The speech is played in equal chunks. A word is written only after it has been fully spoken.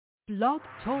Blog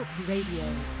Talk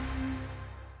Radio.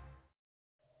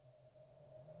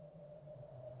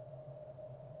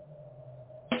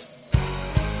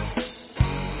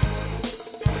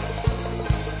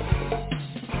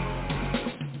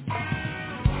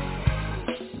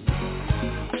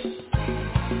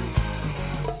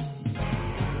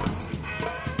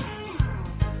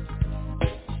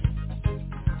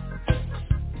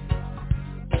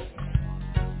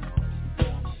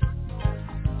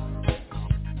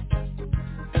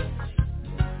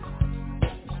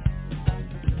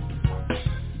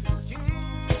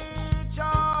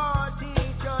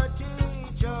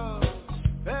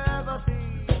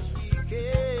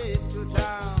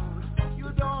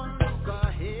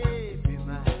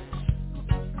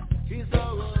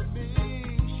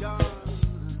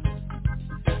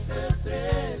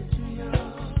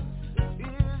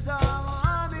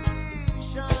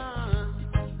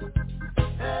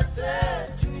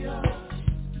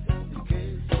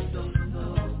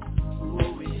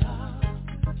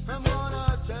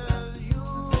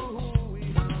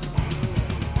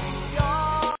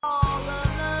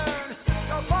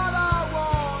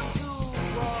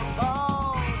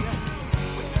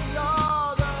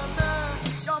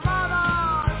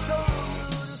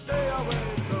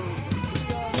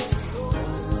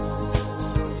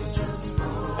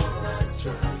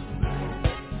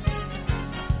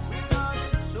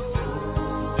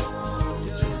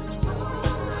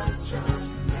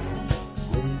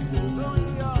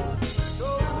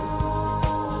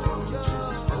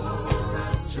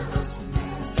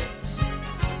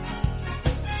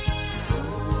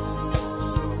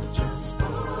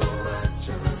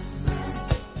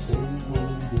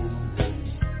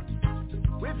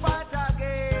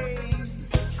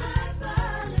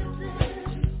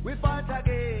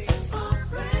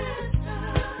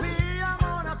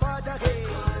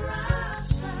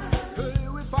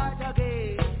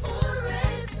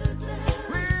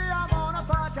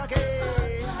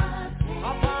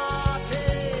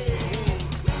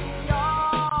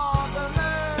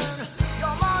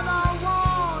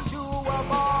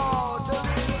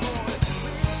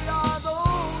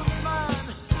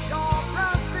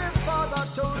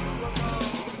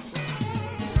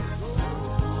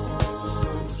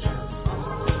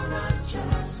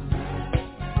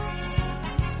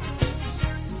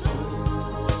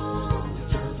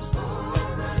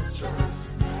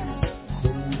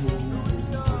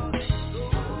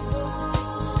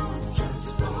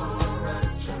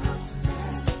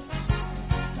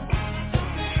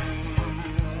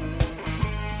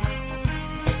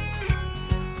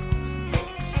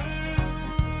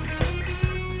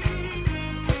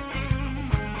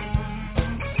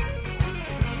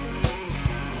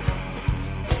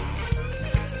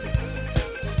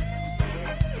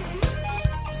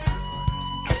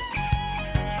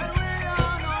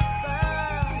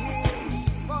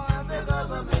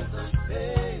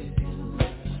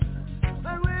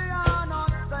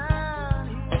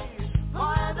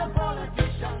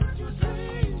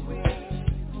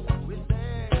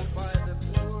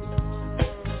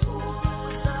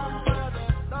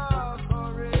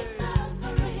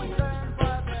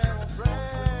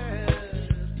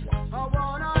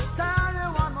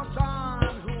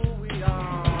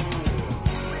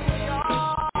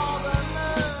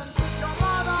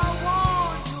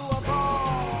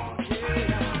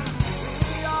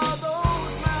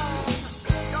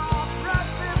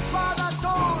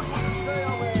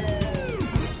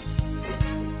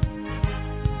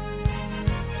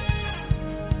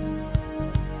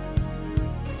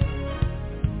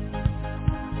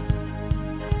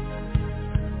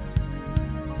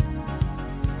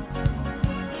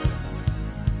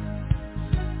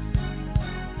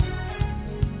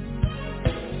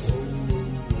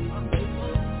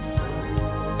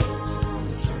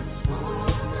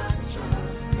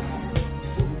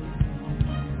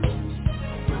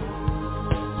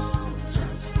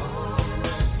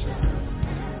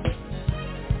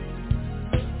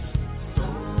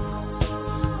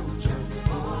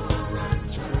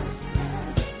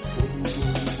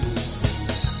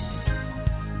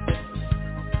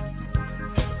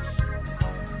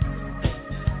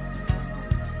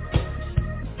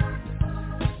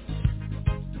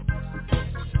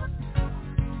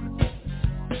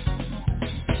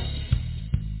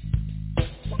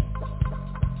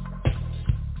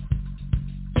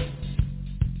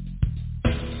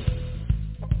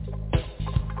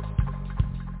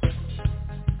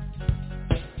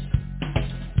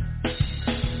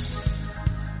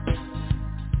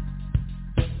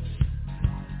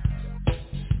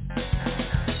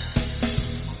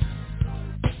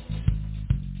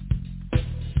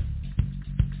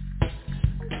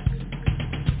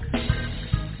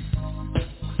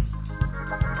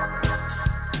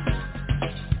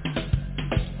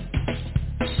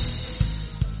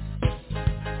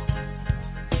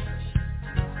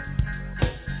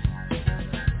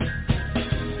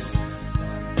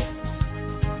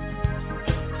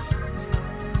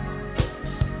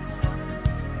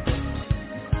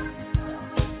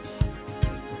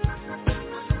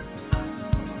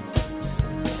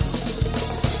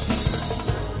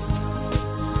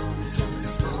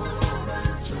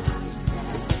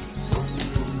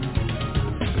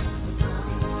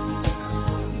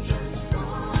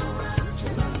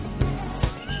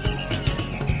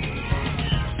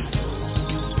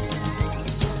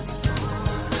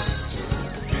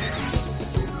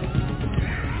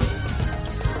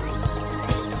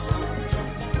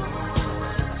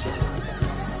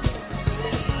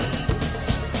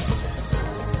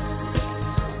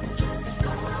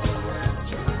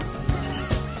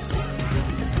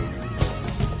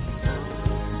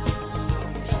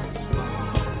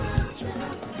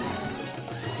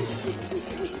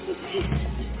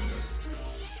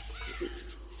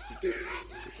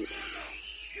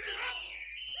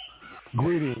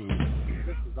 Greetings.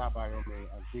 This is Abayomi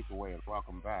Azikiwe, and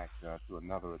welcome back to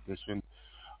another edition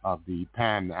of the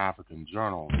Pan-African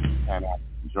Journal.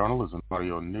 Pan-African Journal is an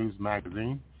audio news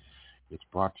magazine. It's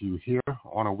brought to you here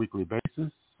on a weekly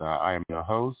basis. I am your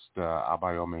host,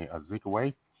 Abayomi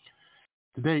Azikiwe.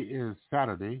 Today is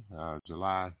Saturday,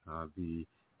 July the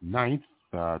 9th,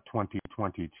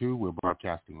 2022. We're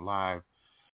broadcasting live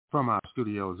from our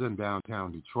studios in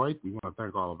downtown Detroit. We want to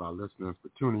thank all of our listeners for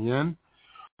tuning in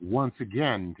once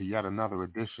again to yet another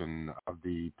edition of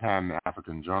the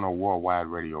Pan-African Journal Worldwide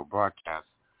Radio broadcast.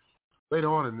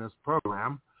 Later on in this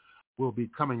program, we'll be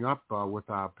coming up with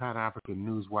our Pan-African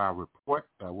Newswire report.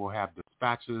 We'll have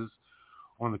dispatches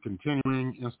on the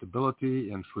continuing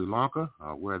instability in Sri Lanka,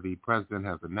 where the president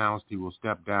has announced he will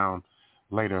step down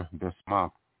later this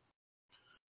month.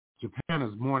 Japan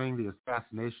is mourning the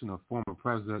assassination of former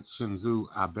President Shinzu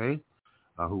Abe,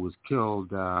 who was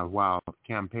killed while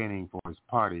campaigning for his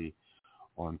party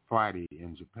on Friday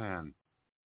in Japan.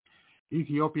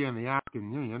 Ethiopia and the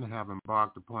African Union have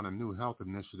embarked upon a new health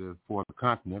initiative for the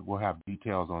continent. We'll have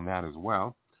details on that as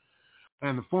well.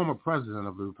 And the former president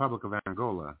of the Republic of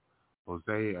Angola,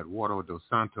 Eduardo dos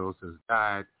Santos, has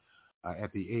died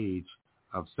at the age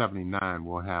of 79.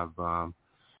 We'll have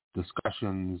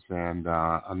discussions and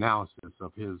analysis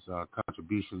of his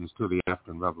contributions to the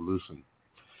African Revolution.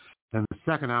 In the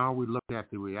second hour, we look at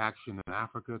the reaction in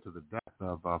Africa to the death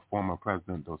of former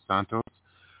President Dos Santos.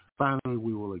 Finally,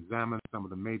 we will examine some of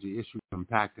the major issues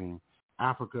impacting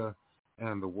Africa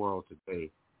and the world today.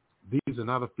 These and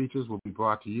other features will be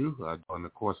brought to you during the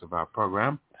course of our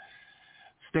program.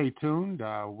 Stay tuned.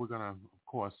 We're going to, of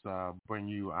course, bring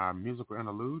you our musical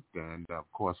interlude. And, of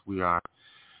course, we are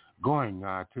going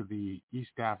to the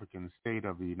East African state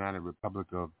of the United Republic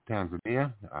of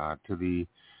Tanzania, to the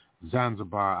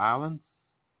Zanzibar Islands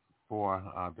for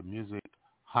the music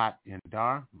Hot in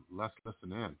Dar. Let's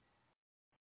listen in.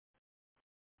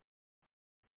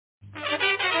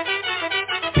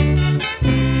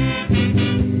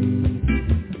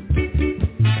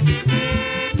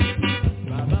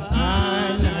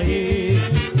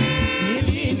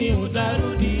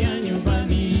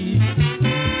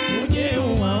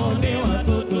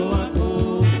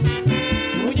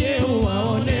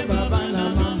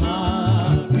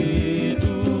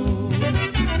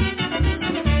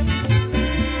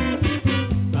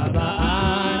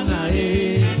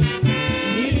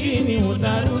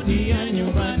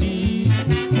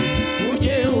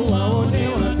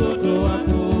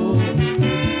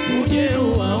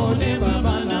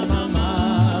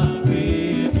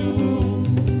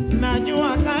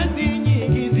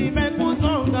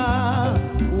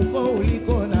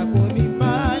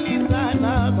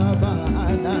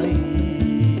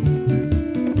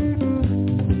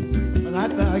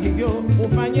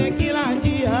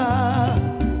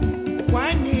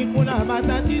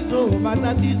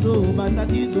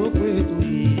 Matatizo kwetu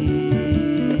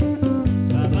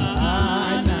baba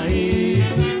anaye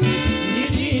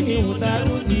nilini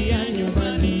utarudia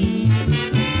nyumbani,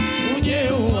 uje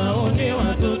uwaone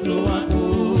watoto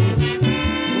wako,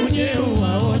 uje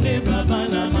uwaone baba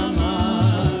na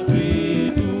mama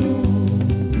kwetu.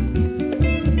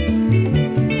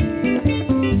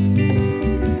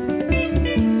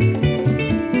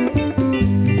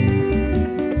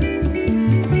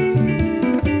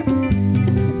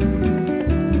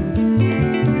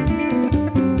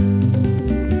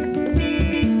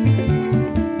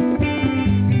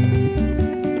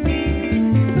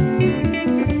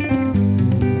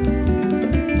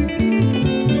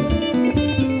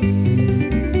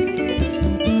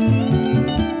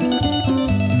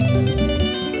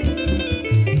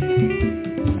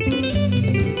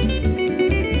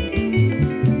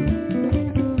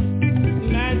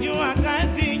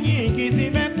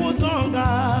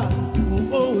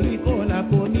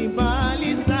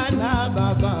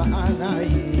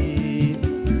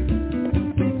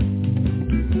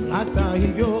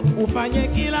 Ufanye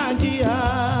kila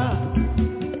njia,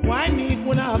 kwani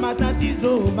kuna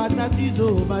matatizo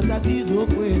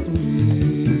kwetu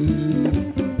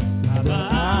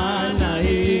baba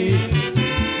naye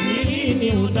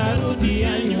nilini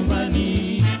utarudia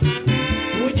nyumbani,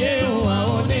 uje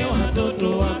uwaone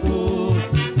watoto wako,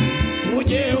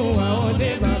 uje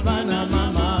uwaone baba na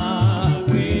mama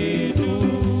kwetu.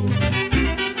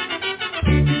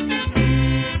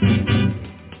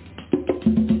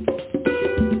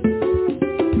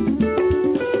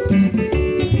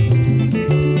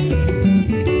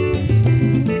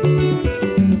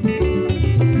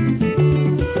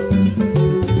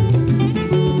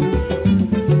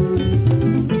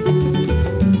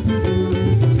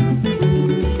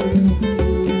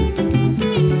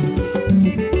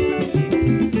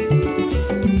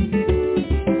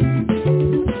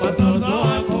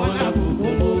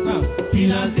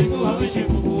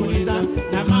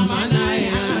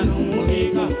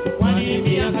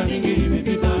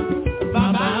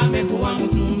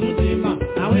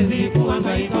 hawezi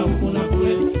kuhangaika huku na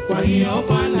kule. Kwa hiyo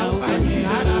Bwana ufanye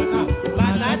haraka,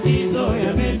 matatizo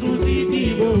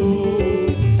yametuzidi.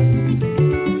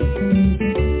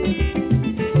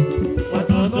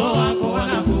 Watoto wako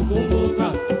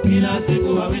wanakukumbuka, kila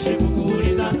siku wawishi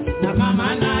kukuuliza, na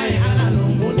mama naye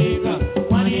ananungunika,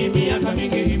 kwani miaka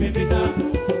mingi imepita.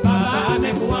 Baba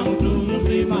amekuwa mtu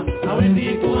mzima, hawezi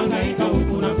kuhangaika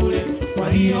huku na kule. Kwa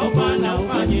hiyo Bwana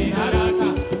ufanye haraka,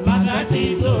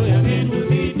 matatizo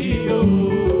yametuzidi.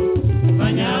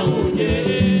 Fanya uje,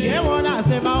 yewo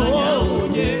nasema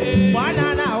uje,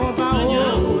 Bwana naomba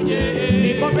uje,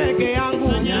 niko peke yangu.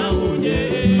 Fanya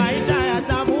uje, maisha ya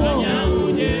tabu. Fanya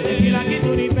uje, kila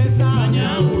kitu ni pesa.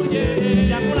 Fanya uje,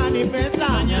 chakula ni pesa.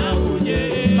 Fanya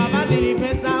uje, mavazi ni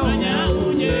pesa. Fanya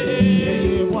uje,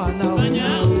 Bwana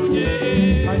fanya uje,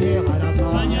 fanye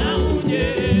haraka. Fanya uje,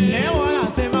 leo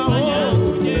nasema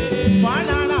uje,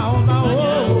 Bwana naomba uje.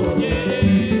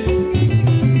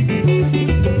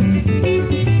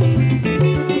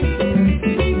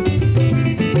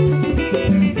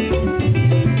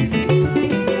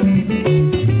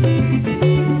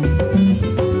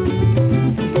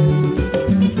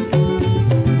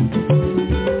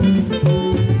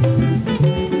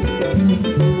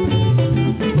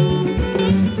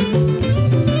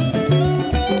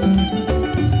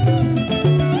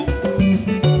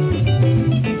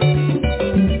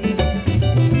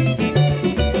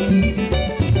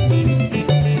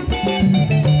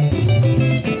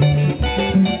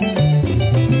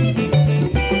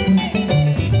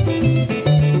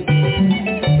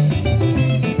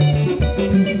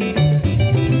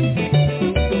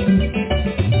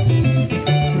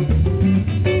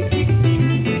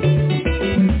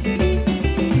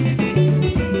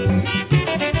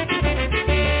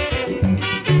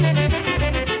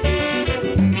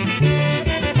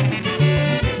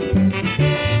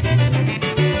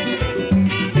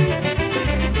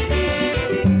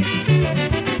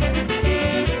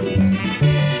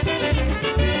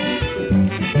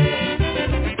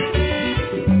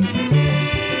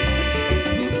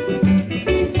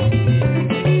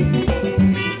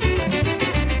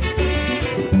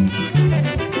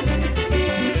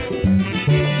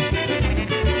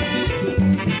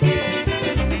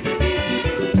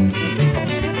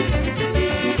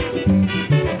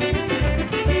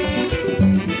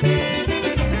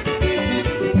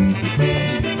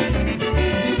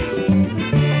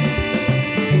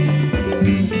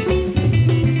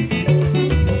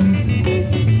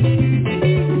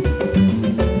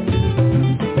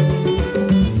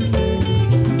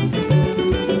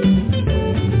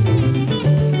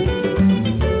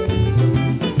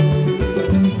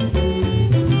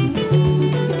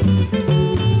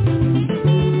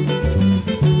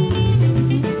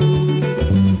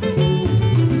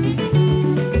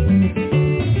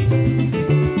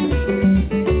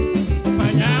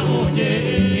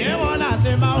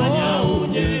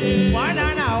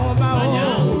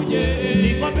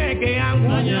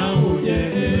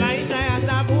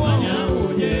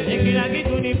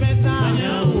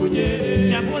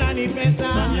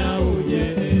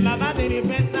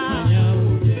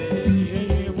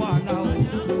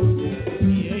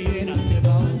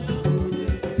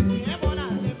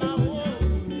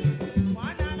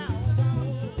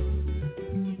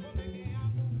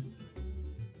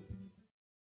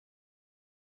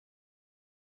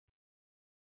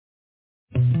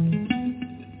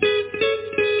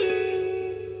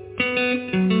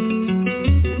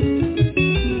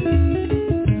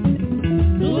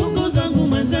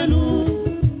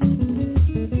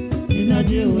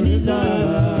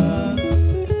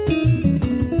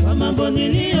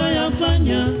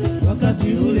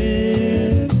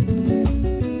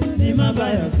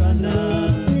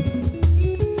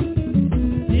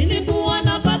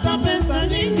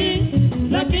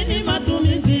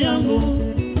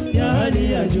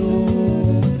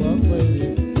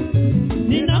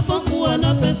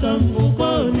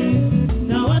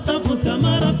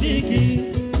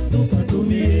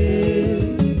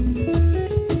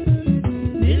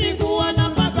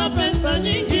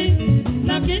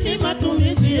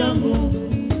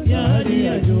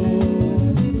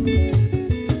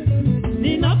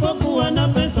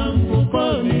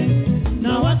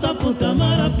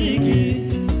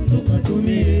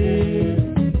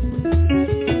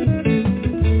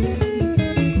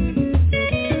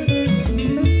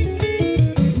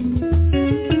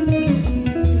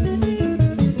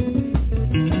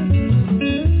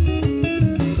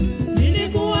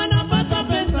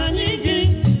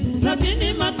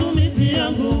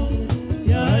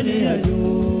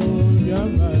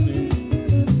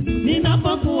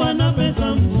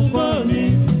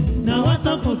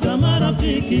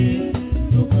 marafiki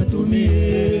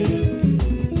tukatumie.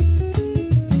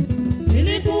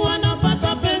 Nilikuwa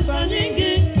napata pesa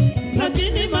nyingi,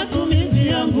 lakini matumizi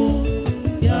yangu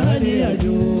ya hali ya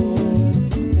juu.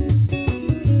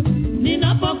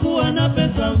 Ninapokuwa na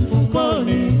pesa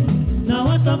mfukoni, na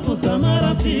watafuta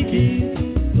marafiki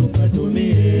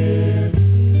tukatumie.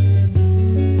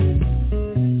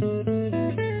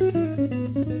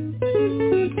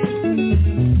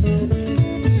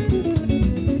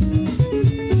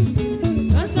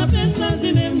 Sasa pesa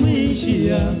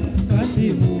zimemwishia,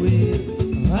 kasibuwe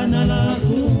hana la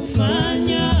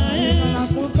kufanya.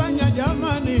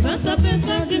 Jamani, sasa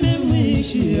pesa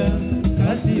zimemwishia,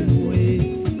 kasibuwe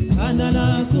hana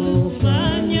la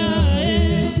kufanya.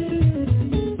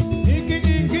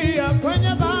 Nikiingia kwenye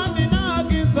bandi na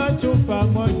agiza chupa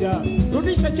moja,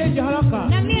 rudisha change haraka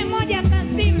na 100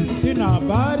 Kasimu. Sina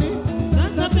habari.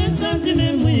 Sasa pesa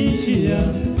zimemwishia,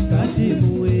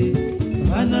 kasibuwe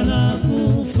hana la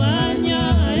kufanya.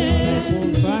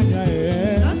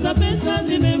 Sasa pesa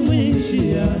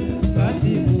zimemwishia,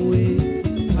 kasibuwe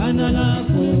hana la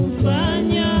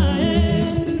kufanya.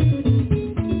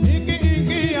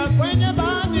 Nikiingia kwenye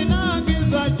bandi na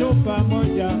agiza chupa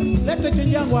moja, lete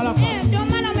change yangu haraka. Ndio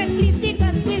maana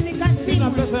umefilisika siku Kasimu. Sina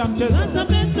pesa ya mchezo. Sasa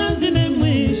pesa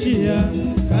zimemwishia,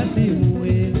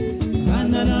 kasibuwe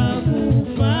hana la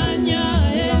kufanya.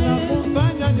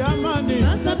 Jamani,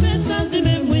 sasa pesa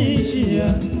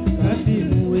zimemwishia,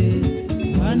 kasibuwe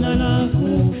hana la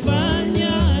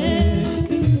kufanya.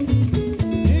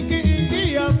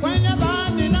 Nikiingia kwenye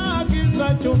bandi na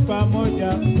agiza chupa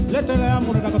moja, leta hela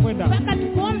yangu, nataka kwenda. Sasa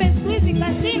tukuombe siku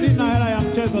Kasimu. Sina hela ya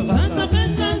mchezo sasa. Sasa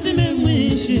pesa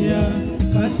zimemwishia,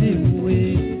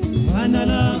 kasibuwe hana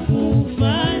la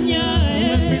kufanya.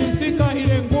 Umefilisika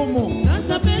ile ngumu.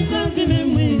 Sasa pesa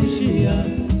zimemwishia,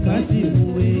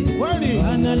 kasibuwe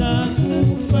hana la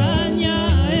kufanya.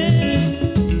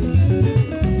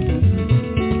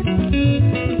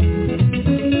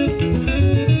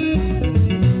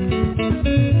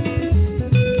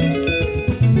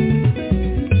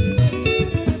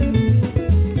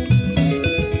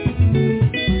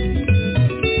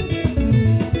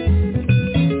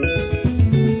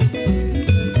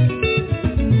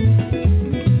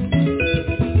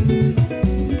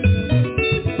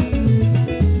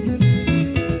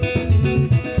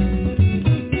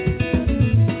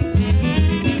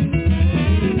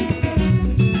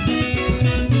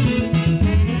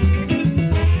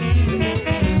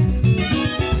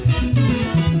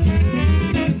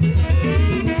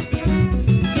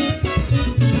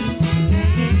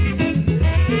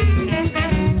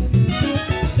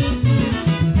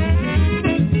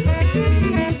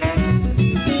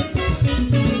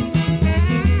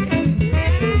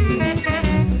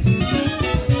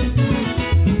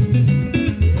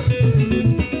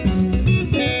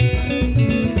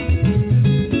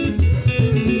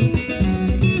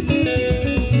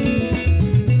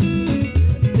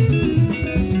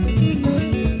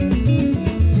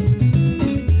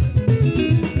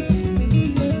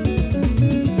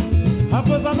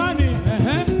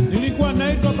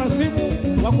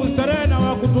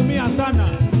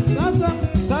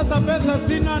 Sasa pesa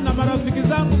sina na marafiki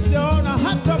zangu sijaona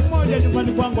hata mmoja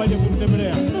nyumbani kwangu aje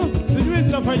kunitembelea. Sijui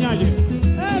nitafanyaje.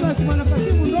 Basi mwana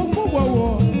Kasimu ndio mkubwa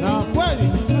huo. Na kweli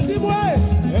Kasimu wewe.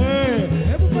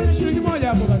 Hebu fanya shilingi moja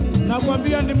hapo basi.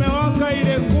 Nakwambia nimewaka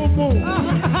ile ngumu.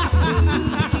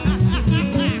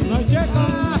 Unacheka.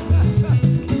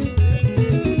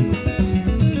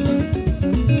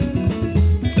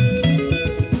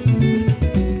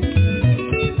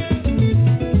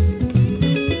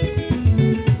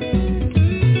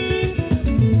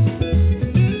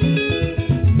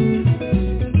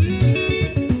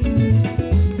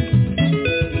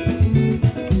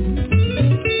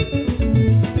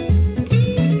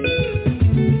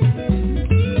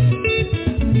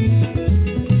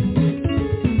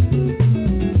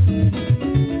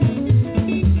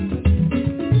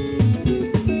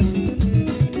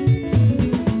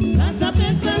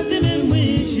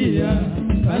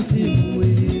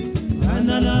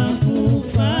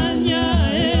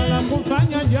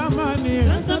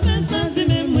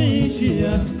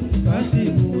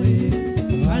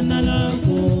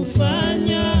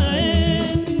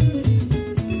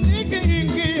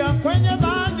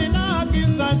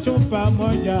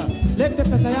 Moja, lete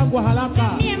pesa yangu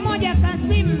haraka. 100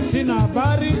 Kasimu. Sina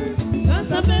habari.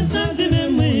 Sasa pesa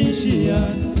zimemwishia,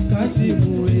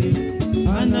 Kasimu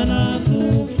hana la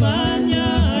kufanya.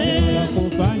 La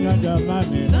kufanya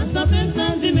jamani. Sasa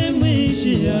pesa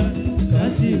zimemwishia,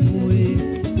 Kasimu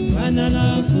hana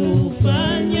la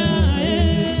kufanya.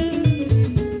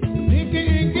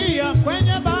 Nikiingia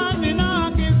kwenye bandi na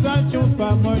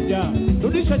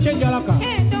change haraka.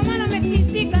 Ndio maana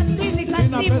umekitika simu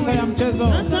kasimu. Sina pesa ya mchezo.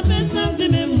 Sasa pesa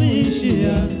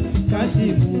zimemwishia,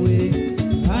 kasibuwe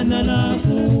hana la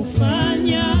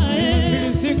kufanya.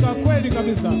 Sika kweli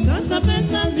kabisa. Sasa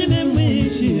pesa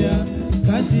zimemwishia,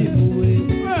 kasibuwe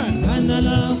hana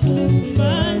la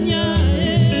kufanya.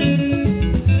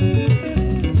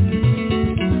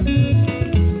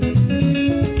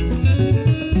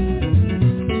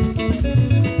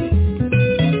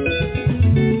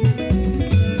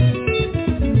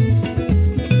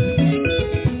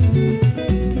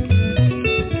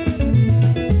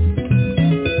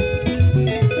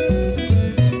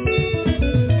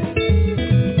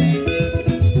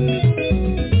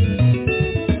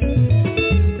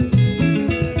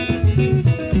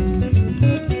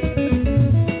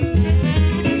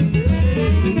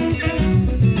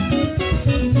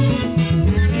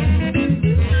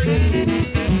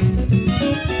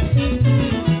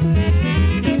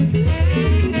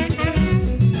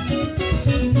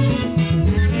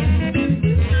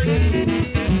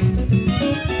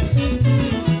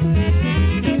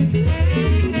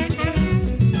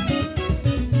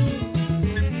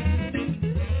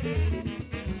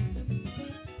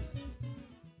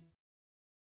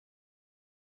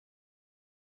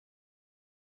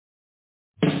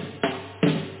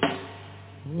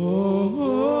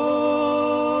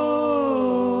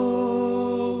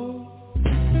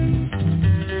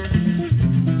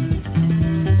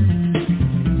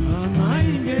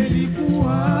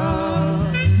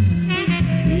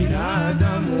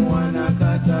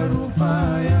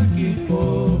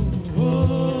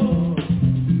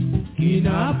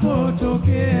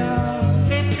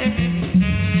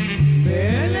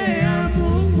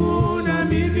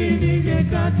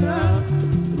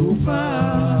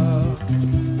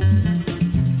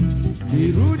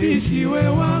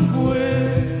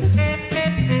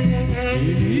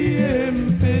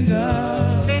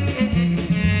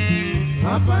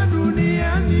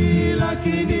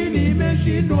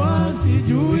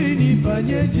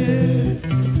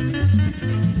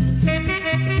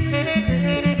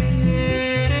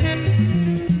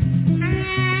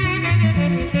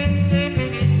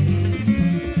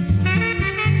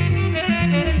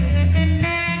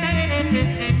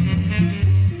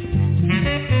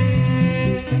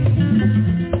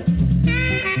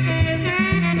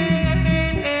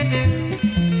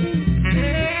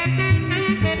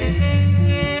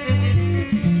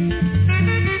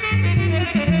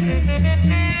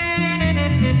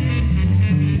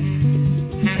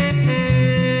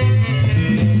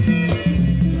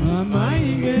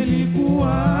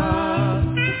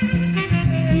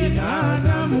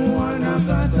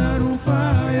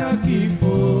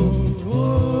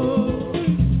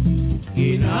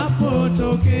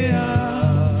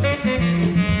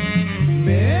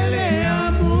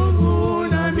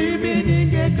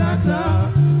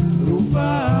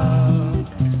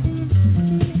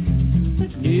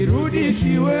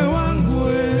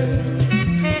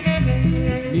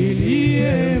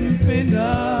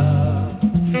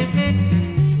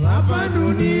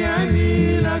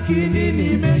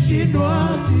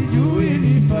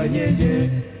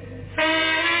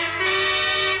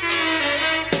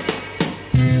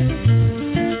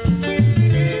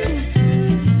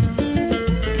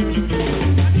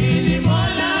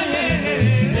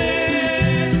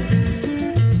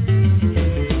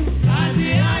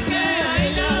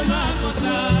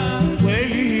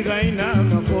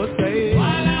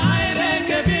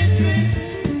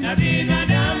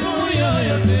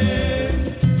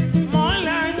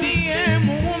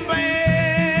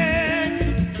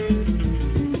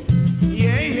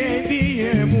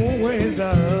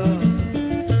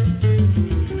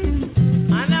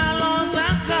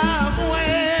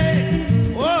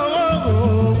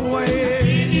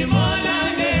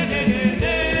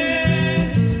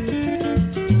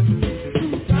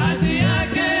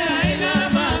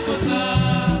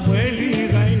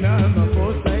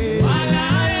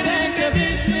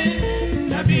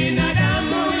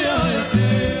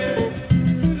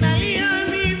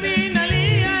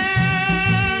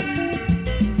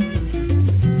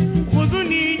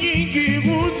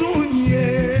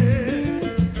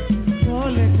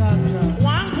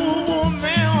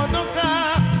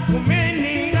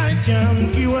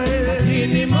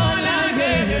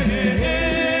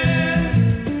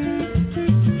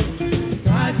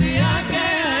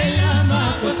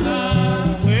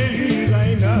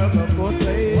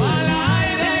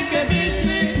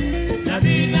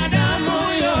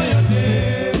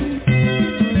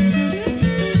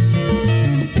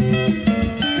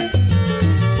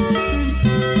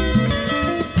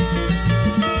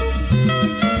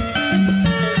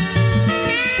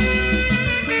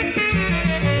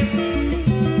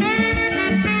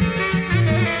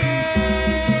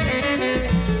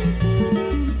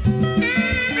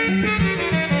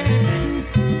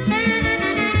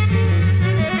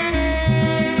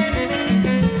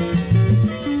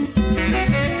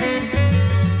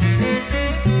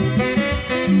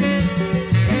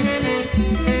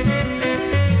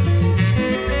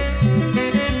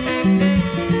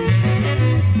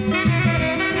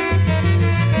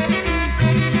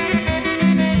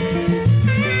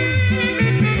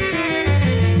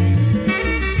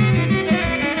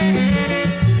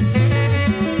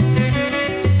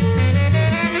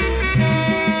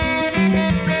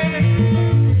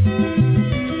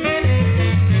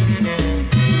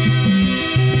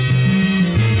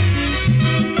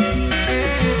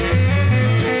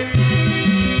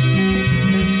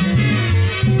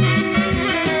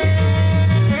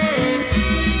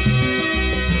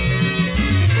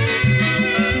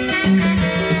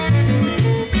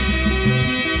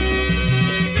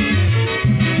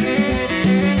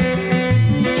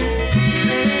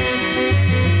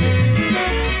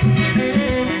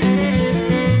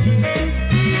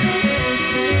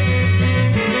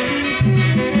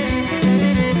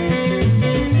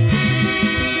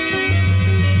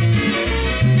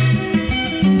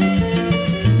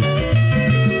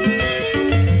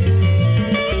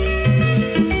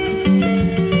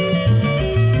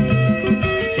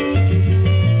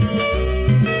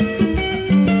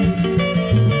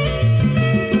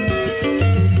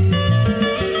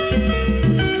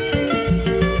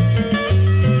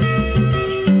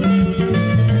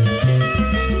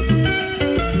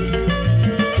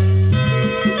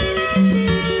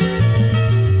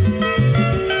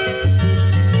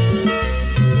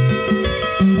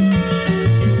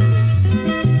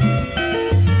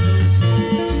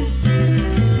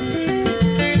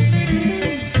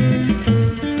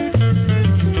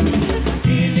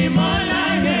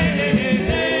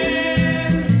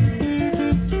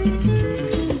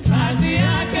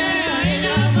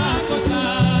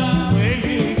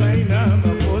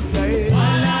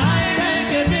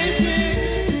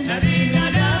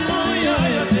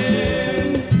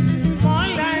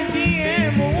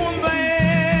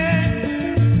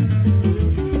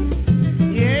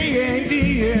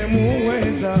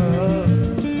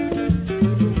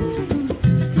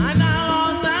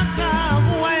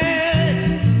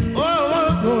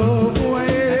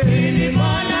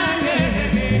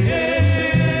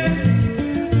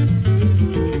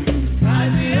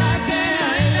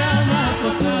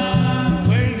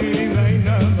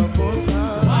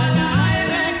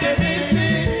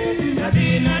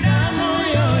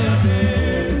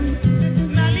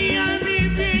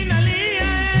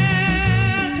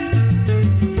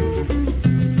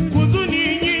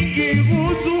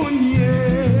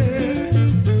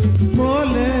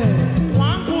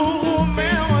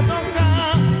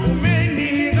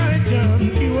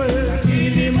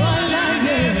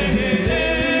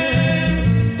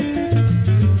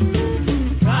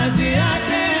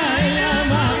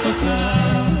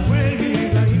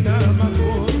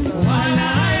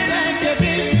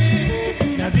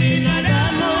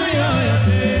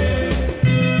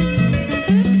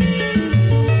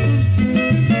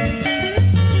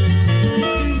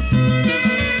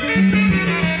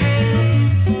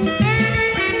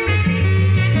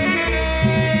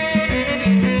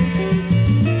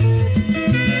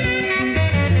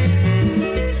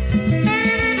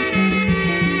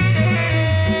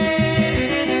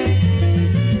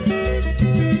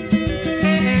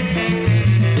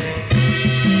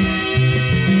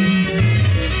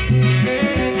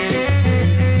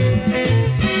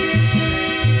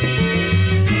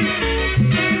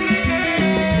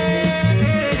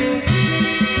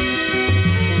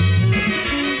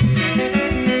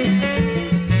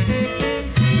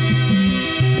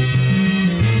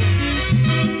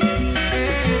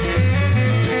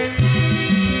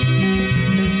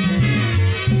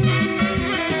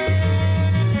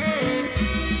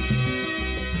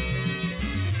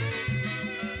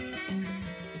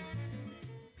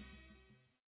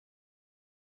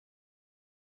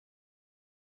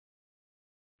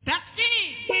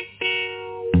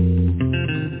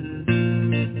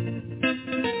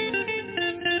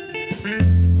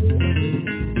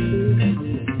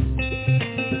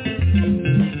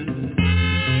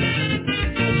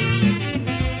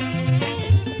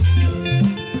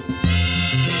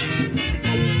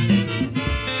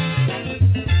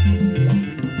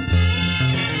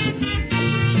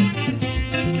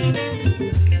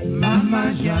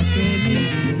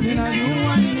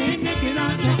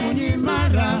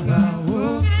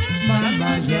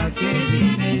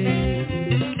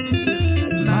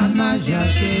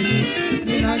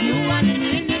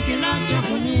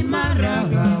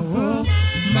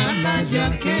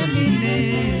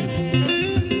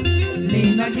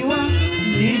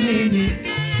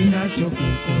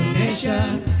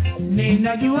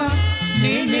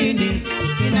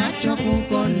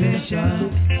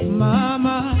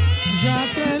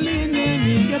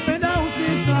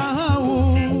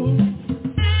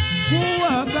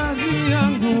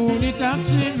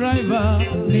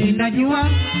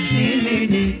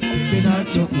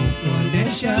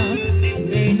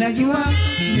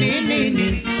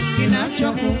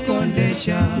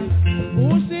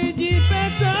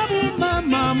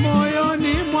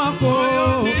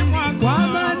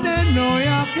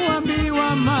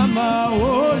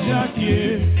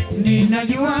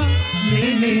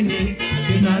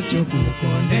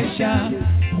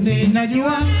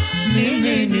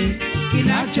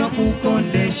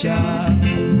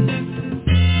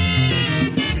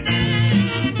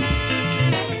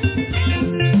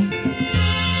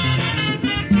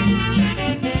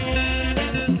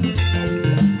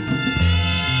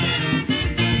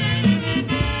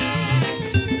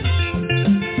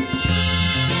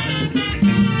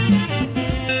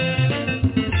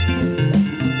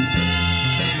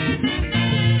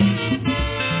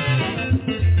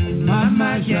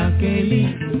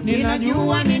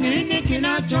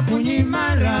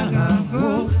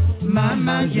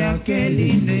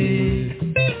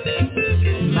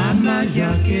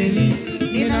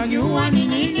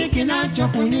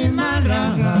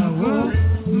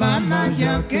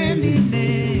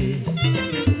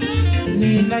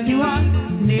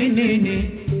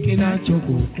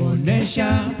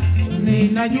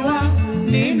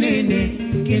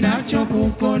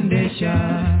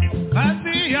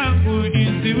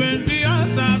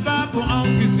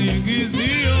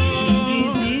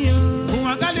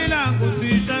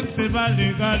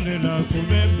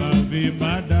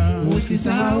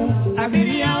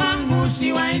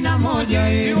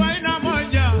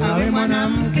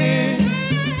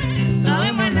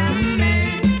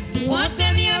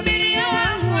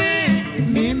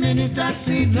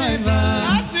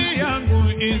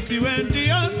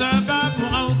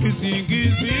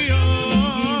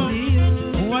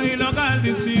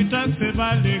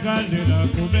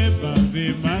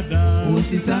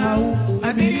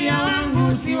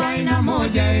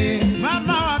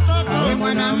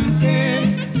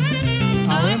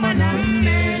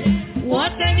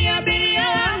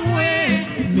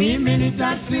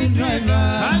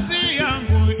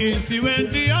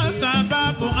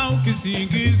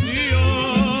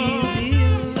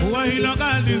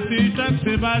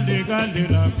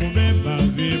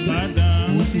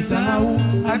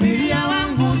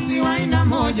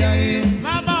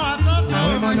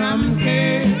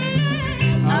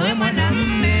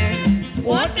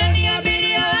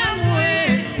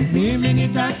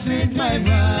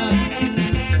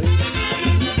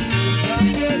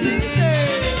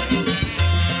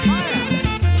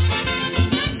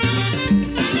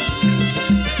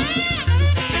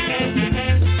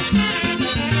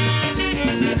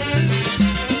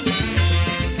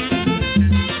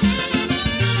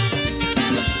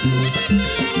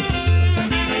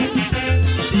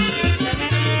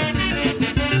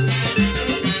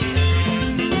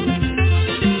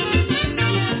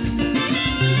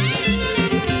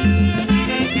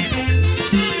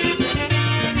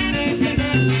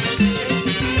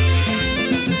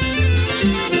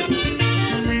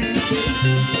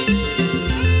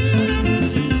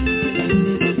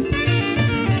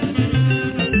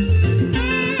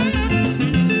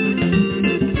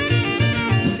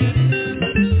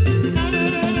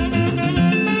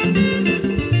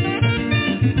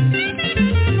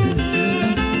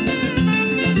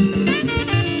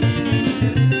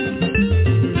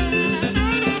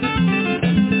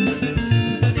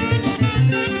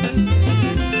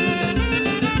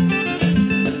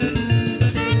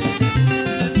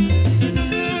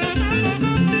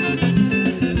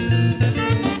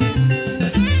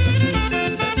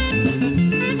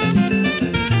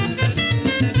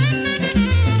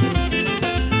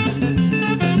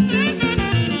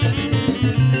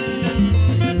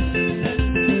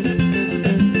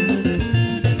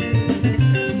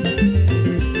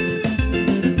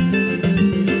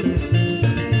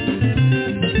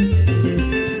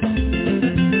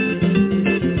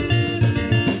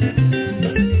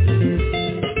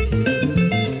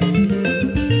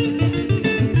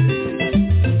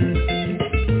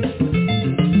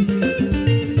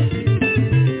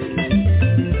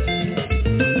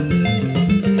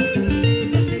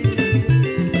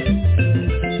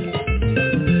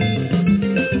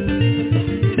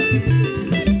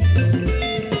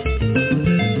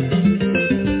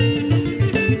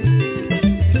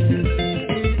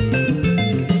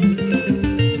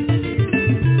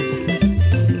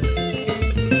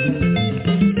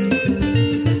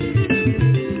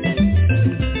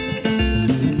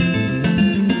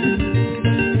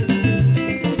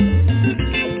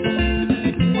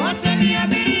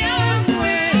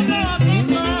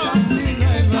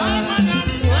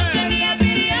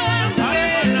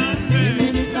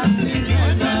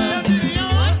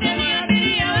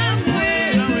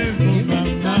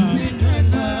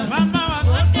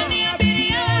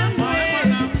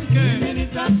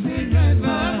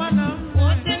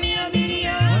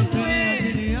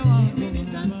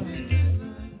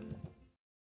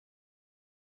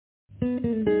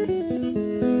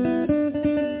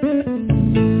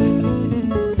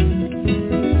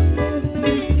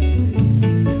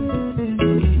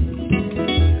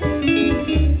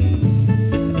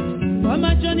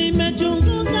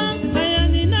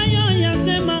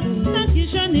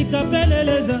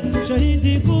 nikapeleleza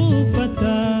shahidi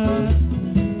kupata.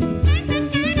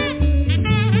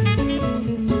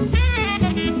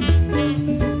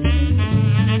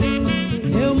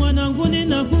 Leo mwanangu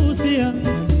ninakuhusia,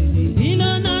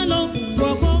 ila nalo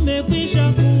kwako umekwisha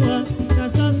kuwa, na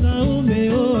sasa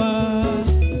umeoa.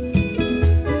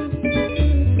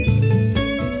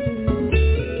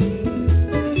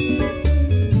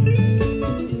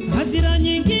 Hasira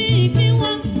nyingi ikiwa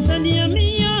ndani ya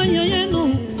mioyo yenu,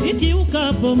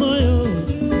 ikiukapo moyo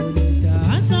kuleta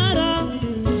hasara,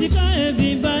 sikae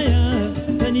vibaya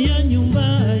ndani ya nyumba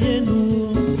yenu.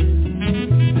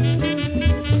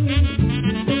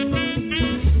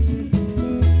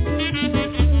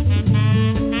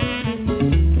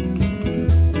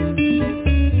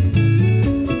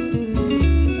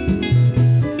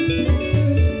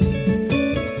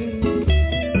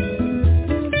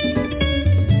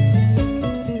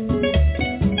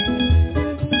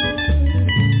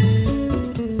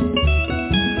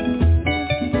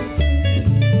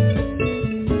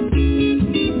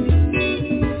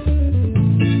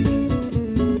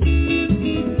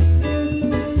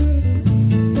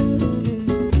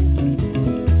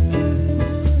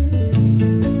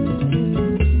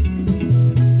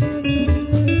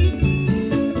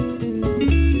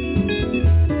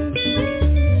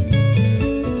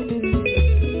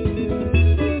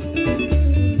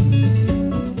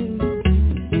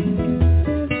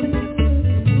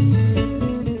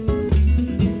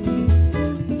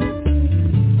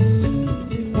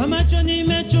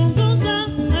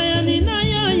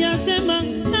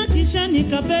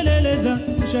 Nikapeleleza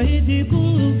shahidi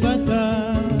kupata.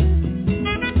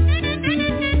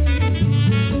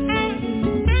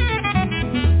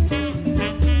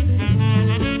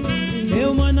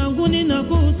 Leo mwanangu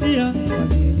ninakuhusia,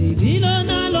 hilo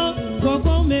nalo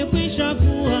kwako umekwisha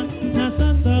kuwa, na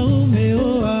sasa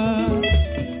umeoa.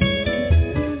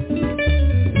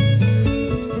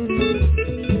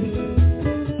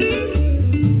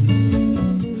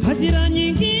 Hasira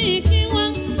nyingi ikiwa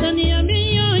ndani ya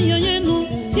mioyo yenu,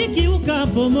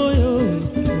 ikiukapo moyo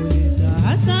kuleta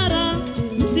hasara,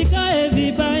 msikae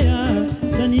vibaya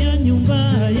ndani ya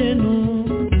nyumba yenu.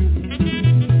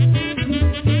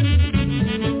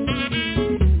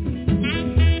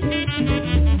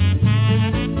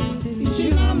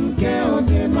 Ishina mkeo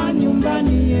tema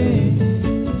nyumbani ye,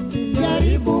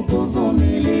 jaribu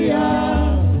kuvumilia,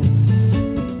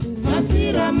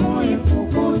 hasira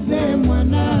muifukuze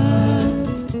mwana.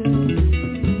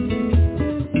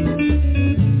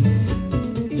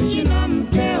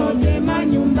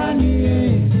 Nyumbani ye,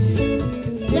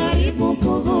 jaribu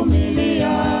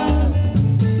kuvumilia,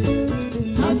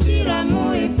 hasira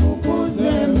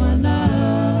muifukuze mwana.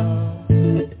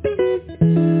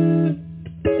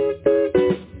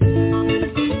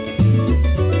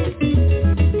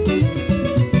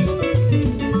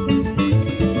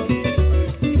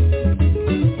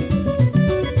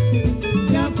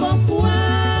 Japokuwa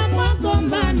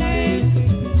mwagombane,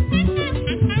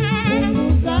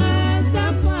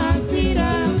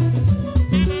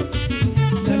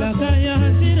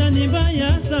 ni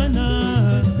baya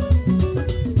sana,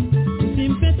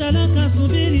 usimpe talaka,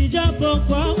 subiri japo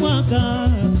kwa mwaka.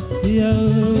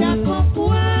 Japo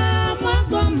kuwa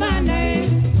mwagombane,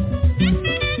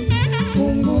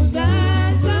 punguza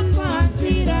zako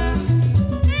hasira.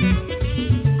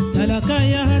 Talaka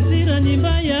ya hasira ni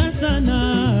baya sana,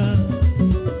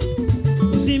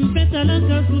 usimpe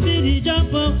talaka, subiri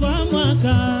japo kwa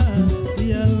mwaka.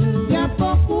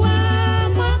 Japo kuwa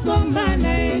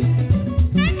mwagombane,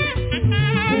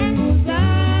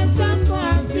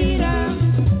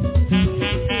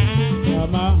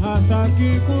 kama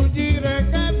hataki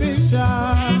kujirekebisha,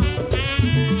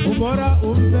 ubora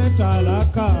umpe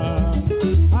talaka,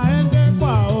 aende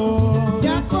kwao.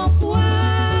 Japokuwa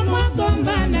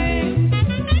mwagombane,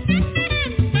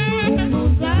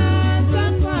 punguza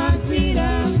zako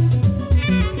hasira.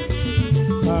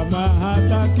 Kama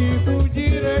hataki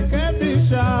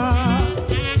kujirekebisha,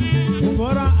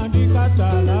 ubora andika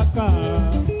talaka,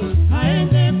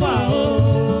 aende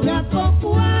kwao.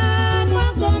 Japokuwa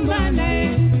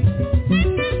mwagombane,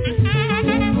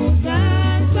 punguza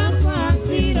zako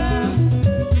hasira.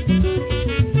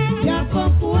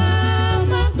 Japokuwa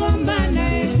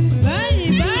mwagombane,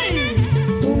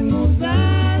 punguza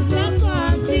zako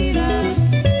hasira.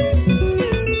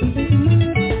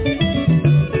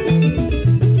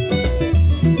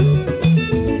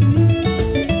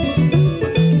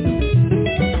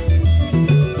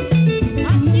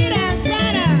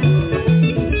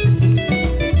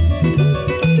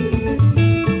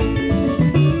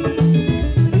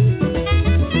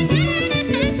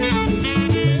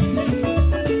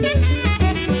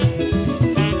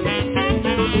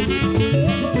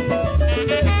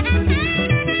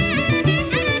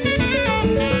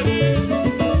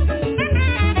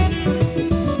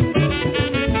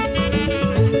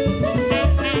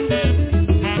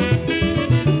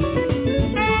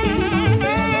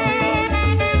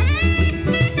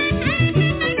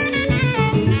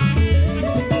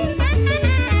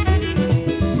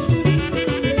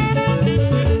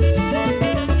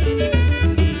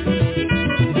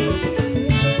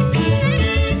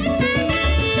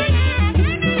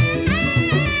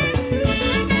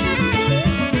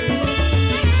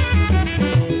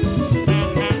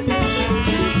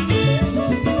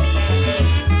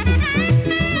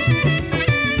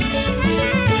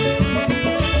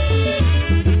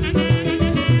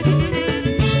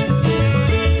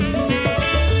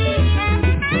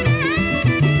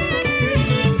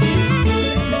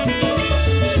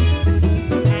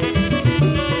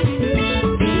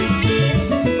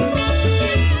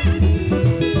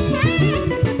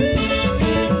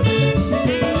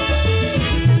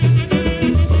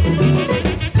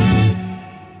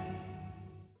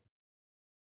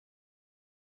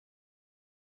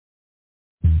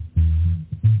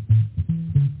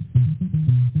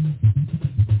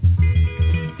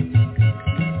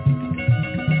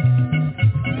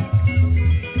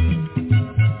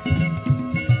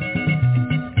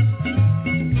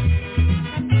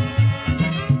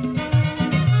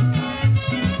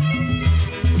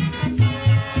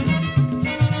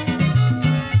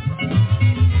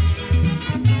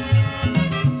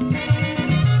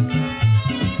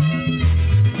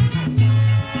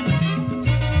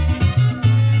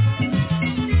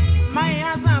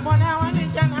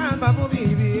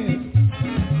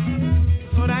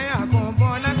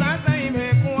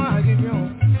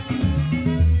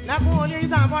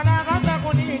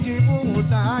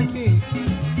 haki.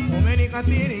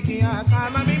 Umenikasirikia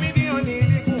kama mimi ndio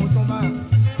nilikutuma.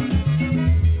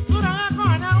 Sura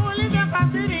yako na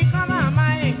ulivyokasirika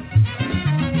mamae.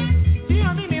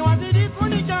 Sio mimi wazidi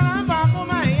kunichoramba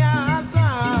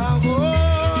kumayasa.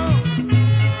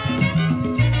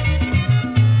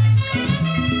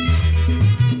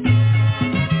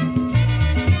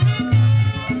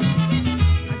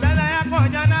 Dada yako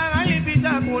jana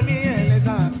alipita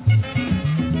kunieleza.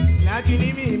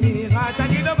 Lakini mimi hata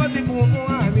kidogo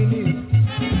sikumuamini.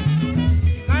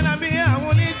 Kanambia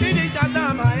ulizidisha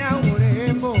tamaa ya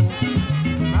urembo.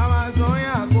 Mawazo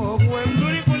yako kuwe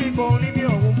mzuri kuliko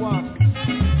ulivyoumbwa.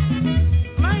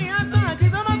 Maisha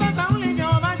tazama sasa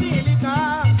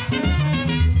ulivyobadilika.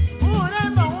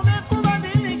 Urembo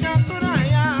umekubadilisha sura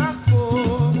yako.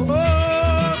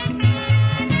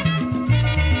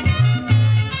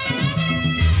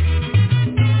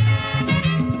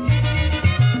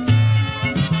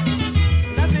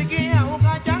 Nasikia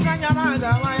ukachanganya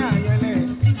madawa ya nywele.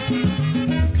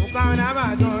 Ukaona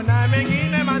madona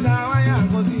mengine madawa ya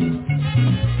ngozi.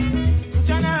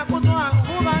 Mchana kutwa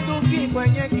ubanduki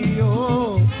kwenye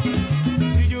kioo.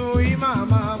 Sijui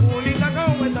mama ulitaka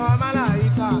uweza wa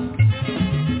malaika.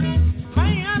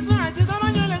 Maisha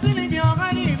tazama nywele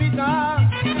zilivyoharibika.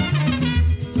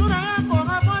 Sura yako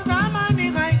hapo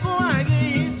zamani haikuwa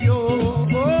hivyo.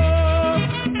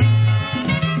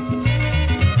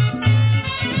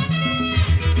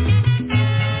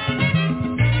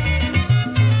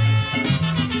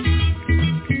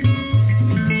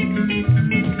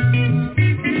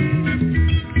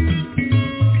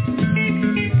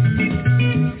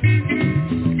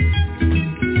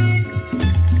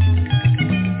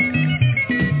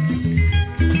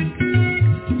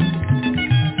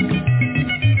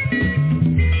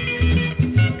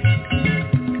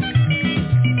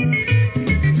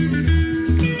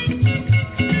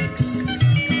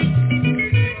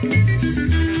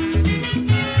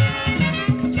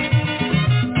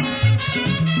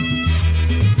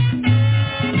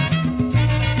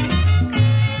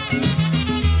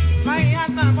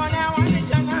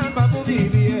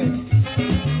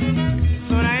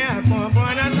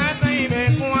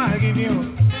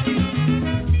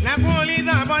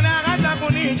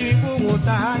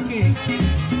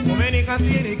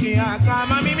 Umenikasirikia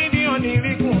kama mimi ndio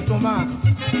nilikutuma.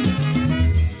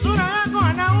 Sura yako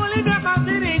na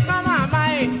ulivyokasirika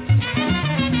mamae.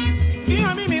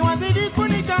 Sio mimi wazidi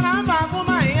kunicharamba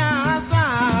kumayasa.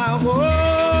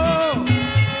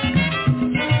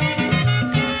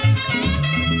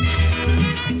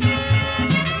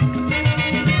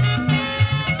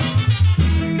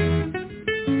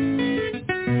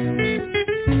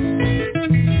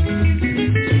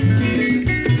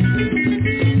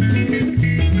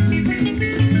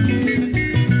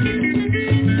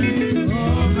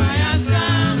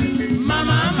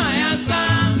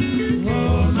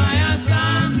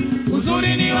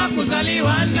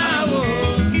 Kuzaliwa nao.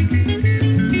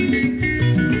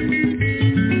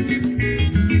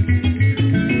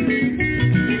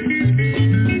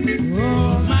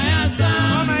 Oh mayasa,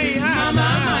 mama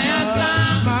mayasa,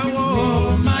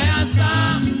 oh mayasa,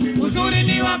 uzuri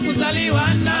ni wa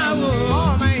kuzaliwa nao.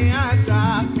 Oh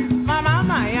mayasa, mama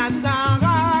mayasa,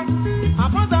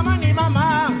 hapo zamani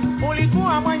mama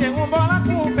ulikuwa mwenye umbo la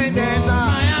kupendeza.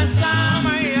 Oh mayasa,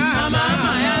 mama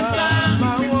mayasa,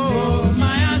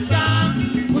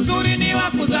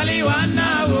 kuzaliwa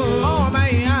nao. Oh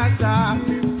mayasa,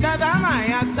 dada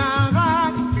mayasa,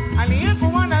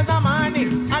 aliyekuona zamani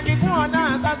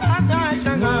akikuona sasa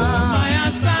atashangaa. Oh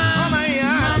mayasa,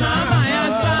 mama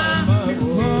mayasa,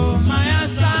 oh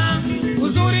mayasa,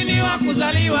 uzuri ni wa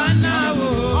kuzaliwa nao.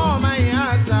 Oh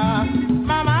mayasa,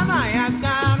 mama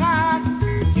mayasa,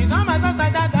 kizama sasa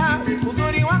dada,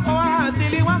 uzuri wako wa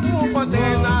asili wa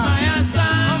kupoteza. Oh mayasa,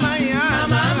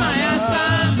 mama mayasa,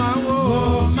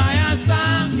 oh mayasa,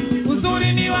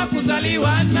 uzuri ni wa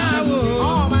kuzaliwa nao.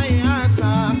 Oh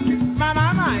mayasa,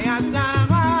 mama mayasa,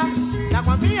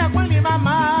 nakwambia kweli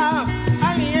mama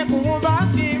aliyekuumba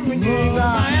si mjinga.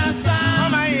 Oh mayasa,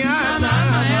 mama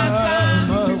mayasa,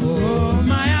 oh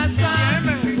mayasa,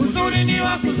 uzuri ni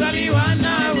wa kuzaliwa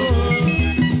nao.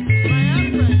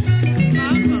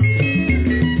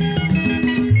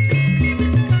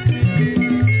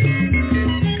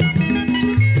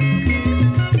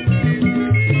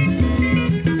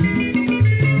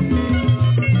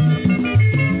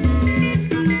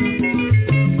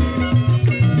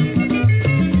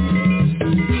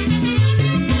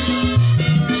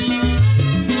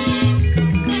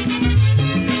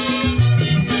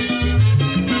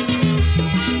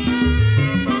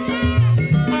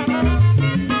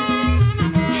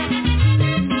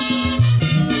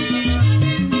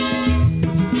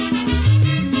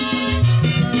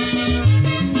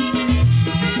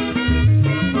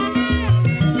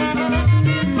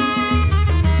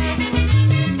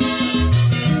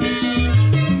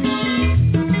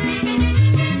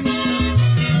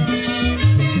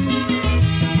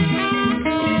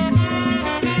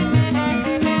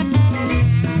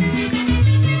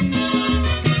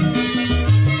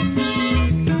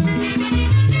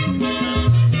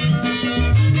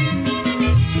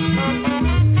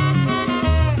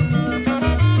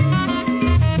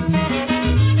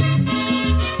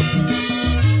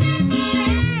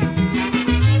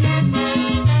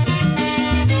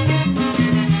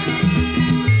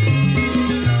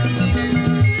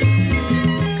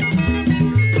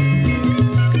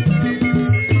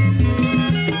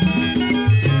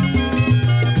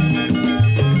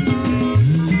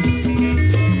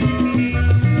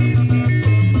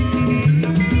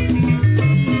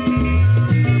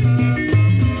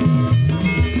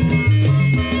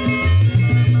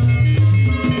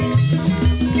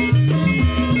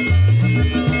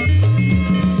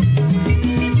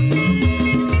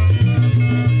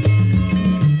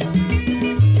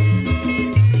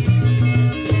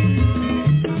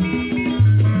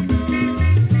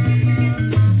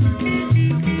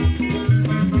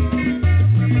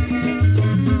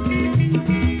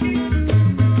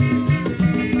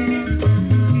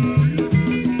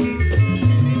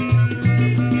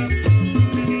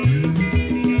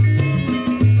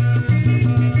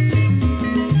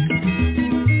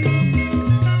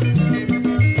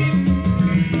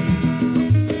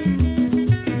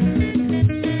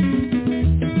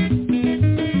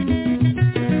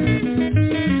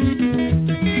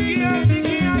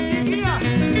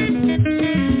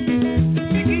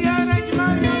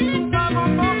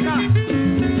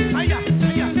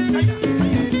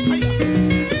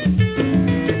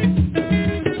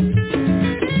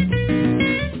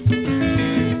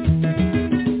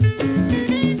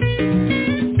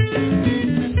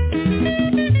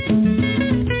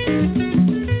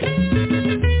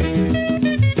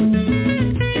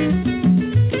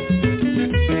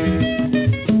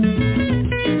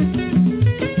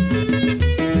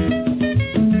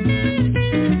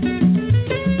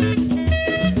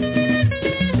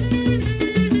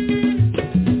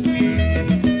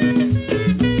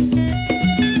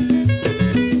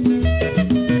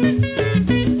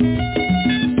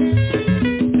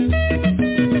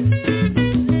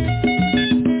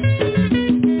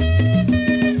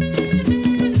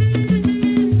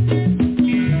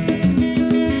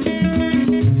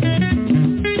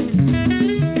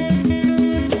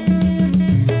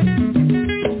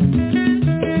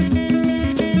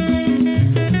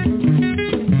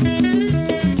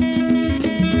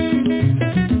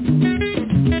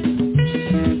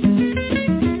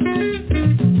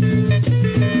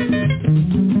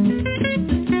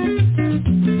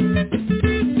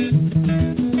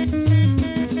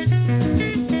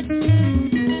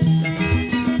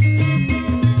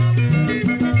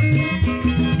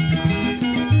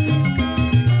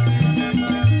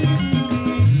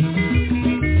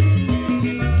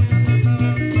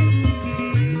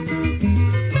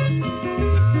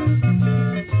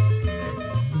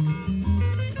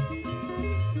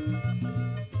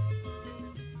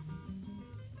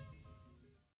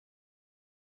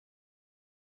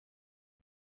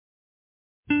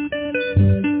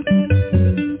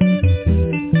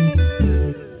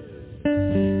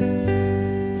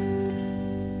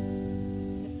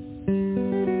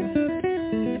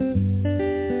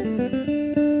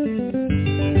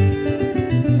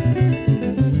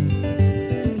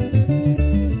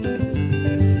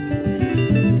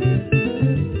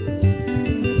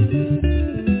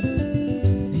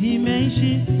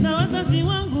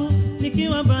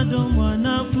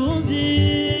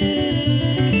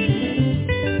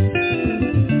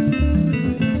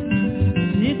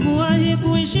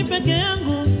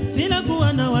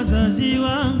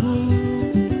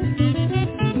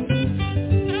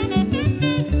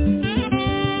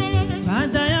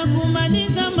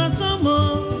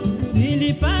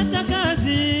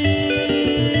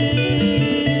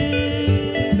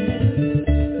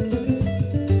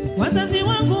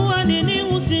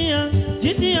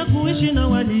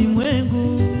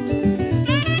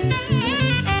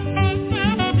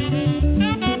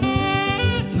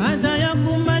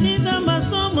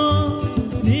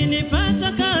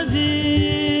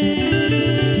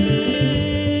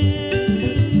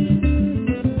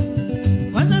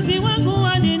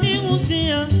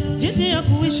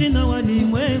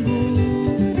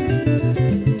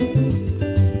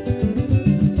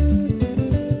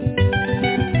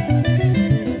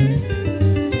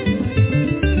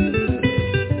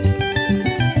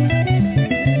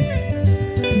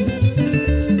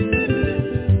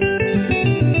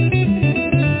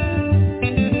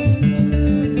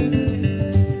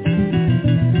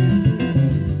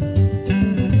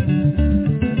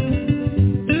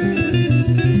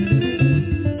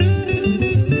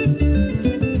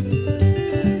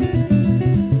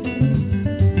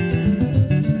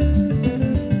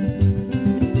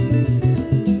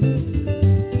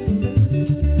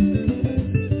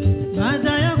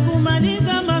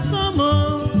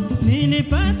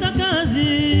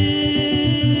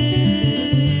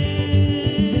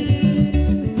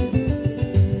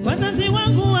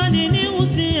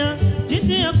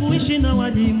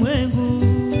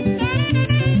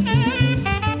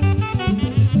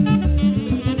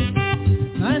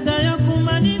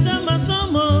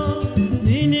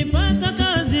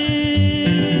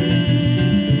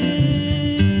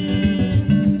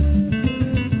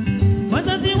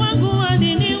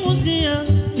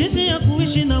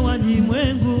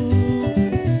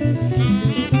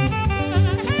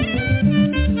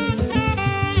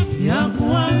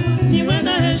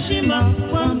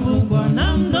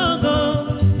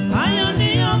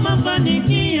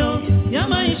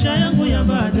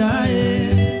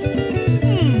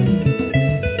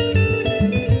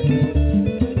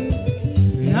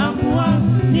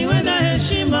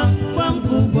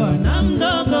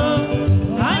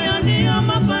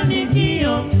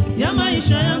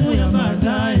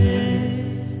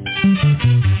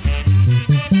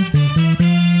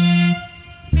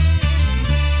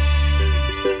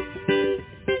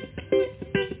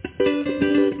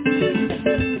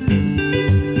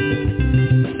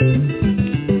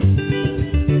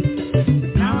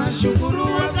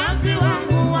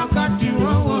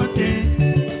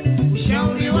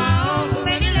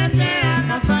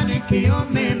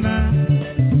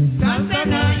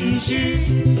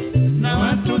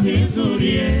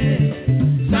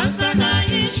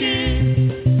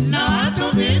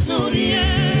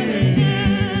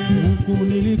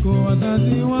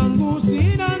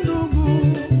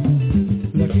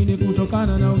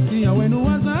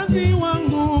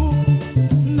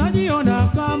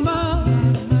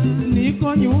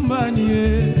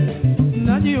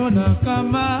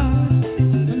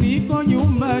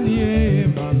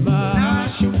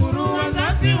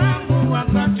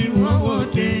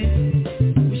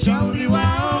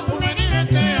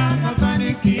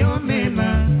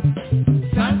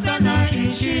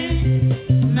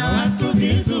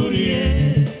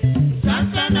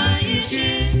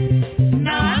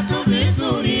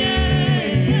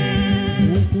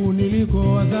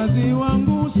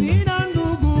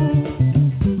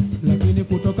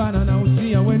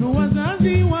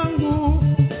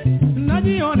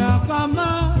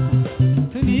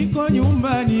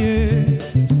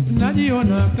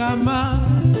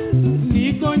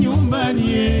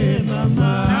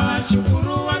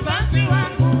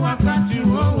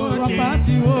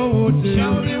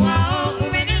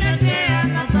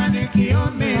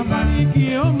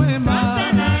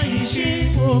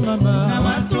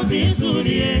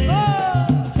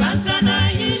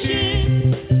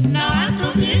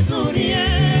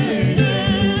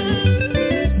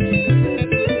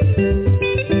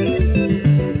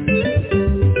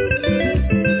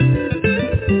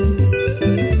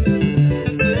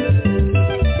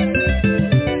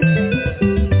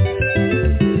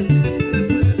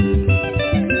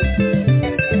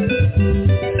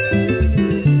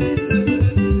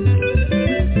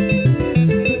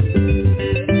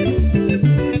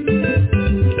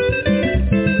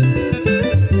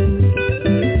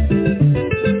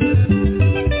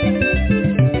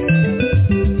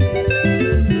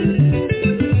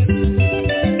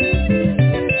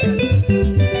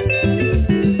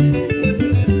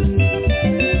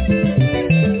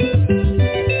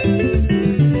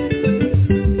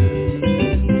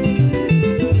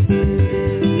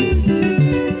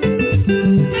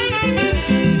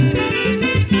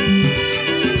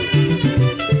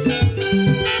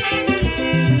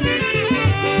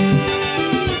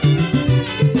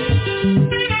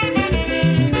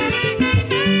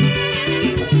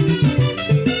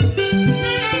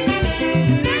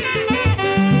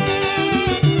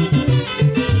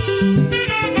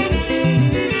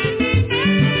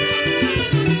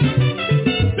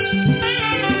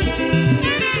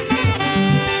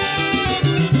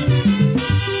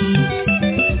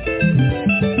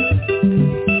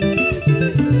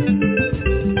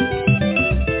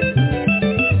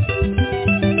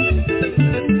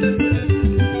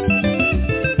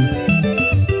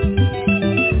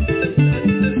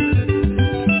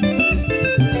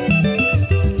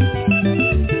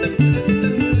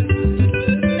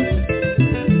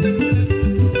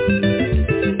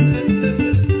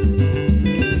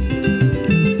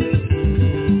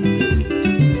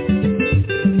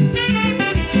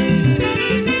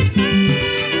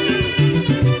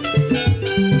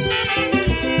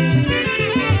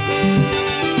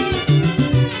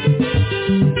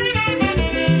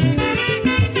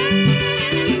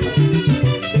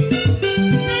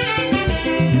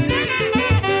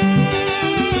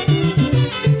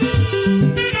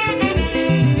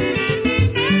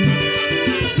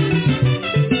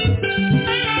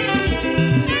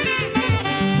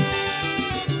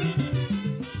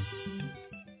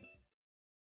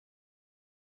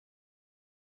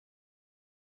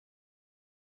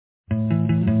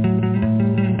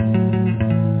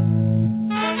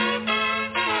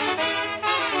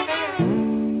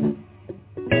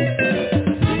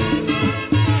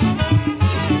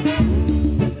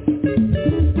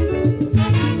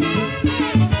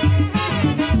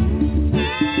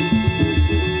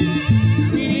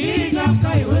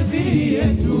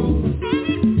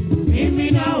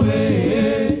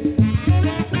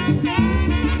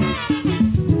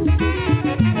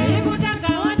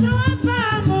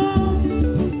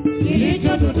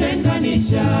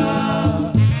 kilichotutenganisha.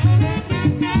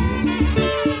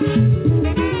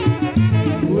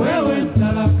 Wewe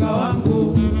mtalaka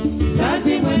wangu,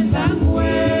 mzazi mwenzangu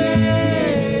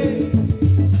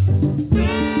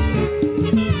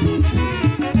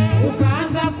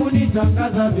ukaanza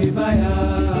kunitangaza vibaya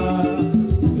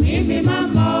mimi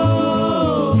mama.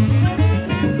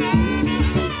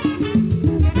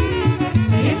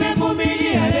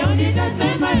 Nimevumilia, leo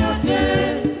nitasema yote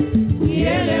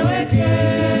ieleweke.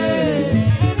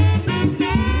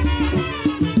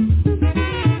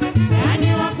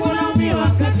 Nani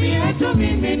wakulaumiwa kati yetu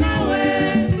mimi nawe?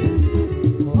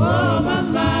 Oh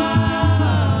mama.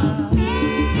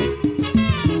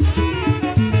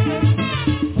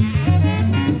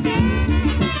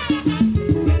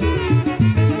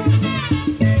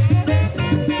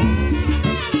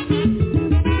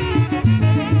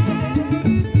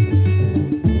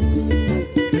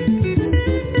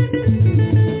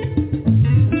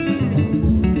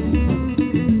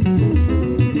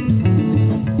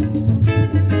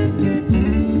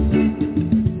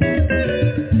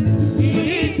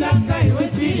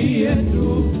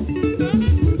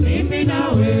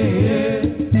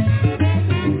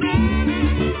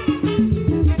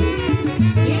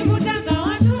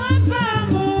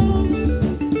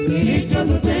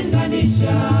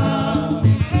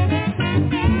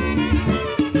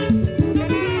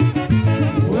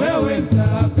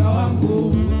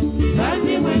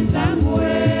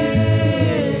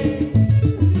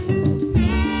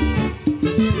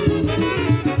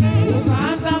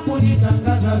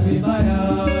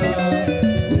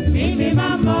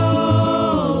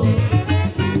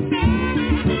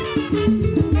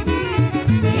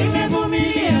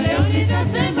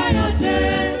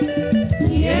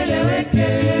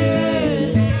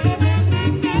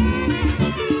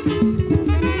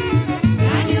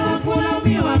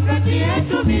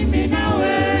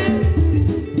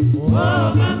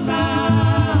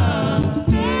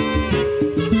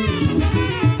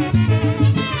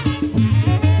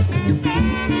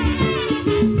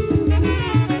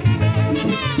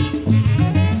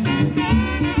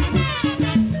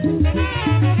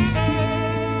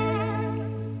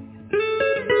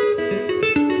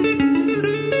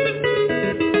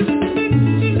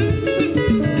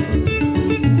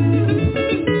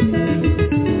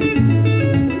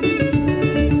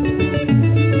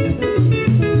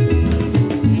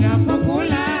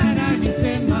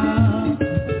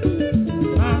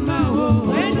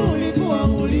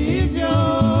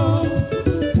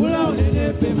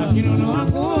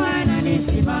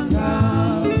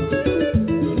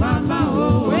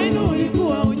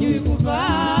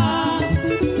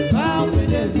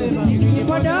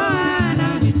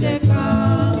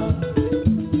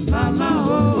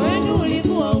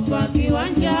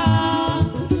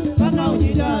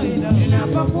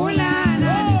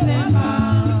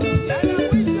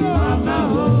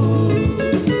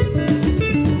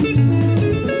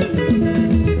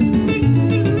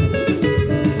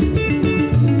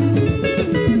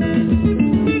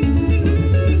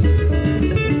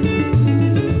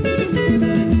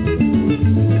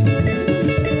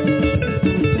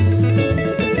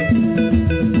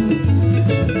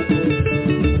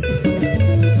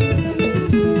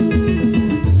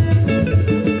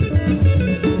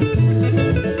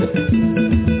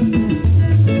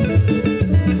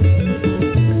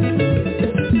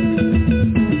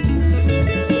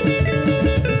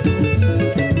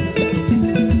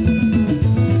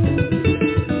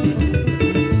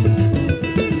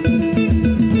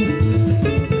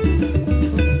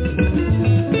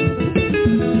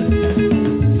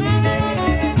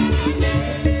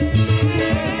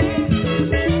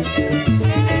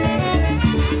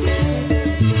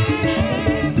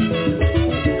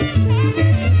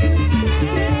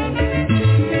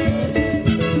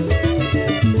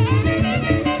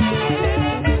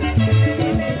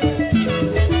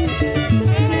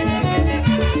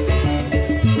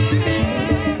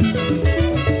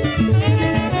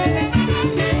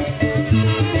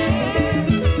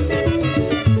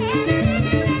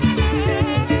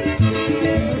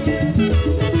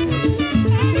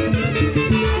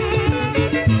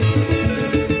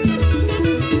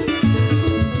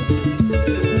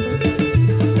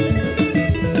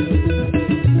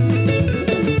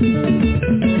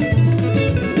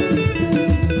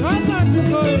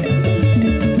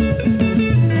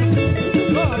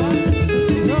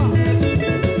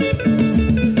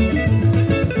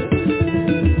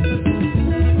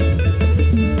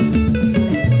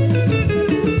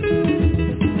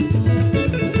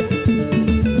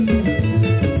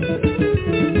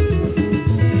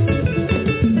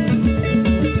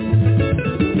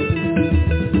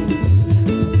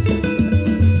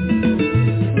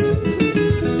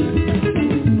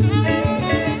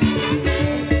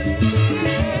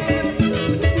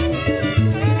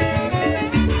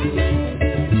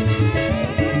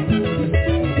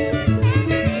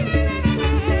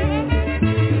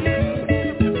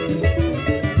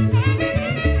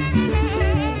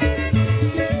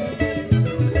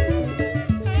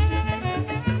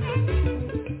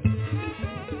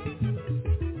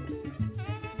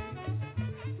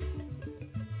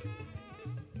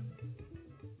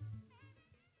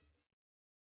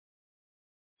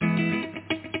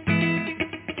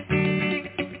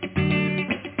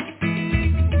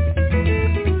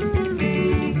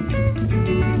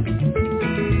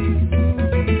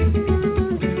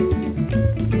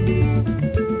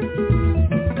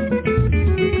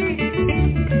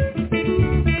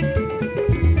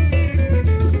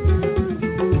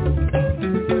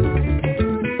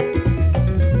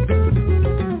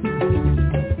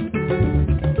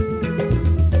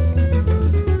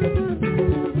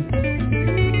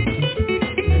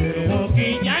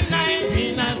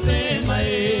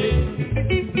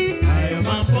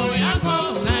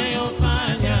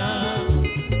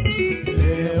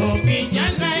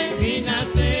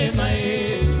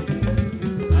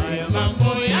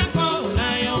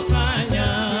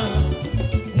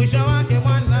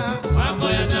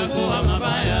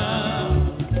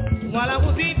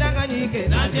 udanganyike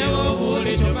na cheo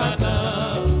ulichopata.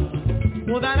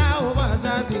 Udharau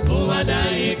wazazi,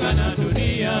 kuwadaika na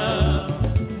dunia.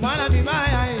 Mwana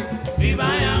vibaya,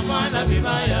 vibaya mwana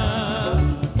vibaya.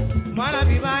 Mwana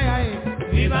vibaya,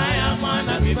 vibaya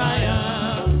mwana vibaya.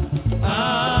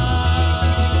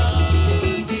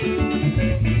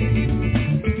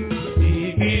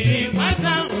 Fikiri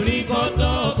kwanza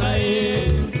ulikotoka,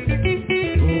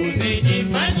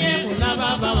 usijifanye una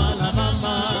baba wala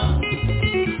mama.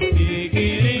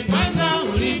 Fikiri kwanza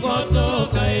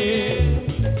ulikotoka,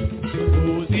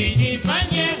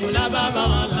 usijifanye una baba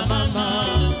wala mama.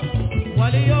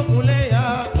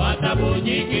 Waliokulea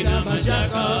watabonyiki na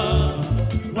mashaka,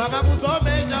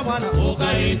 wakakusomesha mwana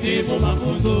ukahitimu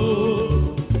mafunzo.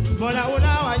 Mbona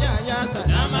unawanyanyasa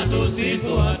na matusi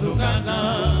kuwatukana?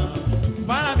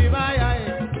 Mwana vibaya,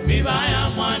 vibaya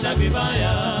mwana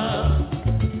vibaya.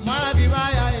 Mwana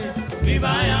vibaya,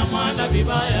 vibaya mwana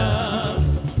vibaya.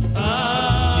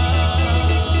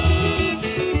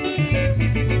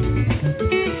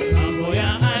 Mambo ya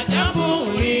ajabu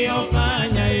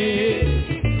uliyofanya,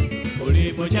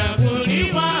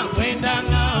 ulipochaguliwa kwenda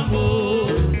ng'ambo.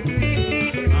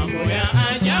 Mambo ya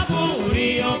ajabu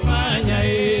uliyofanya,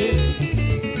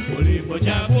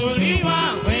 ulipochaguliwa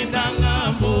kwenda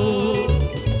ng'ambo.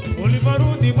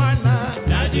 Uliporudi mwana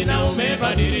na jina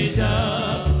umebadilisha,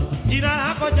 jina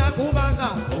lako cha kubanga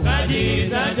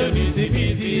ukajiita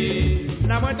Jonisibizi,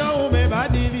 na mwendo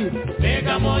umebadili,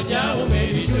 mega moja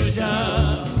umelishusha.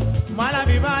 Mwana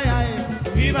vibaya,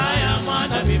 vibaya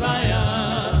mwana vibaya.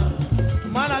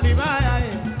 Mwana vibaya,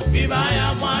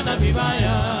 vibaya mwana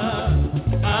vibaya.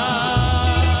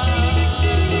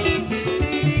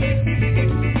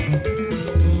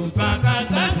 Mpaka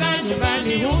sasa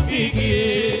nyumbani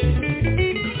ufikie,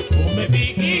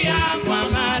 umefikia kwa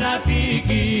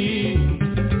marafiki.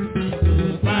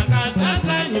 Mpaka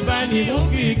sasa nyumbani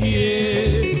ufikie,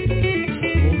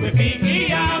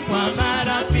 umefikia kwa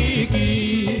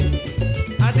marafiki.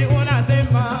 Ati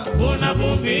unasema una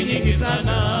vumbi nyingi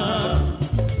sana,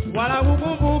 wala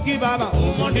ukumbuki baba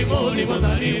umo ndimo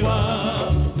ulipozaliwa.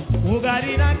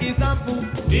 Ugali na kisampu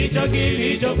ndicho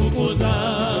kilichokukuza.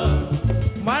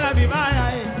 Mwana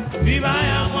vibaya,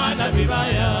 vibaya mwana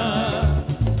vibaya.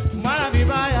 Mwana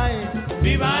vibaya,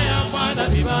 vibaya mwana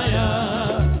vibaya.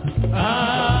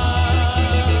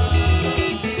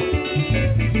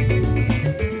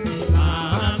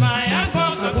 Mama yako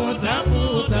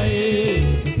kakutafuta,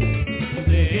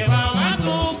 mzee wa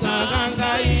watu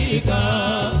kahangaika.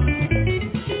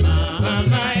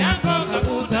 Mama yako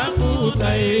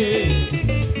kakutafuta,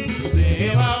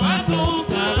 mzee wa watu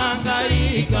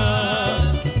kahangaika.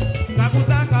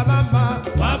 Kakutaka mama,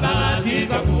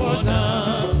 wabahatika kuona.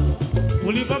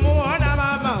 Ulipomuona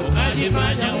mama,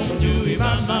 ukajifanya umjui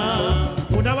mama.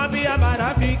 Unawambia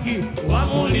marafiki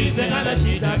wamuulize ana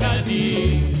shida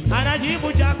gani,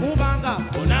 anajibu cha kubanga.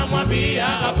 Unamwambia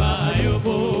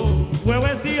Abayomi, wewe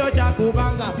sio cha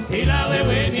kubanga, ila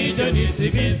wewe ni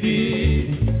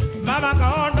Jonisibizi. Mama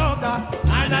kaondoka,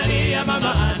 analia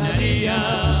mama analia,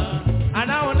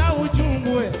 anaona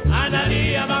uchungu,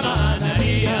 analia mama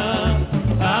analia.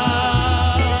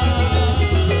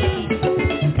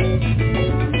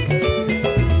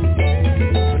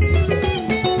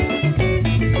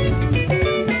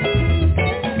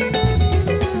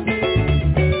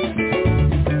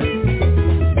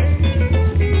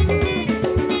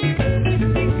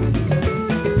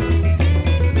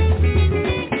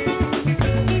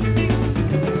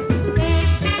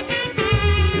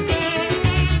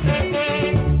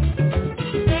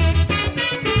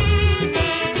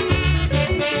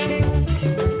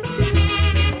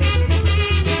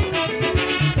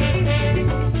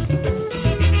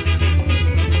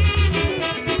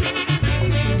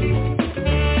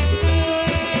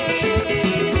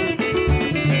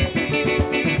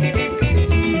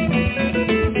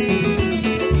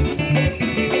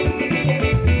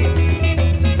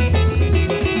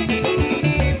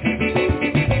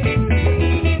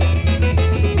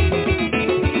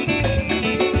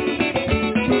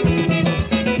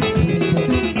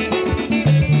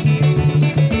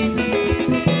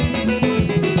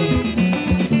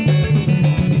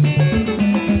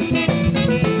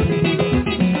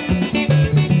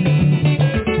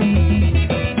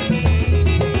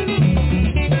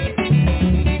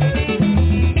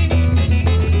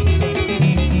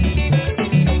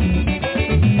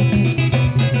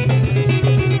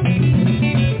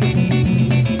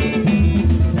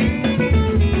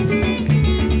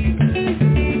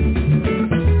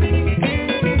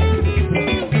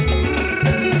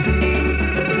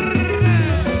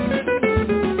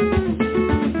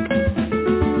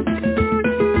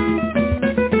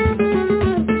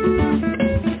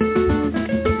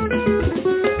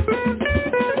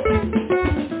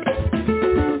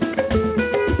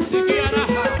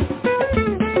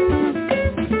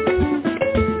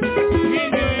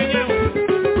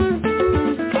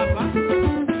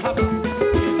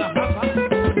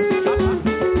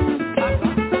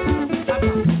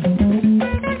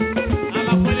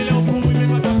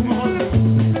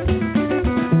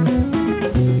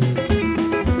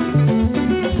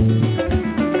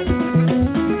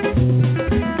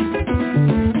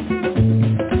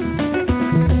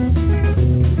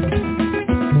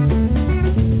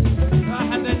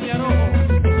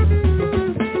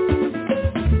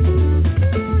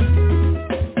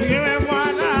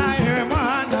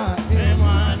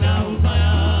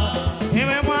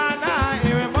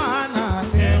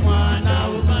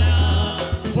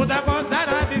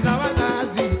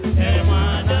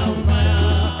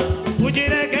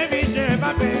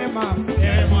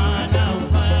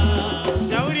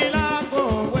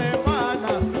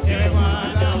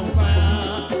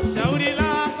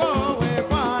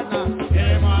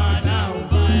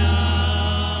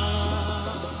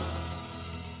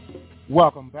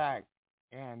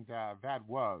 And that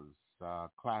was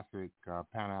classic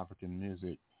Pan-African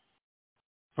music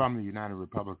from the United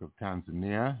Republic of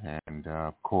Tanzania and,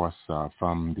 of course,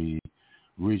 from the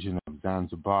region of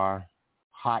Zanzibar.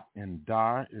 Hot in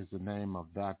Dar is the name of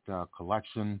that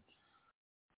collection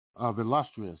of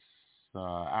illustrious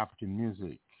African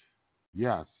music.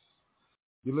 Yes,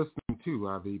 you're listening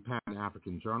to the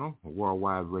Pan-African Journal, a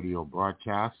worldwide radio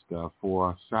broadcast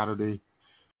for Saturday,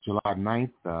 July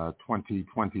 9th,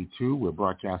 2022. We're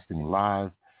broadcasting live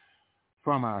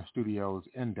from our studios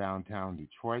in downtown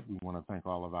Detroit. We want to thank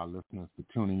all of our listeners for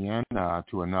tuning in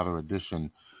to another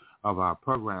edition of our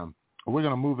program. We're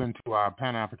going to move into our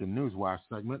Pan-African Newswire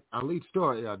segment. Our lead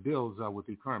story deals with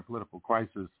the current political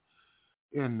crisis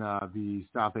in the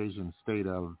South Asian state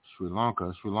of Sri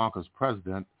Lanka. Sri Lanka's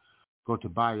president,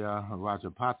 Gotabaya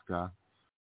Rajapaksa,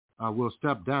 will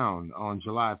step down on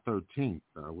July 13th,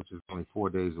 which is only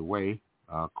 4 days away.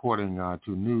 According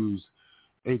to news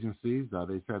agencies,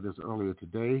 they said this earlier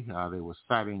today. They were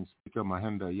citing Speaker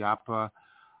Mahinda Yapa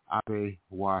Abe.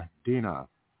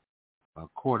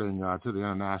 According to the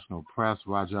international press,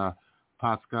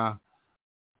 Rajapaksa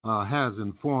has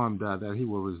informed that he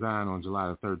will resign on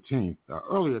July the 13th.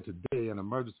 Earlier today, an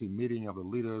emergency meeting of the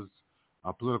leaders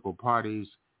of political parties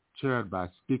chaired by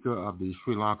Speaker of the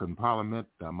Sri Lankan Parliament,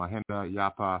 Mahinda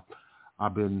Yapa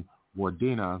Abe,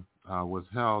 was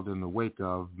held in the wake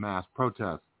of mass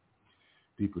protests.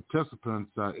 The participants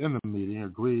in the meeting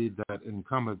agreed that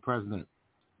incumbent President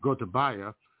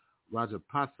Gotabaya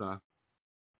Rajapaksa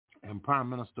and Prime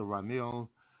Minister Ranil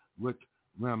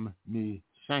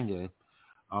Wickremesinghe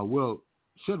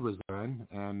should resign,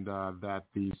 and that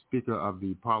the Speaker of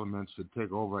the Parliament should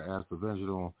take over as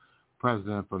provisional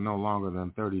president for no longer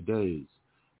than 30 days.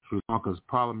 Sri Lanka's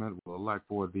Parliament will elect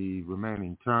for the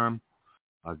remaining term.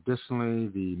 Additionally,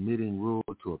 the meeting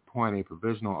ruled to appoint a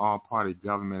provisional all-party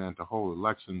government and to hold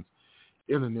elections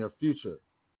in the near future.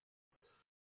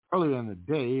 Earlier in the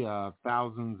day,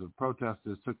 thousands of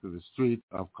protesters took to the streets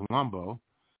of Colombo,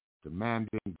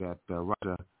 demanding that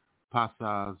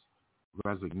Rajapaksa's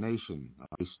resignation.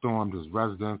 They stormed his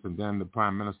residence and then the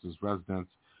Prime Minister's residence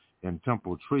in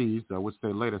Temple Trees, which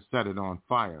they later set it on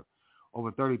fire.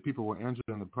 Over 30 people were injured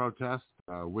in the protest.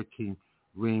 Wickremesinghe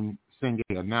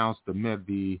announced amid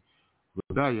the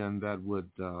rebellion that would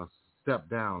step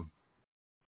down.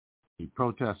 The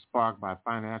protests sparked by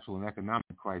financial and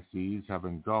economic crises have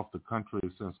engulfed the country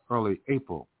since early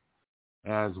April.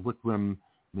 As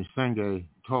Wickremesinghe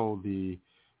told the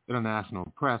international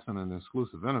press in an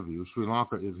exclusive interview, Sri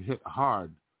Lanka is hit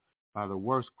hard by the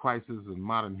worst crisis in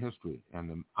modern history, and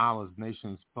the island's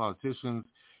nation's politicians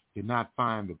did not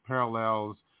find the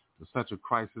parallels to such a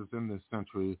crisis in this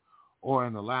century or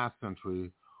in the last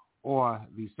century or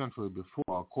the century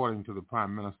before. According to the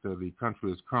Prime Minister, the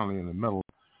country is currently in the middle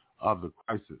of the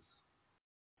crisis.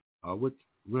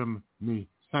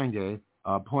 Wickremesinghe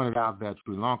pointed out that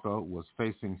Sri Lanka was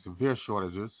facing severe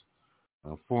shortages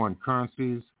of foreign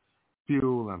currencies,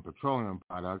 fuel and petroleum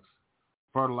products,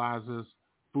 fertilizers,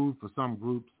 food for some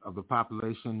groups of the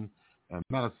population, and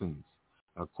medicines.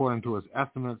 According to his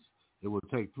estimates, it will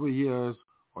take 3 years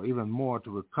or even more to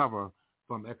recover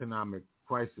from economic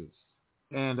crisis.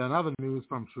 And in other news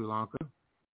from Sri Lanka,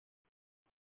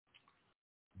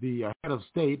 the head of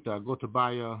state,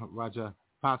 Gotabaya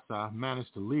Rajapaksa,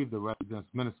 managed to leave the residence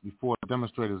minutes before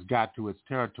demonstrators got to its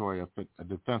territory, a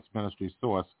defense ministry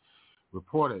source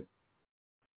reported.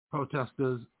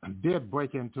 Protesters did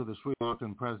break into the Sri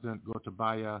Lankan President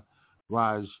Gotabaya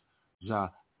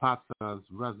Rajapaksa's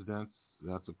residence.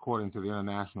 That's according to the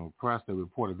international press. They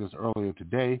reported this earlier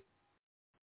today.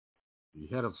 The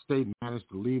head of state managed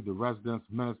to leave the residence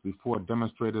minutes before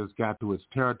demonstrators got to its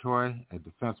territory, a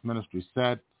defense ministry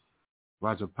said.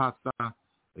 Rajapaksa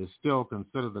is still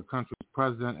considered the country's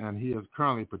president, and he is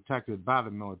currently protected by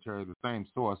the military, the same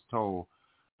source told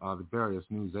the various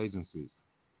news agencies.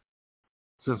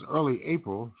 Since early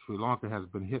April, Sri Lanka has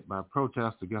been hit by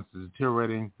protests against the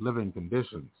deteriorating living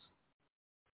conditions,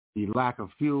 the lack of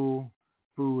fuel,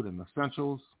 food, and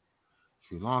essentials.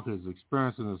 Sri Lanka is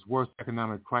experiencing its worst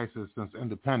economic crisis since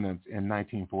independence in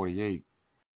 1948.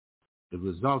 It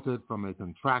resulted from a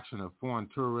contraction of foreign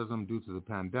tourism due to the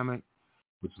pandemic,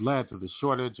 which led to the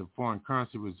shortage of foreign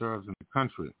currency reserves in the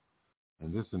country.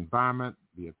 In this environment,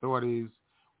 the authorities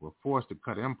were forced to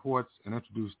cut imports and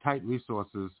introduce tight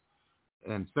resources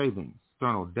and savings.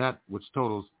 External debt, which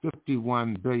totals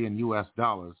 $51 billion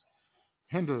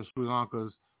hinders Sri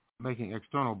Lanka's making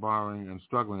external borrowing and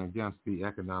struggling against the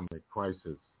economic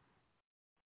crisis.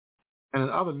 And in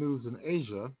other news in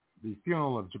Asia, the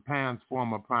funeral of Japan's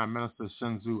former Prime Minister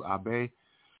Shinzu Abe,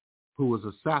 who was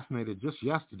assassinated just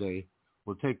yesterday,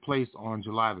 will take place on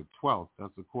July the 12th.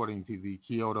 That's according to the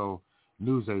Kyoto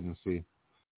News Agency.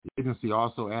 The agency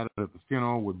also added that the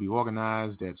funeral would be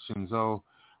organized at Shinzo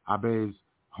Abe's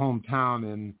hometown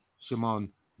in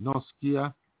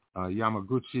Shimonoseki,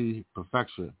 Yamaguchi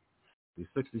Prefecture. The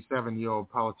 67-year-old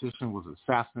politician was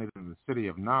assassinated in the city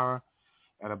of Nara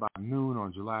at about noon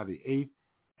on July the 8th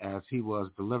as he was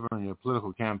delivering a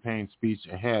political campaign speech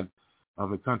ahead of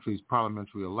the country's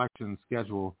parliamentary election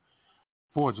scheduled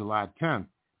for July 10th.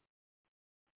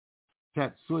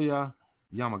 Tetsuya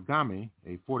Yamagami,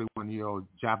 a 41-year-old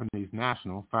Japanese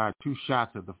national, fired 2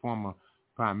 shots at the former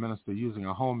prime minister using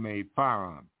a homemade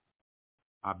firearm.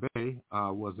 Abe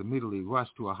was immediately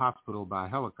rushed to a hospital by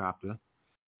helicopter.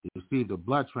 He received a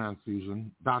blood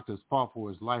transfusion. Doctors fought for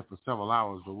his life for several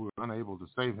hours, but we were unable to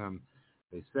save him,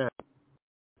 they said.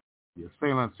 The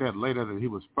assailant said later that he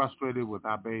was frustrated with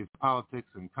Abe's politics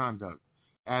and conduct,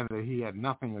 and that he had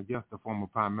nothing against the former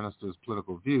prime minister's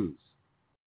political views.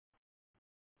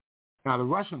 Now, the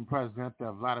Russian president,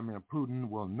 Vladimir Putin,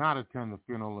 will not attend the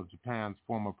funeral of Japan's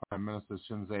former prime minister,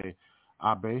 Shinzo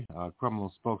Abe. Kremlin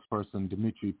spokesperson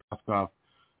Dmitry Peskov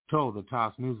told the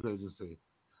TASS news agency.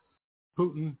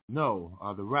 Putin, no.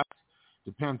 The rest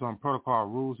depends on protocol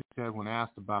rules, he said when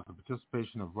asked about the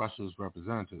participation of Russia's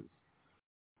representatives.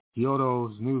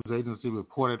 Kyoto's news agency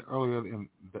reported earlier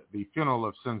that the funeral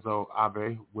of Shinzo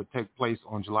Abe would take place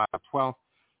on July 12th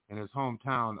in his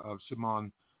hometown of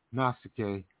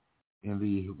Shimonoseki in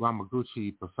the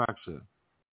Yamaguchi Prefecture.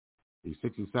 The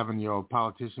 67-year-old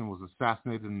politician was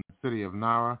assassinated in the city of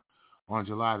Nara on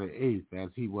July the 8th as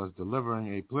he was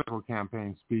delivering a political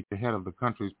campaign speech ahead of the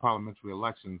country's parliamentary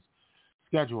elections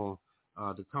scheduled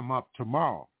to come up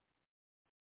tomorrow.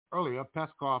 Earlier,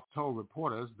 Peskov told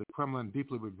reporters the Kremlin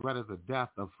deeply regretted the death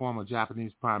of former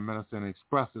Japanese Prime Minister and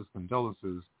expressed his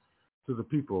condolences to the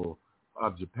people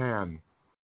of Japan.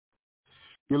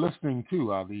 You're listening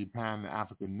to the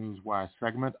Pan-African Newswire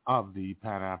segment of the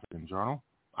Pan-African Journal.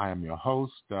 I am your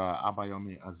host,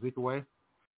 Abayomi Azikiwe.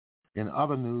 In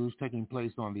other news taking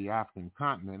place on the African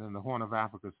continent, in the Horn of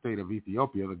Africa state of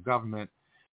Ethiopia, the government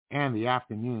and the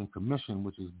African Union Commission,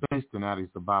 which is based in Addis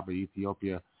Ababa,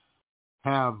 Ethiopia,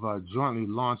 have jointly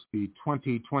launched the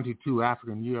 2022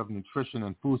 African Year of Nutrition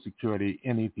and Food Security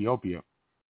in Ethiopia.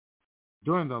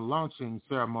 During the launching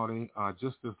ceremony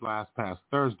just this past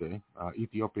Thursday,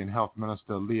 Ethiopian Health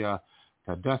Minister Leah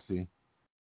Tadesse,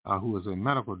 who is a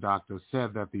medical doctor,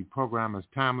 said that the program is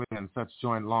timely and such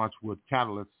joint launch would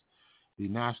catalyst the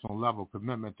national level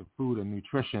commitment to food and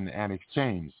nutrition and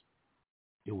exchange.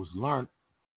 It was learned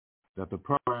that the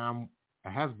program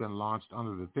has been launched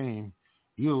under the theme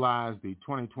Utilize the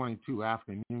 2022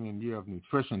 African Union Year of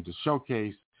Nutrition to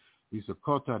showcase the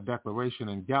Sokoto Declaration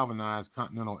and galvanize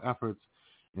continental efforts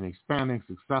in expanding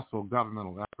successful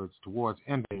governmental efforts towards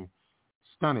ending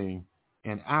stunting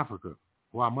in Africa.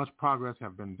 While much progress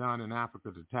has been done in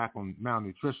Africa to tackle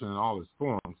malnutrition in all its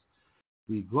forms,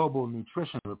 the Global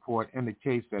Nutrition Report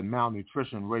indicates that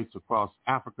malnutrition rates across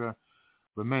Africa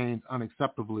remains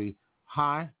unacceptably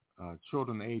high.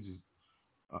 Children ages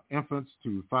infants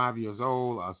to 5 years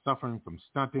old are suffering from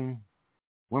stunting.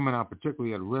 Women are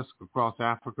particularly at risk across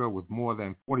Africa, with more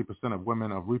than 40% of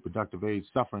women of reproductive age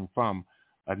suffering from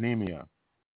anemia.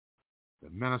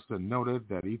 The minister noted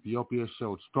that Ethiopia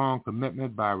showed strong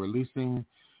commitment by releasing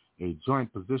a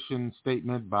joint position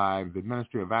statement by the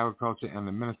Ministry of Agriculture and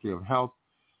the Ministry of Health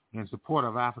in support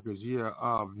of Africa's Year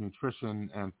of Nutrition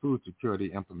and Food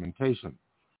Security implementation.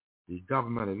 The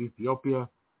government of Ethiopia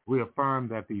reaffirmed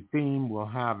that the theme will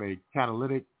have a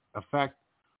catalytic effect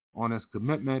on its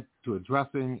commitment to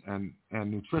addressing and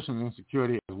nutrition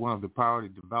insecurity as one of the priority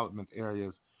development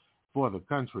areas for the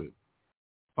country.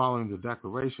 Following the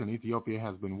declaration, Ethiopia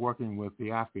has been working with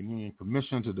the African Union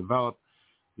Commission to develop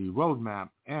the roadmap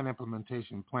and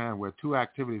implementation plan where 2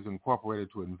 activities incorporated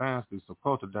to advance the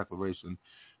Sokoto Declaration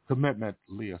commitment,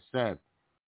 Leah said.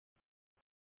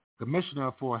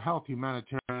 Commissioner for Health,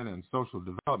 Humanitarian, and Social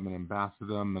Development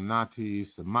Ambassador Manati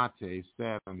Samate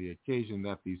said on the occasion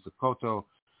that the Sokoto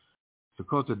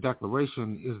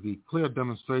Declaration is the clear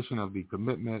demonstration of the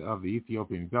commitment of the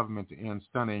Ethiopian government to end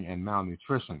stunting and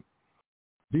malnutrition.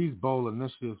 These bold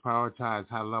initiatives prioritize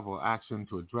high-level action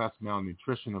to address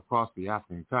malnutrition across the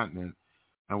African continent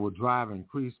and will drive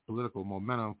increased political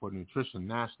momentum for nutrition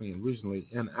nationally and regionally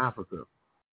in Africa.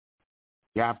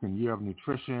 The African Year of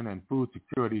Nutrition and Food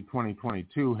Security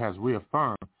 2022 has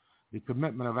reaffirmed the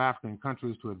commitment of African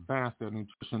countries to advance their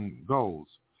nutrition goals.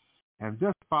 And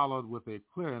this followed with a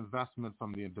clear investment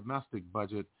from the domestic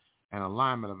budget and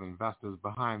alignment of investors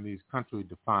behind these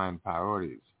country-defined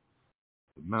priorities.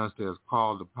 The minister has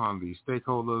called upon the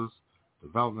stakeholders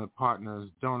development partners,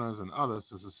 donors, and others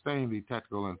to sustain the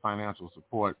technical and financial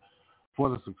support for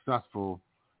the successful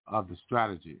of the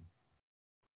strategy.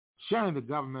 Sharing the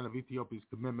government of Ethiopia's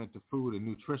commitment to food and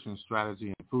nutrition strategy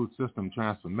and food system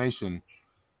transformation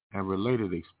and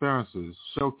related experiences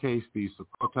showcase the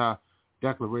Sokotra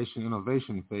Declaration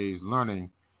Innovation Phase learning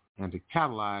and to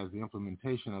catalyze the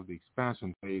implementation of the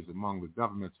expansion phase among the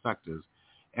government sectors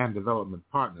and development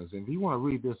partners. And if you want to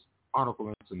read this article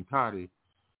in its entirety,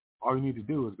 all you need to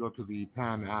do is go to the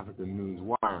Pan-African News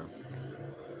Wire.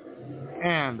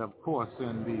 And, of course,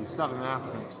 in the southern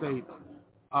African state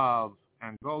of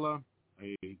Angola,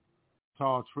 a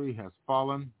tall tree has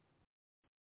fallen.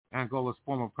 Angola's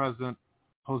former president,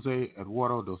 Jose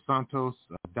Eduardo dos Santos,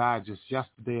 died just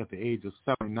yesterday at the age of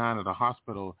 79 at a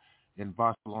hospital in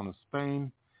Barcelona,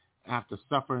 Spain, after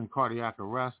suffering cardiac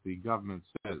arrest, the government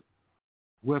said.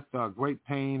 With great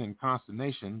pain and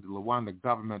consternation, the Rwanda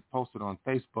government posted on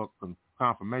Facebook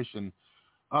confirmation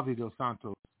of the Dos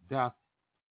Santos' death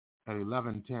at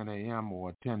 11:10 a.m.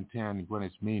 or 10:10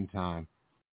 Greenwich Mean Time.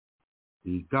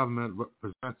 The government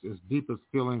presents its deepest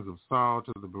feelings of sorrow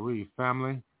to the bereaved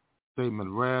family.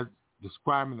 Statement read,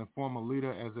 describing the former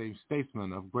leader as a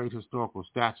statesman of great historical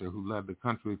stature who led the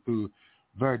country through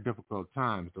very difficult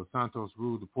times. Dos Santos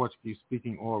ruled the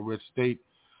Portuguese-speaking oil-rich state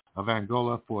of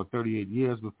Angola for 38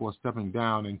 years before stepping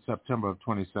down in September of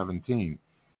 2017.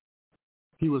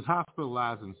 He was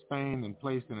hospitalized in Spain and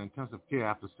placed in intensive care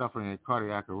after suffering a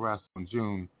cardiac arrest on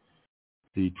June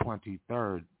the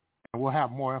 23rd. And we'll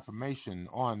have more information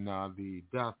on the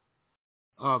death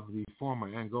of the former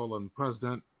Angolan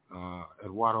president,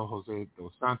 Eduardo Jose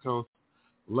dos Santos,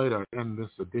 later in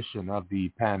this edition of the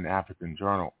Pan-African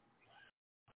Journal.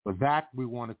 With that, we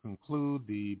want to conclude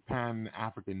the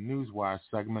Pan-African Newswire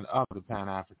segment of the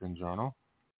Pan-African Journal.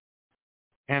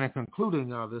 And in concluding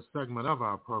this segment of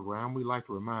our program, we'd like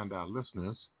to remind our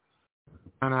listeners that the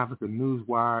Pan-African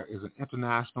Newswire is an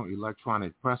international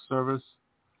electronic press service.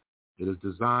 It is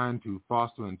designed to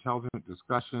foster intelligent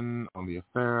discussion on the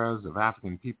affairs of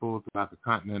African people throughout the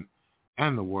continent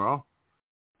and the world.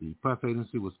 The press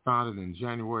agency was founded in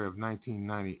January of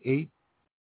 1998.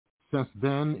 Since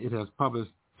then, it has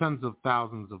published tens of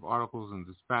thousands of articles and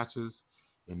dispatches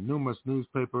in numerous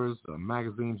newspapers,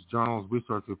 magazines, journals,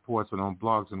 research reports, and on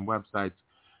blogs and websites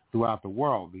throughout the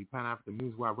world. The Pan-African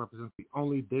Newswire represents the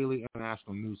only daily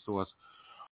international news source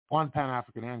on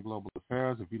Pan-African and global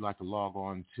affairs. If you'd like to log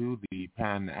on to the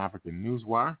Pan-African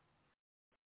Newswire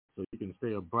so you can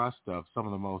stay abreast of some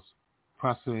of the most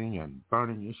pressing and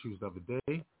burning issues of the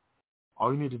day,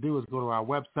 all you need to do is go to our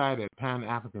website at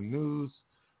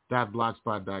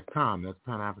panafricannews.blogspot.com. That's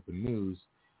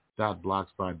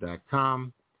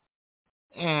panafricannews.blogspot.com.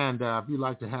 And if you'd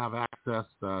like to have access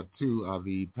to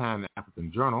the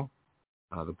Pan-African Journal,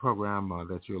 the program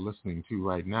that you're listening to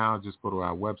right now, just go to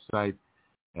our website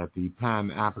at the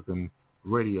Pan-African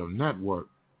Radio Network.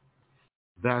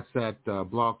 That's at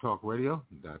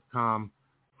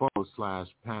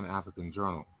blogtalkradio.com/Pan-African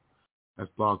Journal.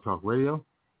 That's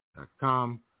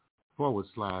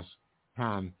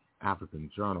blogtalkradio.com/Pan-African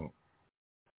Journal.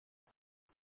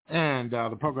 And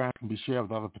the program can be shared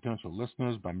with other potential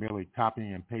listeners by merely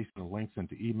copying and pasting the links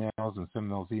into emails and sending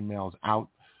those emails out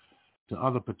to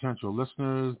other potential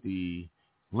listeners. The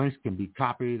links can be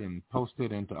copied and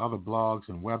posted into other blogs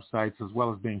and websites, as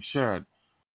well as being shared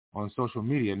on social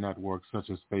media networks such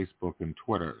as Facebook and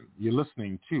Twitter. You're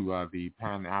listening to the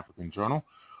Pan-African Journal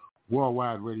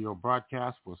worldwide radio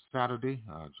broadcast for Saturday,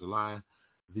 July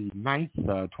the 9th,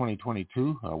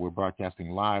 2022. We're broadcasting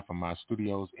live from our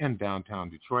studios in downtown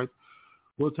Detroit.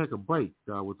 We'll take a break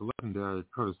with the legendary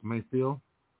Curtis Mayfield.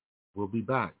 We'll be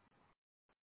back.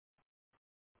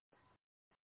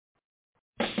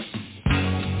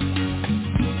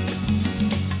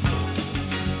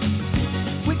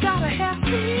 We gotta have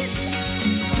peace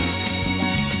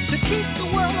to keep the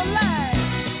world alive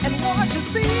and war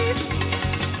disease.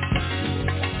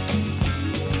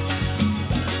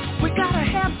 We gotta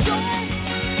have joy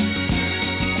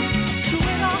to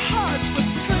in our hearts with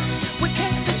strength we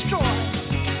can't destroy.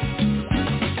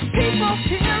 People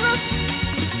hear us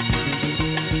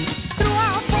through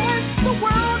our voice. The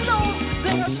world knows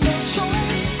there's no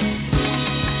choice.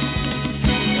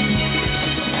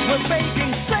 We're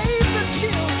begging, save the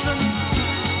children,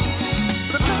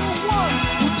 the little ones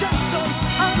who just don't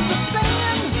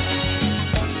understand.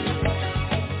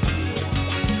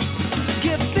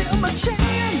 Give them a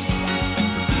chance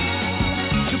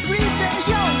to breathe their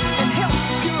young and help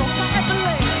purify the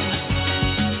land.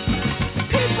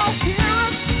 People hear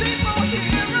us, people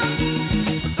hear us.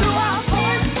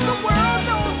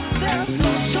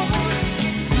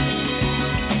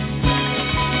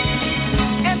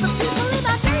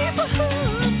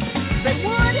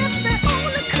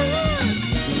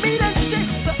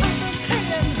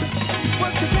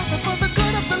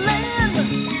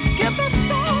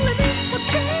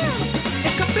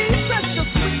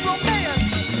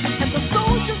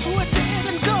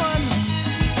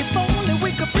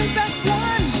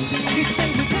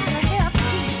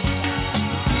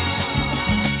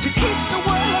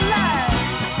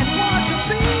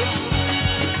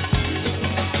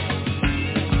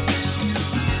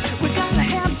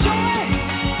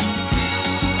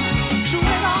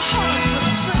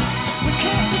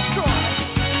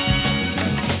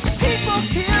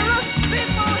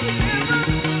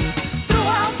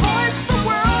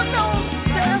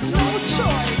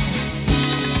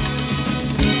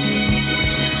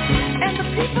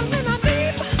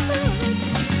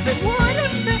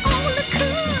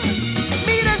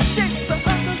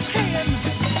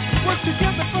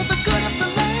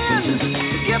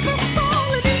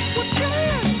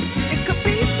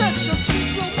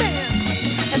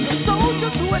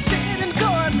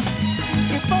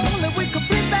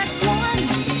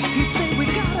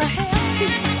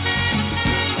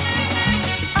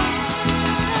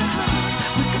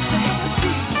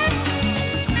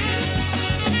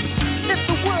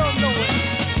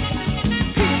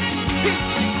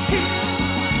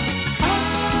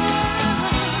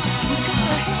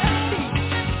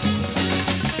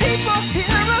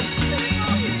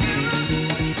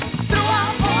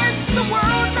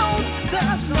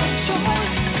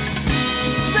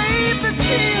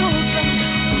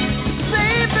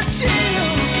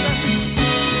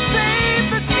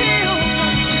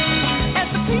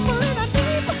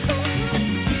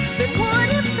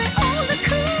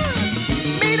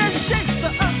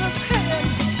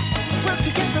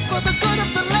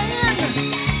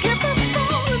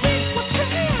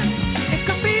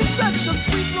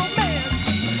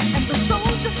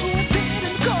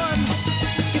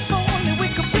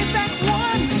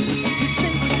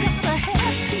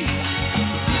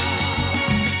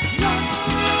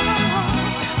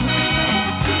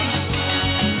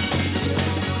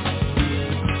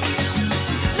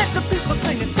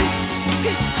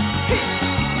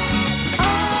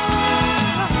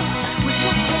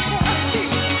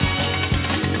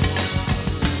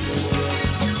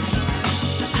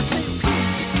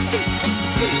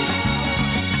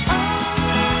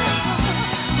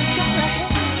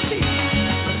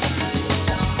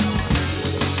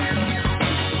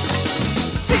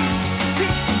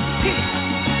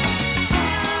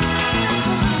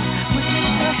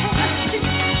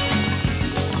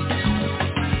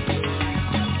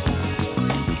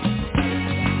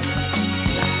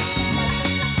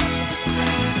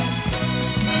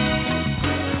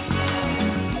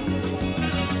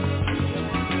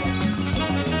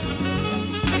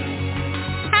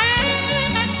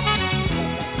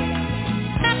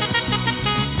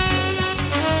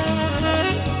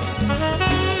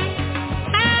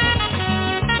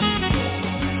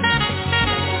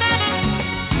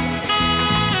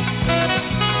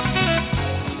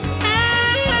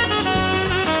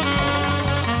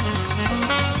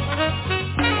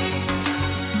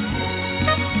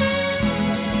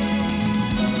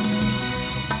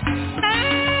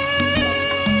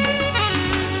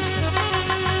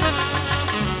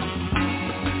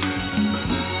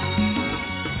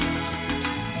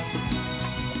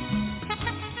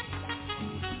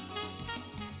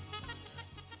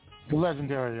 The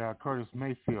legendary Curtis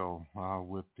Mayfield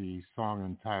with the song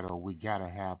entitled We Gotta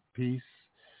Have Peace.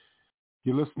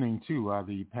 You're listening to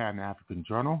the Pan-African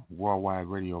Journal worldwide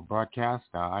radio broadcast.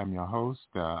 I'm your host,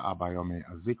 Abayomi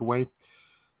Azikiwe.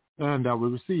 And we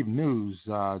received news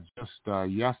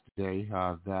just yesterday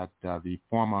that the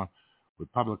former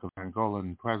Republic of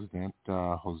Angolan President,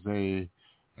 Jose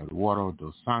Eduardo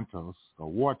dos Santos, a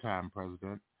wartime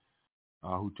president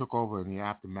who took over in the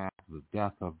aftermath of the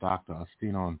death of Dr.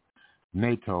 Astino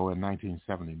NATO in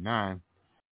 1979,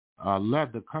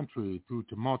 led the country through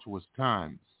tumultuous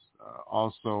times,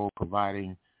 also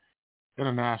providing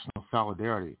international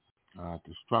solidarity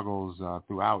to struggles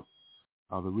throughout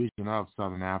the region of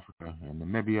Southern Africa and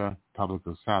Namibia, Republic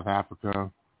of South Africa.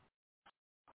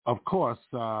 Of course,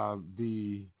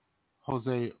 the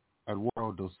Jose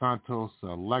Eduardo dos Santos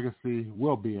legacy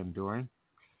will be enduring.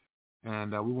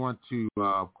 And we want to,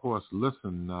 of course,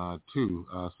 listen to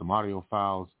some audio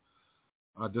files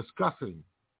discussing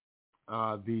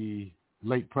the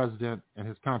late president and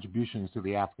his contributions to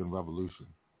the African Revolution.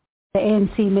 The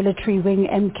ANC military wing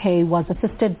MK was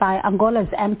assisted by Angola's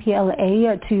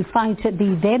MPLA to fight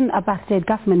the then-Apartheid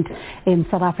government in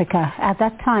South Africa. At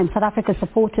that time, South Africa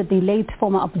supported the late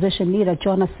former opposition leader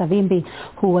Jonas Savimbi,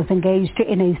 who was engaged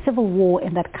in a civil war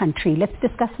in that country. Let's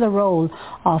discuss the role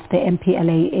of the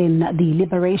MPLA in the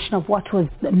liberation of what was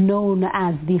known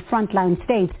as the frontline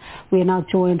states. We are now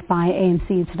joined by ANC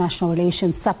International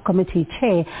Relations Subcommittee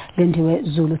Chair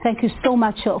Lindiwe Zulu. Thank you so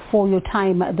much for your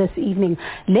time this evening.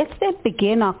 Let's then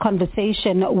begin our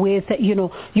conversation with,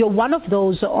 you're one of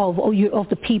those of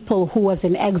the people who was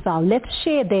in exile. Let's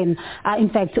share then, in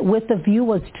fact, with the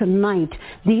viewers tonight,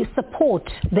 the support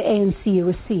the ANC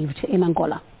received in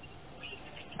Angola.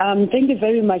 Thank you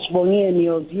very much, Bonnie, and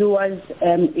your viewers.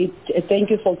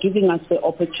 Thank you for giving us the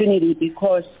opportunity,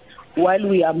 because while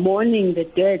we are mourning the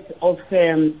death of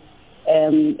the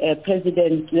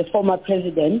former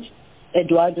president,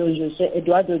 Eduardo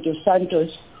dos Santos,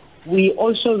 we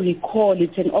also recall,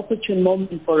 it's an opportune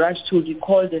moment for us to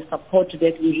recall the support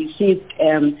that we received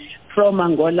from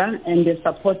Angola and the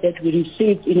support that we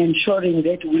received in ensuring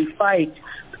that we fight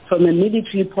from a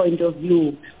military point of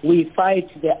view. We fight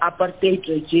the apartheid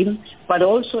regime, but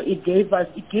also it gives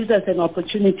us an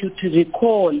opportunity to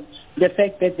recall the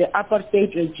fact that the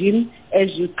apartheid regime,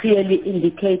 as you clearly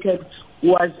indicated,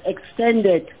 was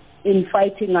extended in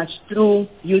fighting us through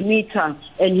UNITA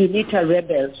and UNITA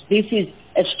rebels. This is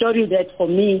a story that for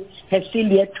me has still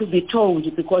yet to be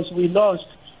told, because we lost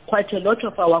quite a lot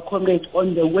of our comrades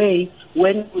on the way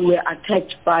when we were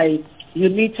attacked by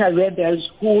UNITA rebels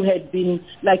who had been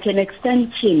like an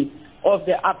extension of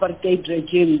the apartheid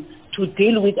regime to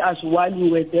deal with us while we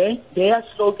were there. Their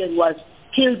slogan was,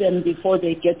 kill them before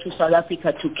they get to South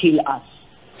Africa to kill us.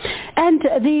 And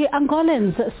the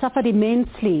Angolans suffered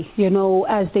immensely,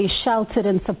 as they shouted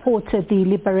and supported the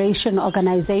Liberation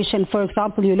Organization. For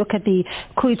example, you look at the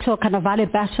Cuito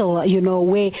Carnavale battle,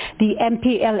 where the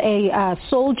MPLA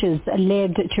soldiers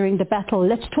led during the battle.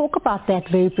 Let's talk about that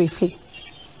very briefly.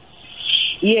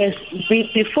 Yes,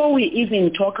 before we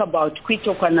even talk about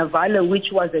Cuito Carnavale, which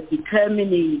was a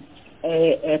determining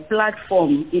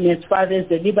platform in as far as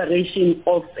the liberation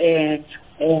of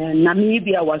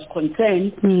Namibia was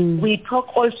concerned, we talk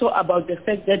also about the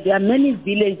fact that there are many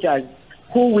villagers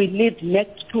who we lived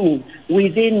next to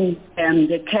within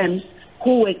the camps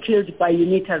who were killed by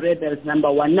UNITA rebels,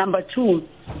 number one. Number two,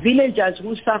 villagers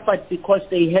who suffered because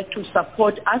they had to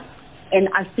support us and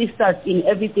assist us in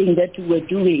everything that we were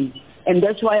doing. And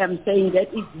that's why I'm saying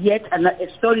that is yet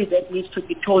a story that needs to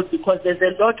be told, because there's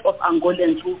a lot of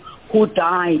Angolans who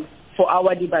died for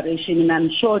our liberation. And I'm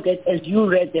sure that as you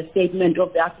read the statement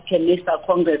of the African National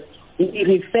Congress, we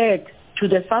referred to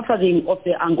the suffering of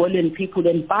the Angolan people.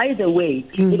 And by the way,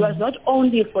 it was not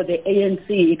only for the ANC,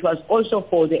 it was also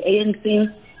for the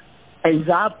ANC,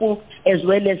 ZAPO, as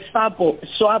well as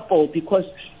SWAPO, because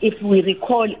if we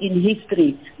recall in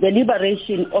history, the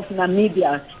liberation of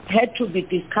Namibia had to be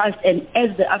discussed, and as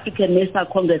the African National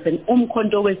Congress and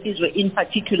Umkhonto weSizwe in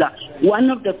particular, one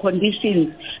of the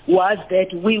conditions was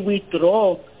that we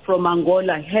withdraw from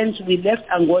Angola. Hence, we left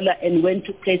Angola and went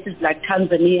to places like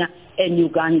Tanzania and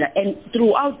Uganda. And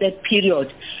throughout that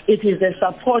period, it is the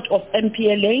support of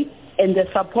MPLA and the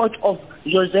support of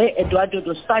Jose Eduardo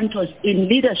dos Santos in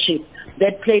leadership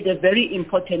that played a very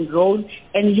important role,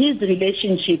 and his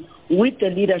relationship with the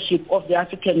leadership of the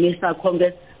African National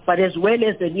Congress, but as well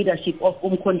as the leadership of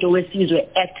Umkhonto weSizwe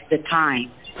at the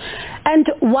time. And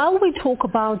while we talk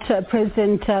about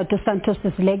President Dos Santos'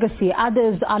 legacy,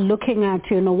 others are looking at,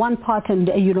 one part and,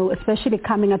 especially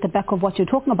coming at the back of what you're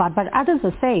talking about, but others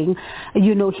are saying,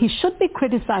 he should be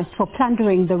criticized for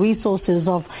plundering the resources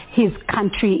of his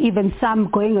country, even some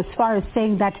going as far as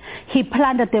saying that he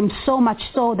plundered them so much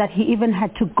so that he even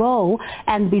had to go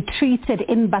and be treated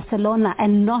in Barcelona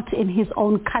and not in his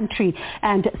own country,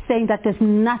 and saying that there's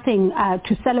nothing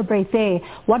to celebrate there.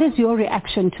 What is your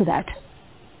reaction to that?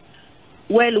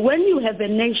 Well, when you have a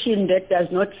nation that does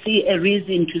not see a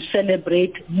reason to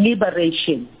celebrate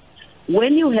liberation,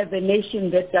 when you have a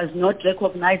nation that does not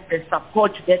recognize the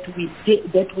support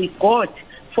that we got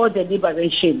for the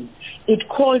liberation, it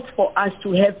calls for us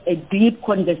to have a deep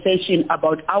conversation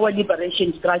about our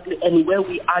liberation struggle and where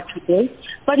we are today.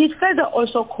 But it further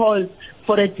also calls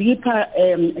for a deeper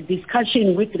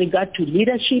discussion with regard to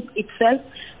leadership itself,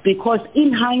 because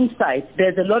in hindsight,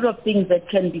 there's a lot of things that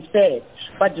can be said.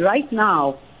 But right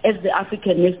now, as the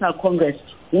African National Congress,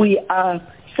 we are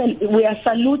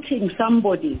saluting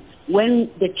somebody when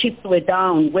the chips were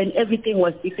down, when everything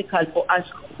was difficult for us,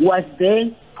 was there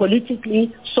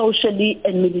politically, socially,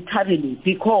 and militarily,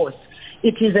 because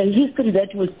it is a history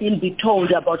that will still be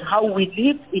told about how we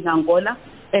lived in Angola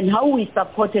and how we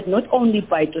supported not only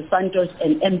by Dos Santos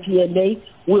and MPLA,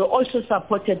 we were also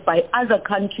supported by other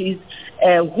countries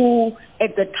who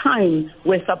at the time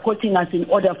were supporting us in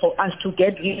order for us to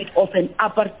get rid of an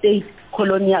apartheid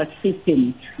colonial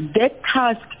system. That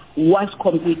task was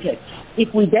completed.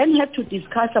 If we then have to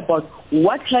discuss about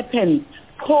what happened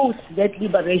post that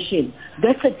liberation,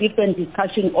 that's a different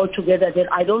discussion altogether that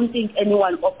I don't think any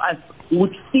one of us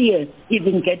would fear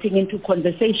even getting into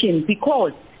conversation,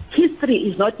 because history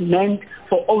is not meant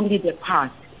for only the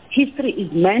past. History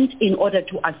is meant in order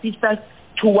to assist us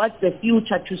towards the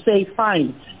future, to say,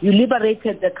 fine, you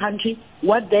liberated the country.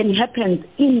 What then happened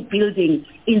in building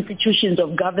institutions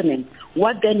of governance?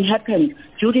 What then happened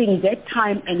during that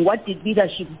time, and what did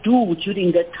leadership do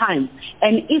during that time?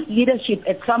 And if leadership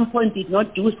at some point did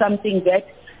not do something that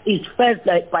is felt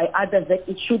like by others that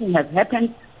it shouldn't have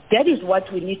happened, that is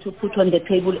what we need to put on the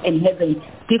table and have a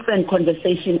different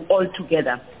conversation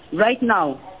altogether. Right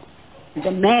now,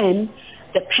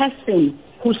 the person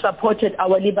who supported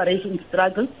our liberation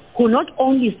struggle, who not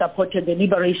only supported the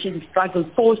liberation struggle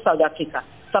for South Africa,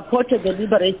 supported the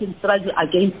liberation struggle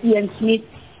against Ian Smith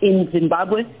in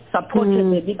Zimbabwe, supported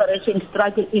the liberation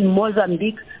struggle in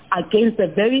Mozambique against the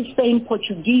very same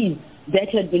Portuguese that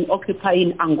had been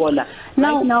occupying Angola.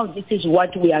 Right now, this is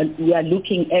what we are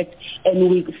looking at, and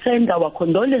we send our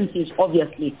condolences,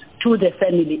 obviously, to the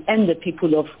family and the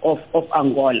people of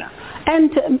Angola.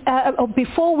 And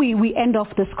before we end off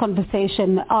this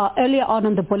conversation, earlier on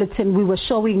in the bulletin, we were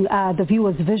showing the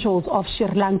viewers visuals of Sri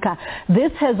Lanka.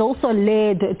 This has also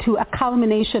led to a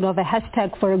culmination of a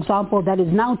hashtag, for example, that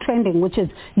is now trending, which is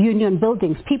union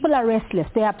buildings. People are restless,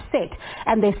 they're upset,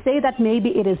 and they say that maybe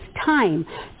it is time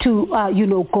to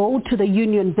go to the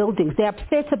union buildings. They're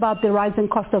upset about the rising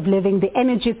cost of living, the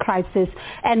energy crisis,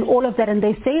 and all of that, and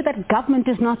they say that government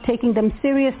is not taking them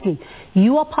seriously.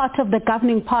 You are part of the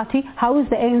governing party. How is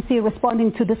the ANC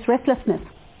responding to this restlessness?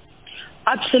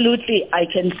 Absolutely. I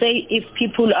can say if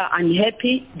people are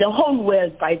unhappy, the whole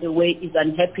world, by the way, is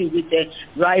unhappy with the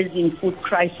rising food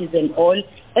crisis and all.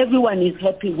 Everyone is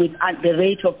happy with the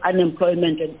rate of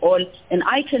unemployment and all. And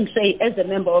I can say, as a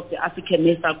member of the African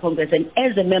National Congress and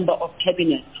as a member of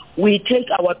cabinet, we take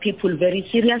our people very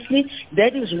seriously.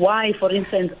 That is why, for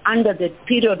instance, under the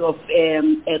period of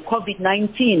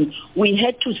COVID-19, we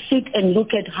had to sit and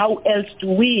look at how else do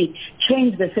we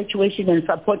change the situation and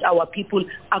support our people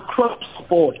across the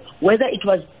board, whether it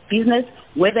was business,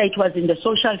 whether it was in the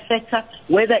social sector,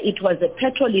 whether it was the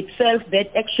petrol itself that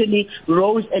actually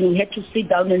rose, and we had to sit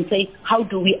down and say, how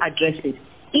do we address it?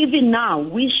 Even now,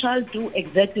 we shall do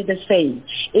exactly the same.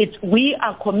 We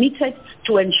are committed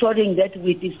to ensuring that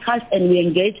we discuss and we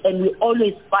engage and we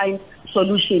always find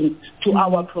solutions to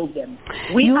our problem.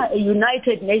 We are a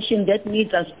united nation that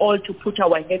needs us all to put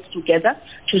our heads together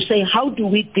to say, how do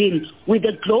we deal with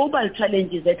the global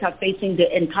challenges that are facing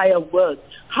the entire world?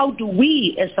 How do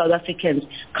we as South Africans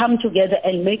come together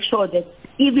and make sure that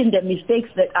even the mistakes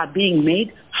that are being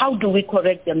made, how do we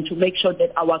correct them to make sure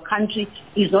that our country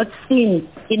is not seen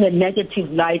in a negative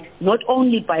light, not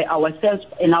only by ourselves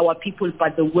and our people,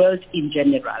 but the world in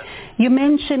general? You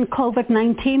mentioned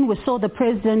COVID-19. We saw the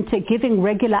president giving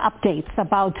regular updates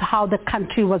about how the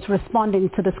country was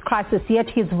responding to this crisis, yet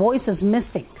his voice is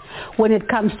missing when it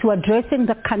comes to addressing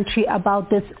the country about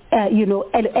this,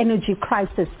 energy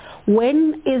crisis.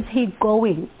 When is he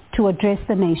going to address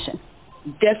the nation?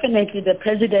 definitely the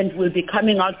president will be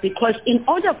coming out, because in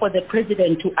order for the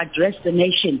president to address the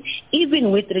nation,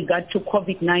 even with regard to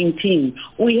COVID-19,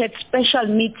 we had special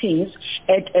meetings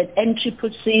at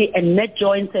NCCC and Net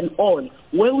Joints and all,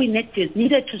 where we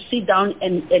needed to sit down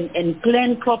and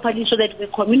plan properly so that we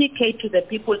communicate to the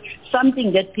people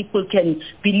something that people can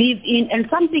believe in and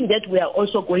something that we are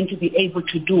also going to be able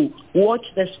to do. Watch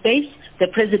the space. The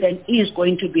president is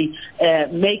going to be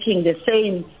making the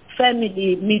same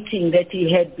family meeting that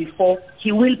he had before.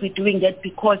 He will be doing that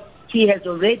because he has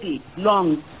already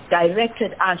long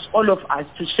directed us, all of us,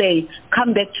 to say,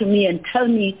 come back to me and tell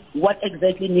me what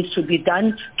exactly needs to be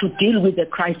done to deal with the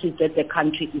crisis that the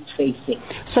country is facing.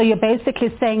 So you're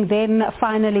basically saying then,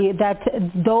 finally, that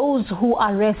those who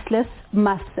are restless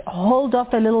must hold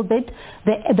off a little bit.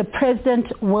 The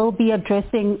president will be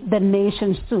addressing the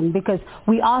nation soon, because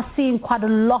we are seeing quite a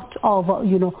lot of,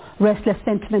 restless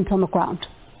sentiment on the ground.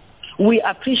 We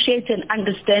appreciate and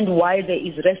understand why there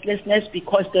is restlessness,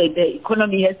 because the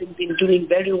economy hasn't been doing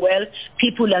very well.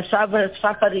 People are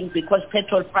suffering because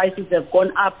petrol prices have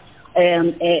gone up.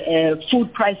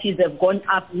 Food prices have gone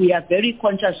up. We are very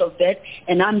conscious of that,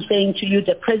 and I'm saying to you,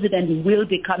 the president will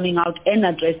be coming out and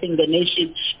addressing the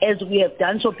nation as we have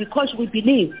done so, because we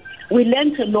believe we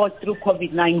learned a lot through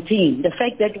COVID-19. The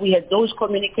fact that we had those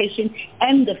communications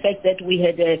and the fact that we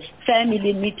had a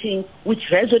family meeting which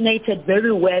resonated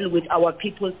very well with our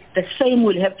people, the same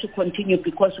will have to continue,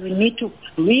 because we need to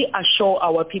reassure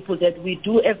our people that we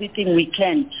do everything we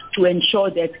can to ensure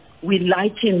that we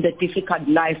lighten the difficult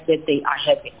life that they are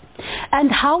having.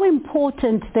 And how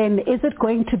important then is it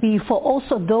going to be for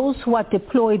also those who are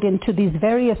deployed into these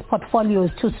various portfolios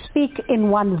to speak in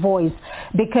one voice?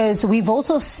 Because we've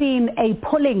also seen a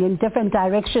pulling in different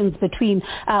directions between,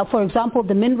 for example,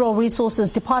 the Mineral Resources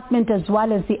Department as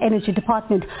well as the Energy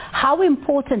Department. How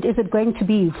important is it going to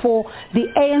be for the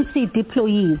ANC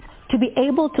deployees to be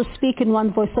able to speak in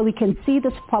one voice so we can see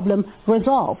this problem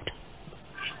resolved?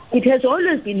 It has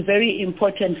always been very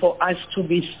important for us to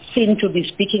be seen to be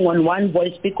speaking on one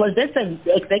voice, because that's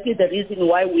exactly the reason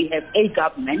why we have a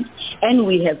government and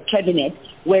we have cabinet,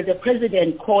 where the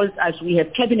president calls us. We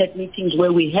have cabinet meetings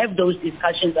where we have those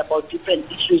discussions about different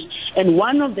issues. And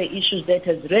one of the issues that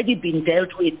has already been dealt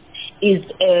with is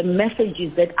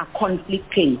messages that are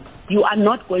conflicting. You are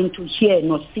not going to hear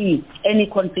nor see any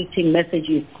conflicting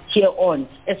messages here on,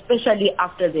 especially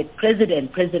after the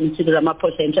President Shinzu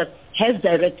Abe, has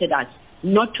directed us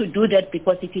not to do that,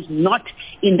 because it is not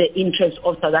in the interest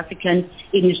of South Africans.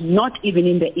 It is not even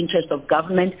in the interest of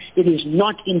government. It is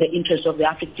not in the interest of the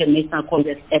African National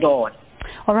Congress at all.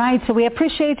 All right, so we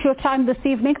appreciate your time this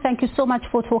evening. Thank you so much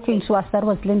for talking to us. That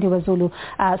was Lindy Wazulu,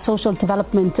 Social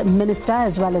Development Minister,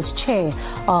 as well as Chair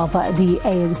of the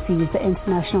ANC's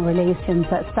International Relations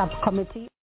Subcommittee.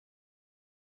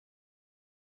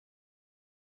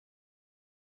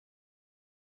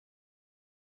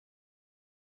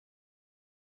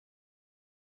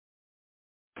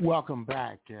 Welcome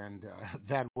back, and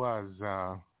that was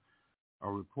a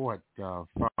report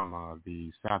from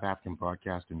the South African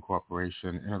Broadcasting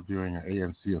Corporation interviewing an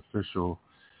ANC official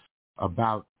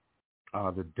about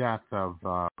the death of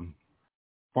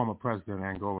former President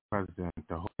Angola President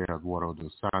Eduardo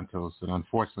dos Santos. And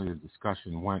unfortunately, the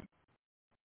discussion went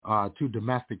to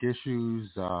domestic issues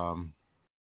through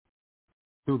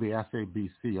the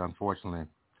SABC, unfortunately.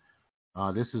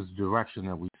 This is the direction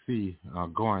that we see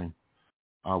going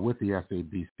with the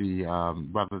SABC,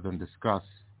 rather than discuss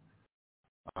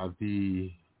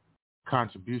the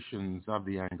contributions of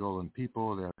the Angolan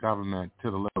people, their government, to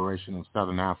the liberation of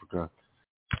Southern Africa.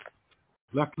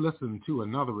 Let's listen to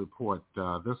another report.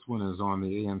 This one is on the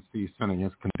ANC sending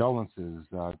its condolences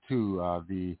to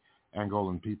the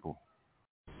Angolan people.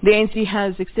 The ANC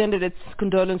has extended its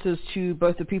condolences to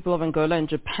both the people of Angola and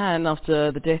Japan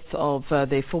after the death of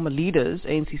their former leaders.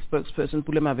 ANC spokesperson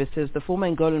Abayomi Azikiwe says the former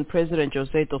Angolan President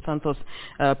President Dos Santos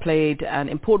played an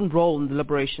important role in the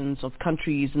liberations of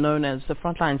countries known as the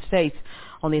frontline states.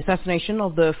 On the assassination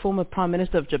of the former Prime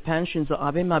Minister of Japan, Shinzu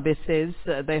Abe, Abe says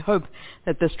they hope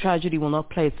that this tragedy will not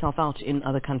play itself out in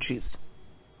other countries.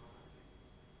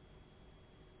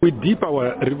 We dip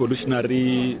our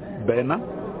revolutionary banner,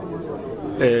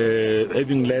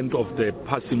 having learned of the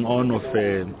passing on of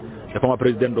the former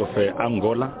president of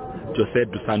Angola, Dos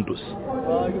Santos.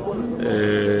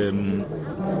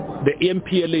 The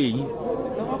MPLA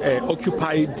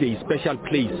occupied a special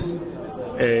place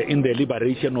in the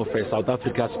liberation of South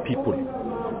Africa's people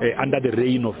under the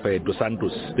reign of Dos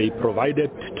Santos. They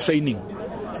provided training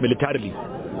militarily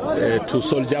to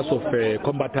soldiers of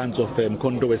combatants of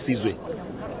Mkondo Wesizwe,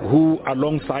 who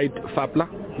alongside FAPLA,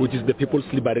 which is the People's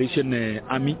Liberation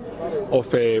Army of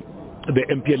the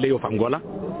MPLA of Angola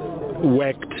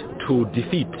worked to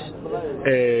defeat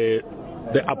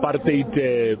the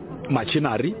apartheid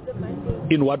machinery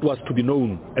in what was to be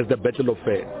known as the Battle of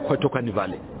Kwetokwane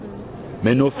Valley.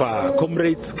 Many of our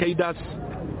comrades, cadres,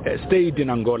 stayed in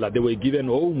Angola. They were given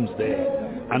homes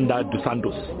there under Dos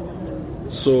Santos.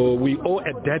 So we owe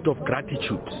a debt of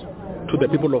gratitude to the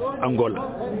people of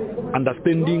Angola,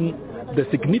 understanding the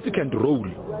significant role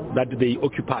that they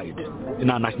occupied in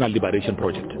our national liberation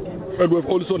project. But we've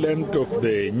also learned of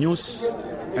the news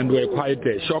and we're quite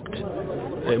shocked,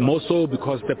 more so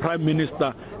because the Prime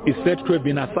Minister is said to have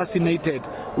been assassinated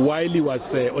while he was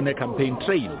on a campaign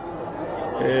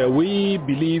trail. We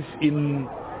believe in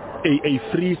a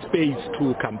free space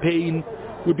to campaign.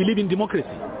 We believe in democracy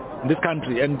in this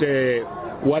country, and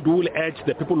what we will urge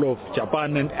the people of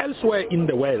Japan and elsewhere in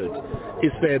the world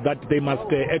is that they must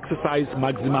exercise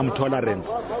maximum tolerance.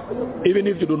 Even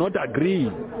if you do not agree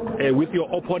with your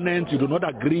opponents, you do not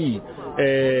agree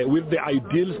with the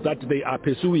ideals that they are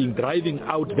pursuing, driving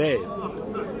out there.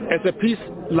 As a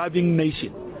peace-loving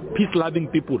nation, peace-loving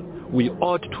people, we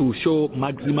ought to show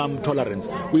maximum tolerance.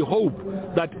 We hope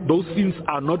that those things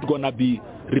are not going to be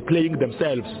replaying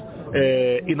themselves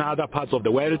in other parts of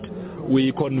the world.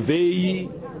 We convey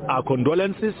our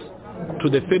condolences to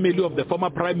the family of the former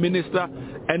Prime Minister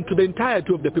and to the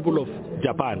entirety of the people of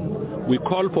Japan. We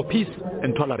call for peace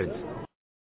and tolerance.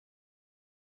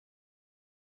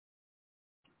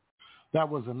 That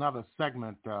was another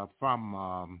segment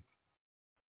from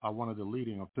one of the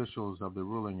leading officials of the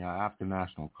ruling African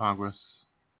National Congress,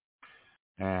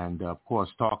 and of course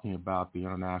talking about the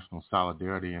international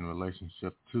solidarity in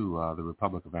relationship to the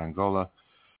Republic of Angola,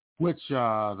 which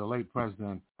the late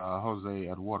President Jose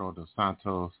Eduardo dos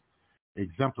Santos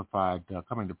exemplified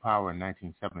coming to power in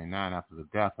 1979 after the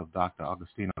death of Dr.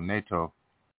 Agostinho Neto,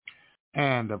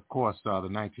 and of course the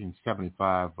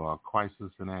 1975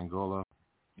 crisis in Angola,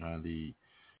 the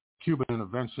Cuban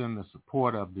intervention, the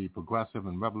support of the progressive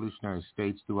and revolutionary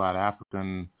states throughout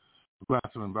African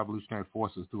progressive and revolutionary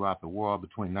forces throughout the world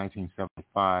between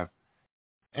 1975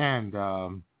 and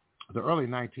the early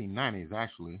 1990s,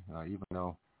 actually, even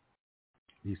though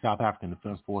the South African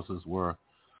Defense Forces were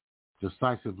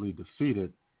decisively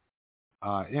defeated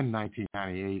in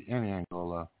 1998 in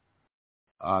Angola.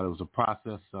 There was a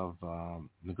process of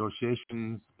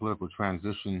negotiations, political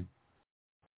transition.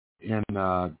 In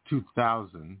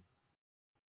 2000,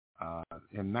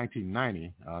 in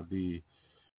 1990, the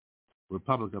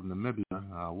Republic of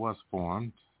Namibia was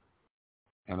formed.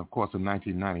 And of course, in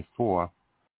 1994,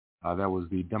 there was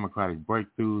the democratic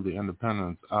breakthrough, the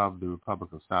independence of the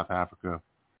Republic of South Africa,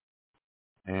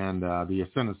 and the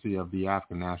ascendancy of the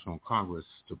African National Congress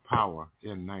to power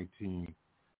in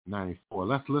 1994.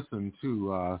 Let's listen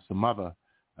to some other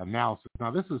analysis. Now,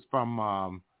 this is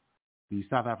from the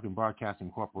South African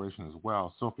Broadcasting Corporation as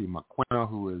well. Sophie Makwena,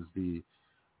 who is the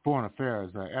Foreign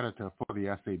Affairs editor for the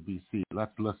SABC.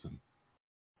 Let's listen.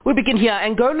 We begin here.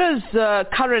 Angola's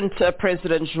current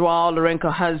president, João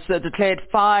Lourenço, has declared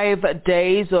 5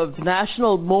 days of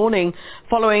national mourning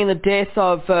following the death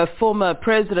of former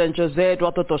President José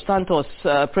Eduardo dos Santos.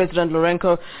 President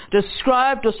Lourenço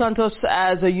described dos Santos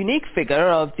as a unique figure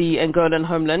of the Angolan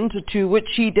homeland to which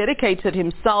he dedicated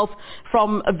himself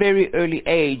from a very early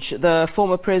age. The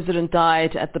former president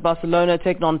died at the Barcelona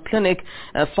Technon Clinic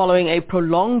following a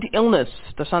prolonged illness.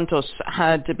 Dos Santos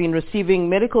had been receiving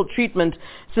medical treatment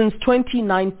since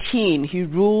 2019. He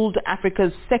ruled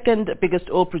Africa's second biggest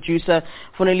oil producer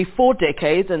for nearly 4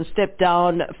 decades and stepped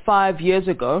down 5 years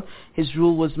ago. His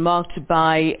rule was marked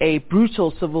by a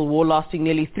brutal civil war lasting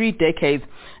nearly 3 decades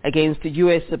against the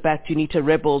US-backed UNITA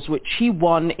rebels, which he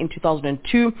won in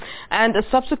 2002, and a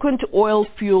subsequent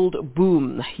oil-fueled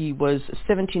boom. He was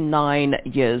 79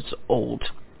 years old.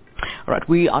 All right,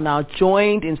 we are now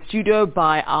joined in studio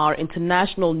by our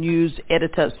international news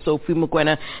editor, Sophie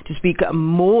Makwena, to speak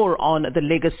more on the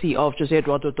legacy of José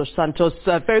Eduardo dos Santos.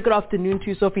 Very good afternoon to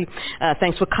you, Sophie.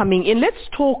 Thanks for coming in. Let's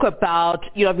talk about,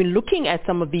 I've been looking at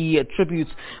some of the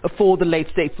tributes for the late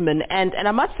statesman, and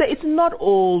I must say it's not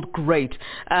all great.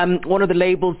 One of the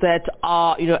labels that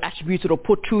are, attributed or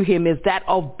put to him is that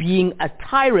of being a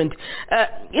tyrant.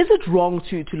 Is it wrong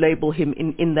to label him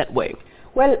in that way?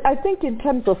 Well, I think in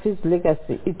terms of his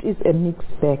legacy, it is a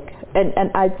mixed bag.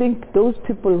 And I think those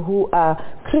people who are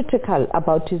critical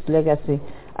about his legacy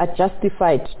are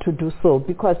justified to do so,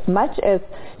 because much as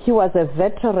he was a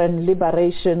veteran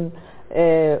liberation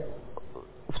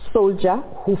soldier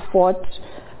who fought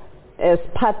as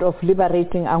part of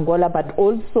liberating Angola, but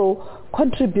also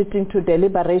contributing to the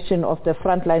liberation of the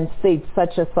frontline states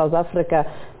such as South Africa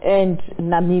and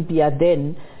Namibia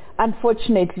then,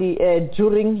 unfortunately,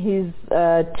 during his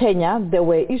tenure, there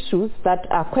were issues that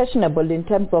are questionable in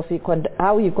terms of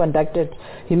how he conducted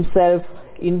himself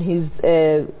in his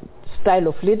style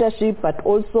of leadership, but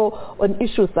also on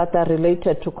issues that are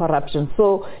related to corruption.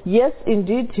 So yes,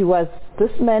 indeed, he was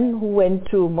this man who went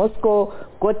to Moscow,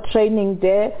 got training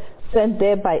there, sent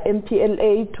there by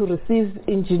MPLA to receive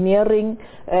engineering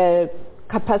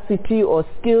capacity or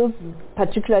skills,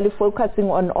 particularly focusing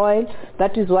on oil.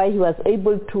 That is why he was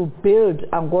able to build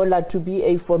Angola to be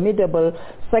a formidable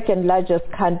second largest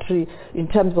country in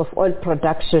terms of oil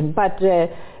production. But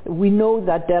we know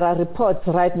that there are reports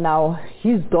right now,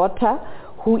 his daughter,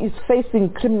 who is facing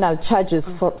criminal charges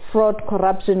for fraud,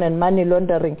 corruption and money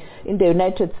laundering in the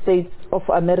United States of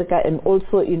America and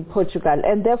also in Portugal.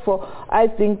 And therefore, I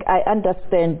think I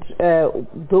understand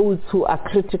those who are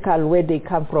critical where they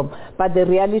come from. But the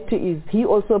reality is he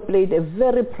also played a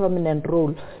very prominent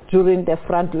role during the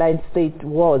frontline state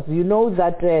wars. You know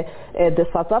that the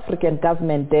South African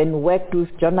government then worked with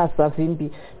Jonas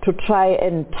Savimbi to try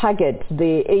and target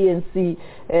the ANC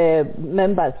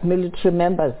members, military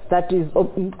members, that is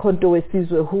Mkhonto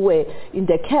weSizwe, who were in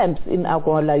the camps in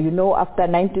Angola. You know, after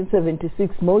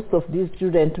 1976, most of these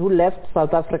students who left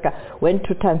South Africa went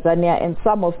to Tanzania, and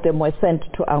some of them were sent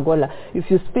to Angola. If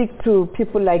you speak to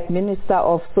people like Minister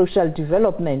of Social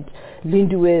Development,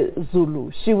 Lindiwe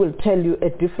Zulu, she will tell you a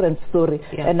different story.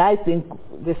 Yeah. And I think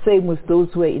the same with those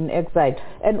who were in exile.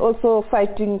 And also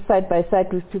fighting side by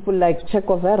side with people like Che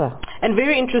Guevara. And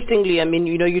very interestingly, I mean,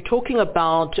 you know, you're talking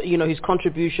about, you know, his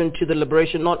contribution to the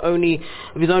liberation not only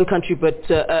of his own country but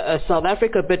South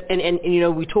Africa, but and you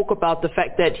know, we talk about the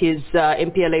fact that his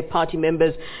MPLA party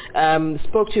members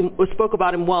spoke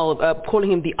about him well,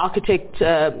 calling him the architect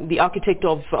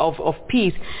of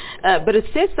peace. But it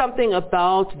says something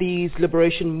about these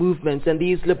liberation movements, and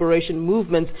these liberation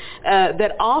movements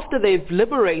that after they've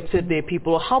liberated their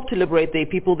people, or helped to liberate their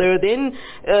people, they then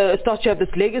start to have this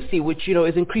legacy, which, you know,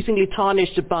 is increasingly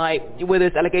tarnished by whether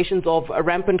it's allegations of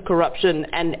rampant corruption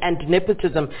and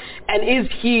nepotism. And is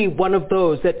he one of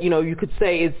those that, you know, you could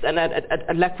say is, and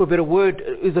a lack for a better word,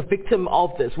 is a victim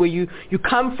of this, where you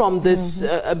come from this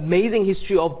amazing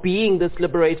history of being this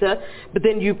liberator, but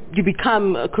then you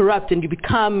become corrupt and you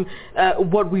become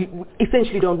what we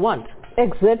essentially don't want.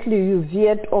 Exactly, you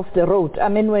veered off the road. I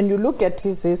mean, when you look at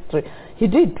his history, he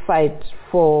did fight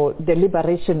for the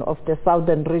liberation of the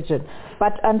southern region.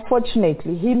 But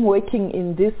unfortunately, him working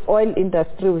in this oil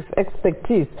industry with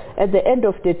expertise, at the end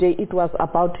of the day, it was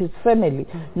about his family,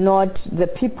 not the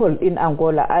people in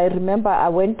Angola. I remember I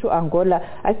went to Angola,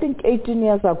 I think 18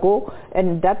 years ago,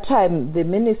 and that time the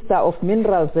Minister of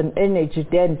Minerals and Energy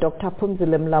then, Dr.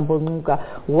 Phumzile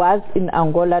Mlambo-Ngcuka, was in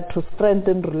Angola to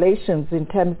strengthen relations in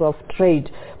terms of trade,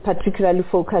 particularly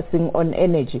focusing on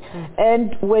energy.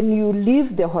 And when you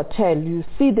leave the hotel, you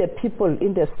see the people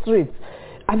in the streets.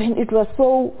 I mean, it was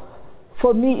so,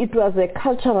 for me, it was a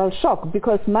cultural shock,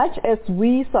 because much as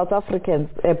we South Africans,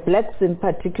 blacks in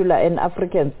particular and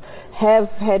Africans, have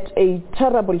had a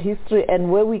terrible history,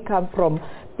 and where we come from,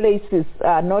 places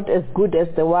are not as good as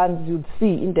the ones you'd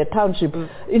see in the township,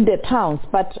 in the towns,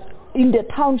 but in the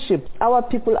townships, our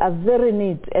people are very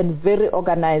neat and very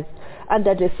organized,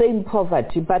 under the same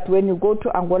poverty. But when you go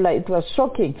to Angola, it was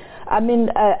shocking. I mean,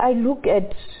 I look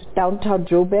at downtown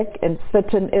Joburg and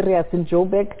certain areas in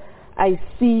Joburg, I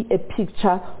see a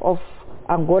picture of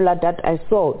Angola that I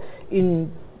saw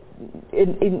in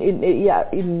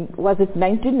was it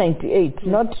 1998,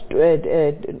 not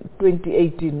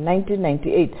 2018,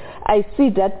 1998. I see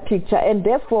that picture, and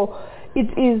therefore it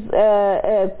is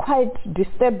quite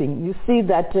disturbing. You see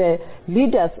that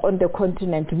leaders on the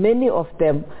continent, many of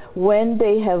them, when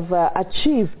they have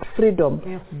achieved freedom,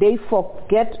 they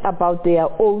forget about their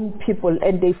own people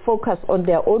and they focus on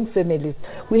their own families.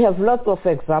 We have lots of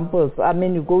examples. I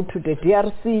mean, you go to the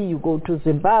DRC, you go to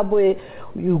Zimbabwe,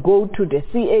 you go to the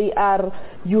CAR,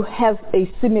 you have a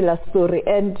similar story.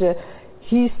 And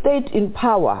he stayed in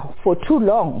power for too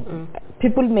long.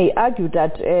 People may argue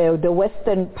that the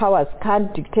Western powers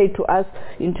can't dictate to us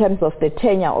in terms of the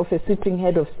tenure of a sitting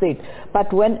head of state.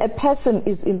 But when a person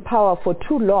is in power for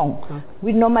too long,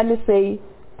 we normally say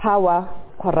power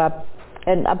corrupts,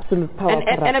 and absolute power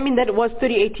corrupts. And I mean, that was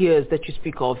 38 years that you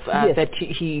speak of, that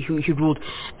he ruled.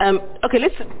 Okay,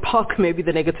 let's park maybe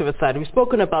the negative aside. We've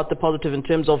spoken about the positive in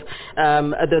terms of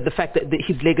the fact that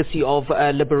his legacy of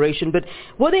liberation, but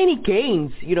were there any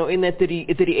gains, you know, in that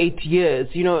 38 years,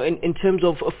 you know, in terms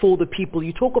of for the people?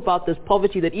 You talk about this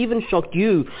poverty that even shocked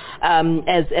you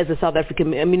as a South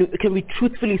African. I mean, can we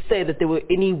truthfully say that there were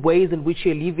any ways in which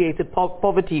he alleviated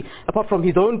poverty, apart from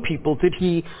his own people? Did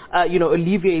he, you know,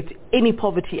 alleviate any any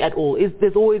poverty at all?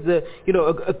 There's always a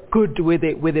good where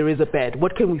there is a bad.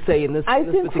 What can we say in this? I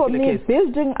this think for me, case?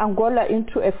 building Angola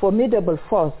into a formidable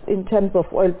force in terms of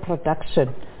oil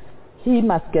production, he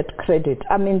must get credit.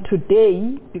 I mean,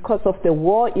 today, because of the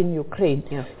war in Ukraine,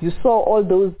 you saw all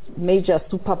those major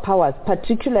superpowers,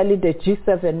 particularly the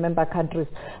G7 member countries,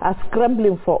 are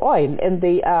scrambling for oil, and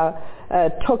they are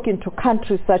talking to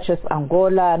countries such as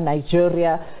Angola,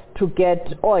 Nigeria, to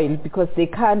get oil because they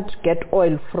can't get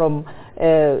oil from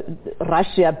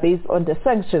Russia based on the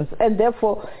sanctions. And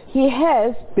therefore, he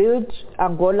has built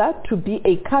Angola to be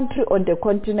a country on the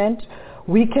continent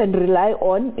we can rely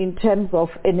on in terms of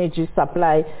energy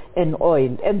supply and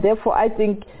oil. And therefore, I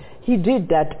think he did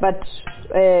that. But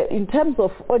in terms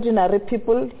of ordinary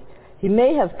people, he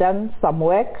may have done some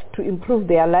work to improve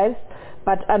their lives,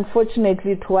 but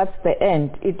unfortunately, towards the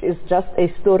end, it is just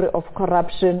a story of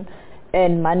corruption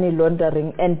and money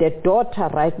laundering, and the daughter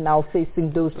right now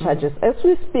facing those charges. As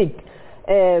we speak,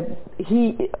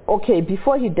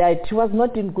 before he died, he was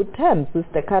not in good terms with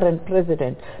the current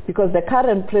president, because the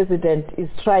current president is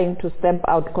trying to stamp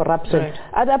out corruption. Right.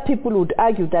 Other people would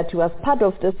argue that he was part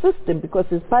of the system because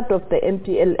he's part of the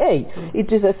MPLA.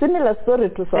 It is a similar story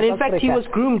to South Africa. And in fact, he was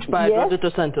groomed by Eduardo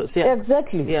dos Santos. Yeah.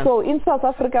 Exactly. Yeah. So in South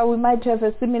Africa, we might have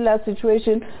a similar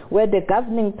situation where the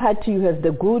governing party, you have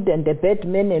the good and the bad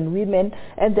men and women,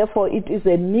 and therefore it is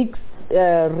a mixed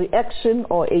reaction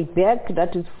or a bag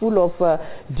that is full of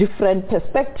different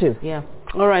perspectives. Yeah.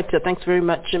 All right. Thanks very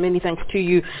much. Many thanks to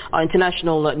you, our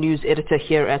international news editor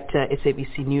here at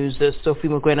SABC News, Sophie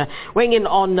Mugwena, weighing in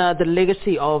on the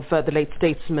legacy of the late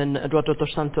statesman Eduardo dos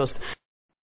Santos.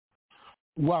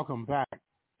 Welcome back.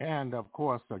 And of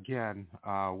course, again,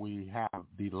 we have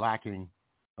the lacking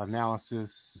analysis,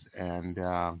 and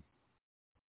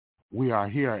we are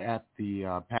here at the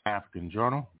Pan-African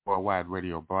Journal, worldwide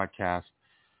radio broadcast.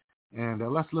 And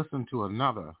let's listen to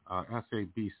another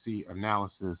SABC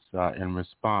analysis in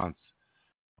response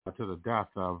to the death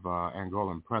of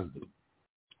Angolan President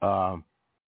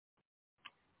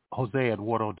Jose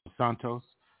Eduardo dos Santos,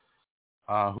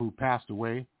 who passed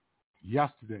away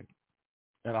yesterday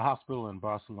at a hospital in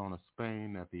Barcelona,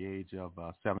 Spain, at the age of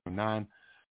 79.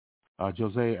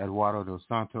 Jose Eduardo dos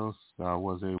Santos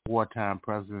was a wartime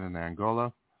president in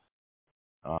Angola.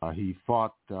 He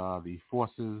fought the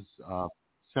forces of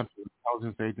Central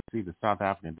Intelligence Agency, the South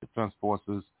African Defense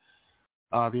Forces,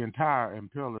 the entire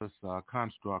imperialist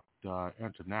construct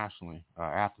internationally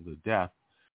after the death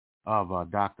of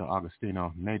Dr.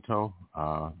 Agostinho Neto,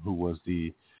 who was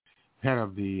the head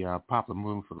of the Popular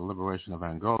Movement for the Liberation of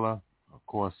Angola. Of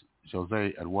course,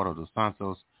 Jose Eduardo dos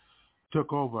Santos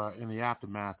took over in the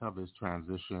aftermath of his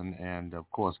transition and, of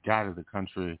course, guided the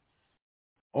country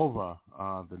over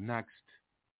the next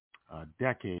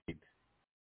decade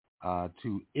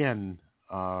to end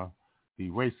the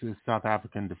racist South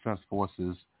African Defense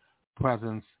Forces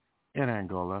presence in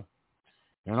Angola,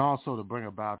 and also to bring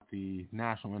about the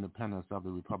national independence of the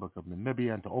Republic of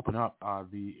Namibia and to open up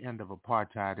the end of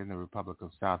apartheid in the Republic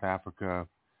of South Africa,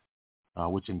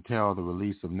 which entailed the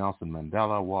release of Nelson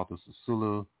Mandela, Walter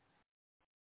Sisulu,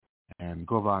 and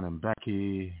Govan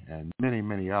Mbeki, and many,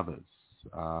 many others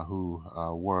who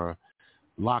were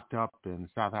locked up in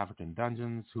South African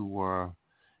dungeons, who were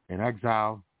in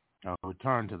exile,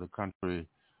 returned to the country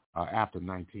after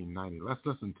 1990. Let's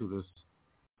listen to this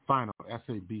final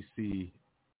SABC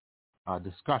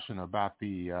discussion about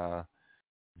the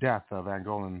death of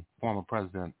Angolan former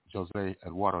President Jose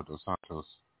Eduardo dos Santos.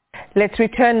 Let's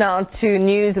return now to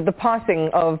news of the passing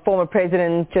of former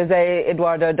President Jose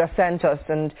Eduardo dos Santos,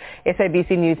 and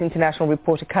SABC News international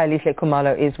reporter Kailihle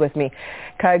Kumalo is with me.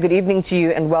 Kai, good evening to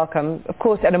you and welcome. Of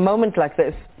course, at a moment like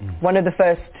this, one of the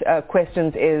first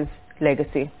questions is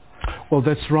legacy. Well,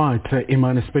 that's right,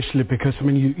 Iman, especially because, I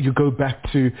mean, you go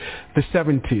back to the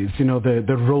 70s, you know, the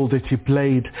role that he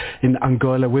played in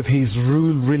Angola with his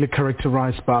rule really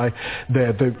characterized by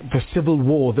the civil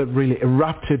war that really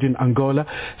erupted in Angola.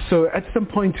 So at some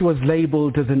point he was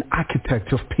labeled as an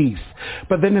architect of peace.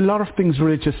 But then a lot of things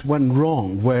really just went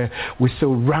wrong, where we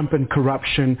saw rampant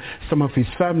corruption. Some of his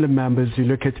family members, you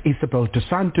look at Isabel dos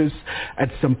Santos,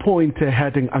 at some point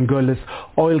heading Angola's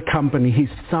oil company, his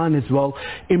son as well,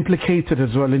 implicated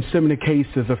as well in so many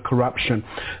cases of corruption.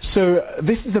 So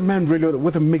this is a man really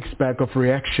with a mixed bag of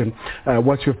reaction,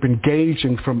 what you've been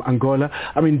gauging from Angola.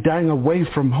 I mean, dying away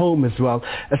from home as well,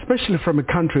 especially from a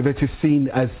country that is seen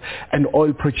as an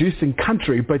oil-producing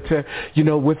country, but, you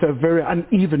know, with a very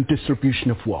uneven distribution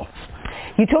of wealth.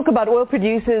 You talk about oil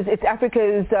producers. It's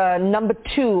Africa's number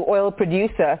 2 oil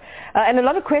producer. And a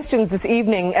lot of questions this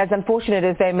evening, as unfortunate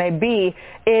as they may be,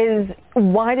 is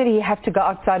why did he have to go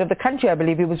outside of the country? I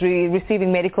believe he was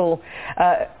receiving medical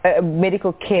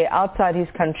care outside his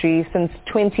country since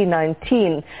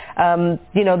 2019.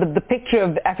 The picture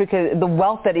of Africa, the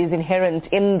wealth that is inherent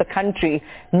in the country,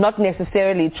 not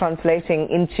necessarily translating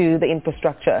into the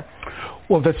infrastructure.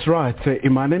 Well, that's right,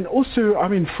 Iman. And also,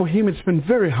 for him, it's been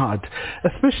very hard,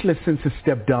 especially since he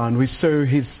stepped down. We saw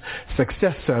his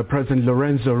successor, President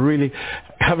Lorenzo, really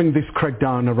having this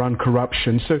crackdown around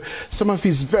corruption. So some of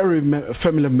his very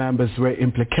family members were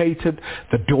implicated.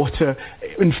 The daughter,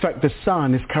 in fact, the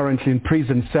son is currently in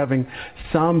prison serving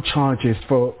some charges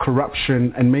for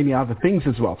corruption and many other things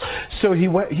as well. So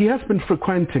he has been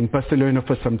frequenting Barcelona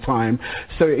for some time.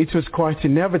 So it was quite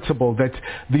inevitable that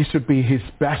this would be his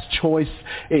best choice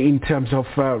in terms of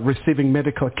receiving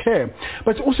medical care.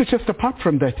 But also just apart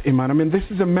from that, Iman, this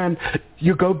is a man,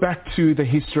 you go back to the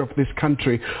history of this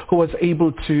country, who was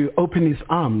able to open his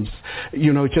arms,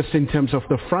 just in terms of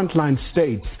the frontline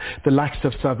states, the likes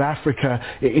of South Africa,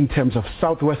 in terms of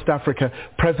Southwest Africa,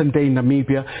 present-day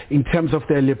Namibia, in terms of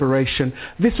their liberation.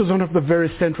 This was one of the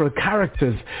very central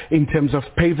characters in terms of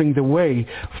paving the way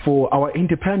for our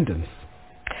independence.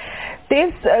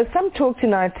 There's some talk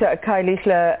tonight,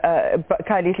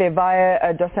 Kailihle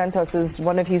via Dos Santos,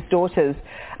 one of his daughters,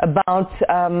 about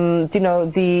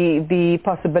the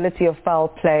possibility of foul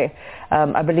play.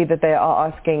 I believe that they are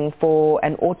asking for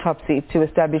an autopsy to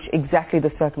establish exactly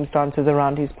the circumstances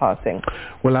around his passing.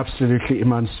 Well, absolutely,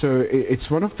 Iman. So it's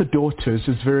one of the daughters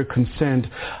who's very concerned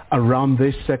around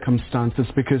these circumstances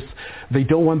because they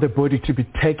don't want the body to be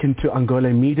taken to Angola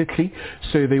immediately.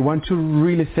 So they want to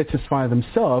really satisfy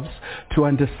themselves to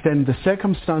understand the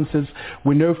circumstances.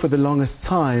 We know for the longest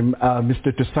time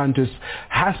Mr. Dos Santos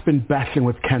has been battling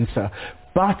with cancer.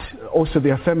 But also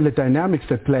there are family dynamics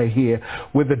at play here,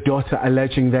 with the daughter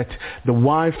alleging that the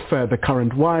wife, the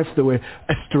current wife, they were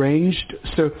estranged.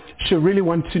 So she really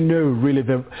wants to know really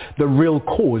the real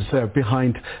cause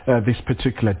behind this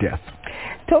particular death.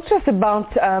 Talk to us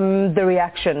about the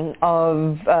reaction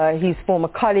of his former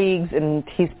colleagues and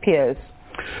his peers.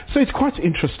 So it's quite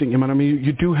interesting, Iman.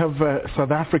 You do have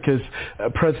South Africa's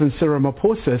President Cyril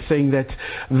Ramaphosa saying that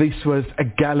this was a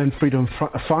gallant freedom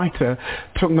fighter,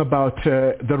 talking about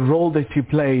the role that he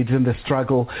played in the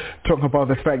struggle, talking about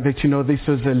the fact that, this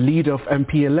was a leader of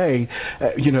MPLA,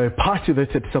 a party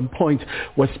that at some point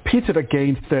was pitted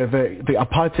against the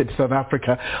apartheid South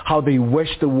Africa, how they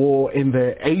waged the war in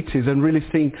the 80s, and really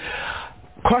seeing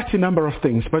quite a number of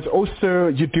things. But also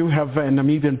you do have a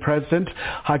Namibian president,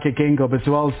 Hage Geingob, as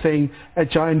well, saying a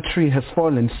giant tree has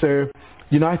fallen. So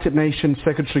United Nations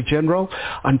Secretary General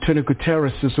Antonio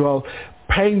Guterres as well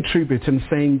paying tribute and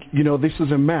saying, this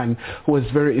was a man who was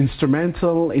very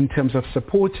instrumental in terms of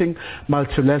supporting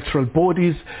multilateral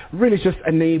bodies, really just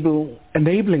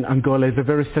enabling Angola as a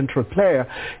very central player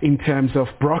in terms of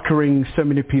brokering so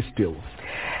many peace deals.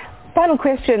 Final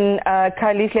question,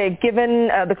 Kailihle, given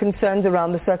the concerns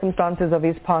around the circumstances of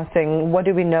his passing, what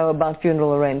do we know about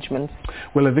funeral arrangements?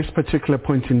 Well, at this particular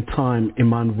point in time,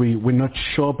 Iman, we're not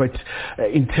sure, but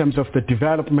in terms of the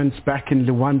developments back in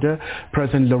Luanda,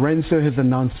 President Lorenzo has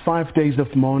announced 5 days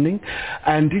of mourning,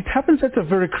 and it happens at a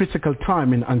very critical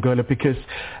time in Angola because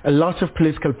a lot of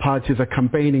political parties are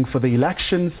campaigning for the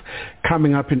elections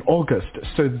coming up in August.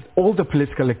 So all the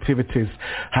political activities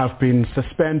have been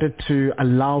suspended to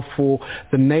allow for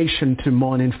the nation to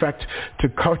mourn. In fact, to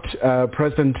quote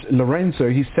President Lorenzo,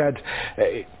 he said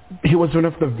he was one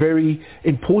of the very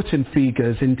important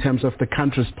figures in terms of the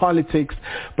country's politics,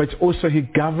 but also he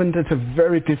governed at a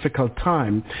very difficult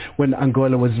time when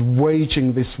Angola was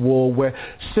waging this war where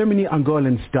so many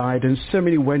Angolans died and so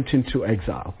many went into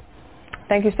exile.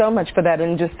 Thank you so much for that,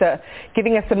 and just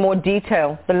giving us some more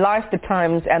detail, the life, the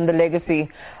times, and the legacy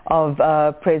of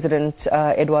President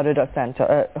Eduardo dos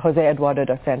Santos, Jose Eduardo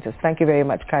dos Santos. Thank you very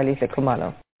much, Kailihle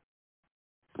Khumalo.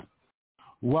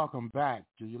 Welcome back.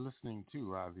 You're listening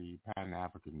to the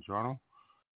Pan-African Journal,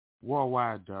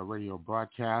 worldwide radio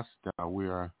broadcast. We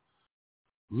are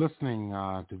listening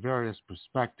to various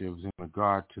perspectives in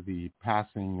regard to the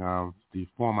passing of the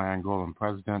former Angolan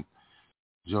president,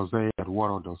 Jose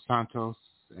Eduardo dos Santos,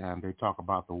 and they talk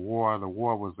about the war. The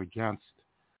war was against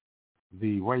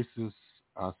the racist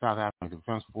South African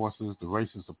Defense Forces, the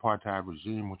racist apartheid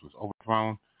regime, which was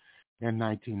overthrown in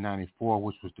 1994,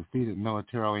 which was defeated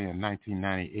militarily in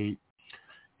 1998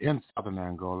 in southern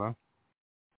Angola.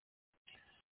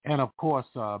 And, of course,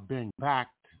 being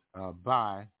backed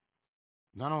by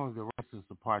not only the racist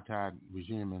apartheid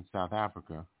regime in South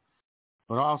Africa,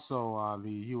 but also the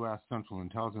U.S. Central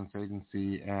Intelligence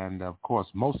Agency, and of course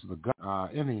most of the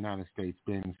in the United States,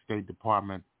 being the State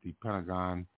Department, the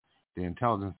Pentagon, the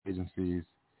intelligence agencies,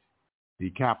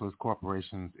 the capitalist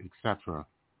corporations, etc.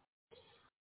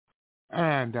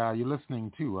 And you're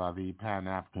listening to the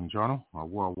Pan-African Journal, a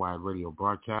worldwide radio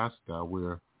broadcast.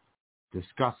 We're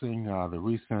discussing the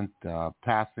recent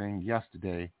passing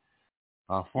yesterday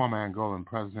former Angolan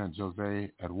President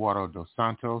José Eduardo dos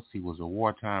Santos. He was a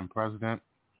wartime president.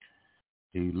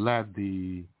 He led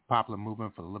the popular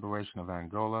movement for the liberation of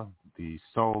Angola, the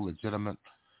sole legitimate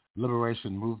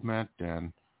liberation movement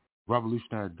and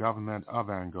revolutionary government of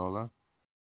Angola.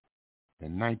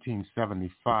 In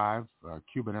 1975,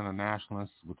 Cuban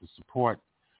internationalists, with the support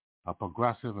of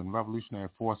progressive and revolutionary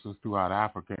forces throughout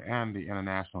Africa and the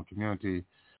international community,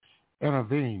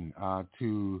 intervened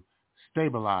to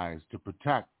stabilize, to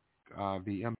protect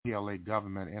the MPLA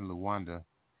government in Luanda,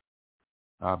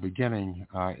 beginning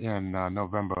in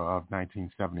November of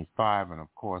 1975. And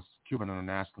of course, Cuban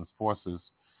internationalist forces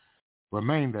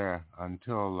remained there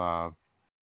until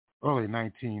early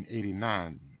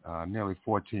 1989, nearly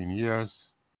 14 years.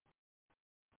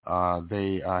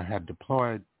 They had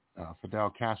deployed Fidel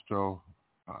Castro,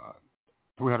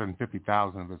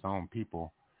 350,000 of his own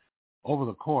people. Over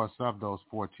the course of those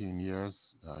 14 years,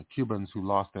 Cubans who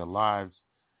lost their lives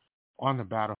on the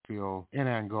battlefield in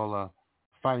Angola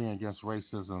fighting against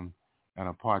racism and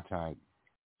apartheid.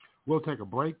 We'll take a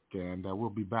break, and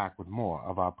we'll be back with more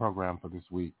of our program for this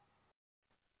week.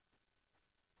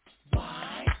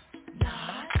 Why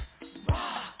not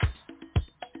rock?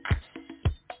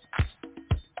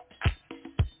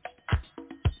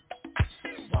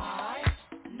 Why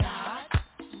not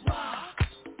rock?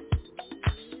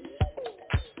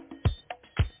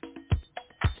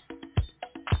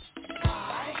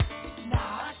 Why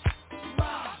not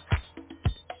rock?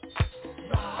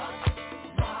 Rock,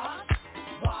 rock,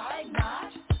 why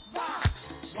not rock?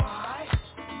 Why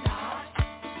not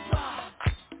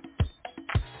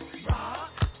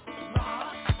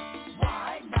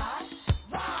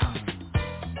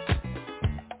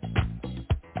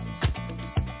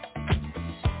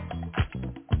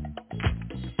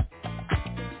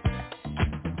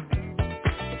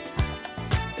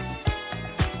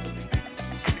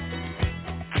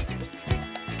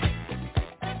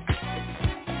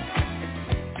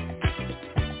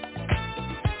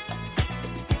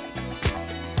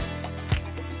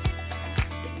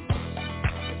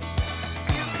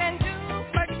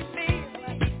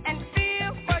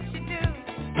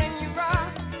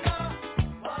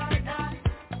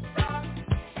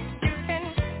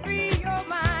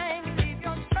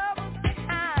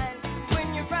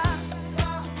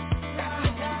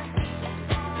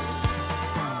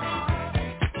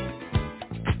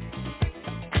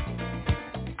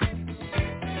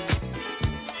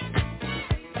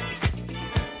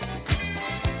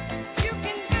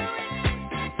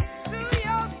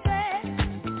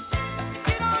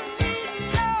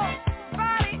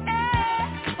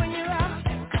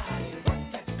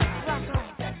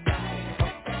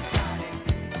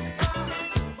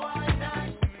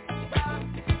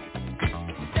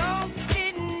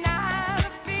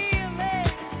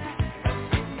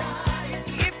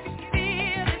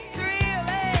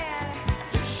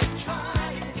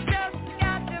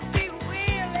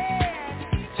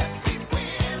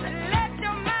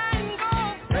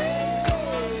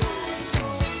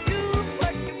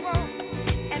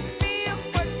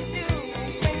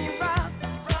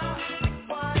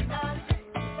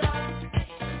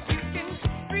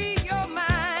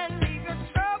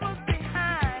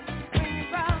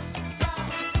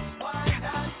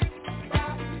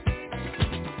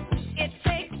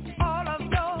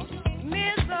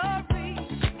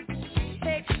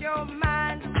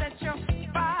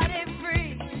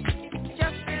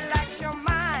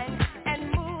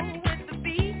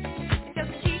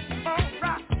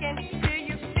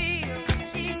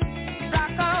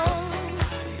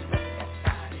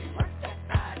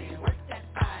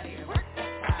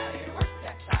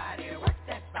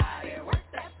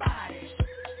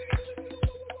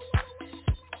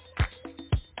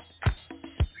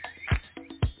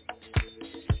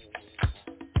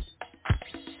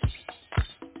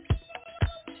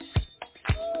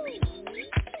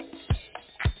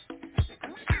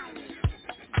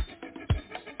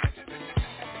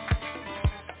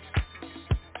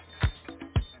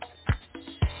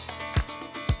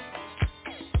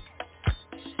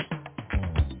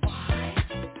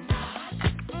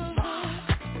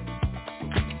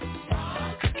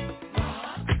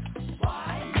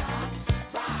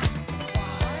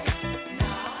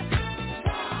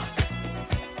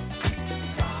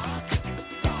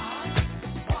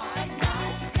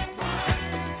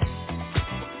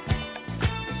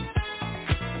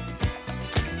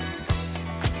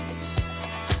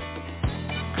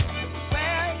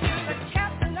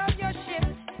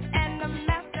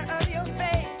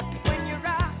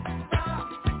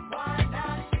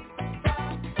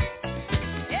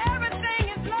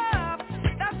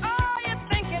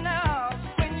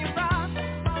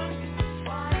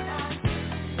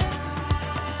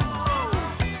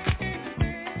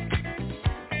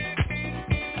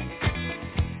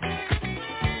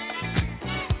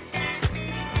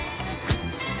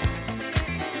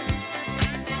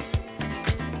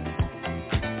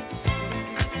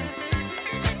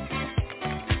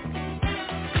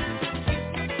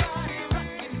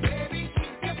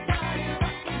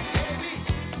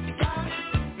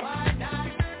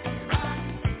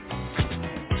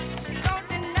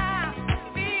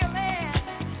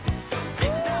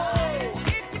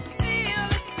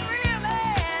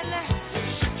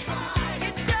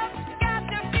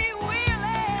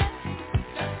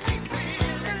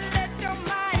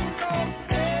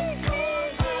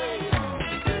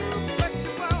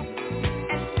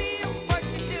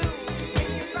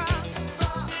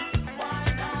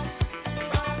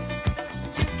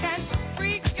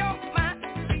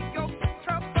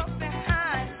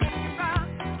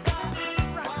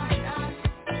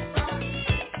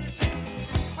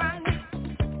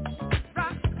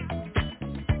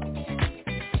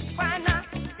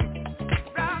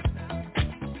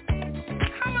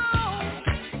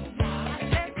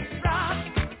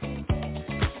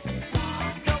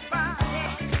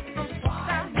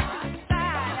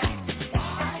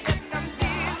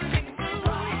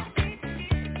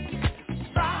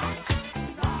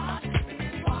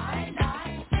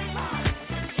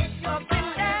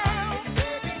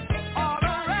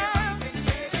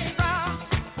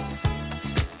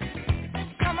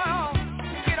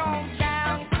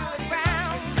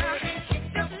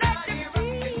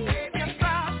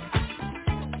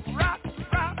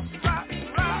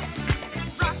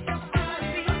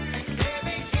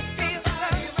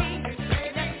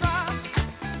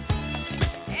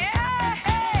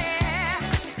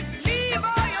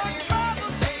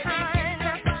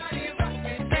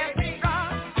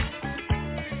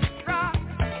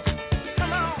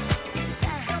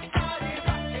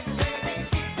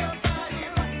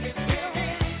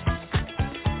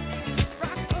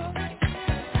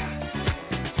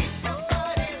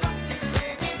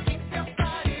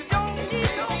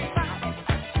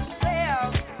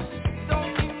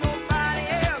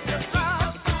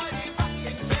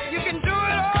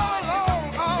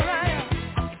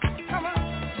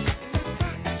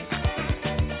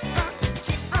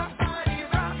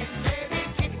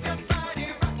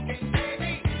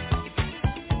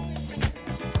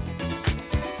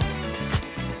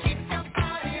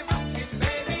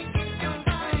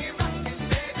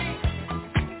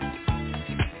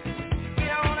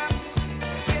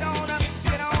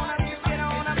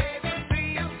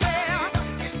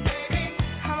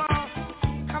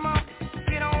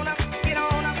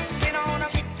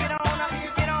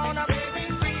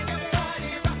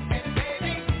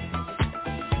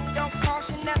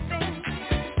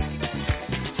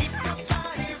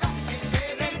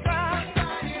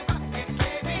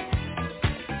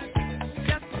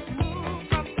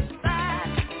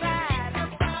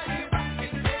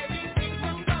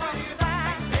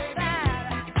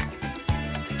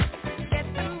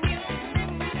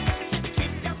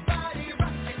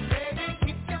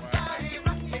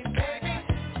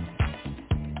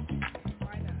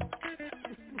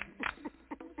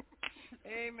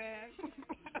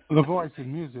The voice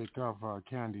and music of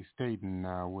Candy Staten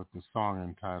with the song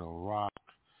entitled Rock.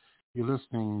 You're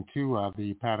listening to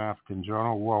the Pan-African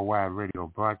Journal Worldwide Radio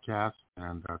broadcast,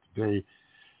 and today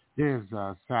is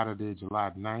Saturday,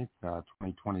 July 9th,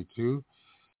 2022.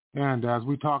 And as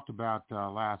we talked about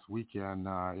last weekend,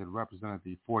 it represented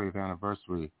the 40th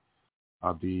anniversary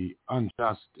of the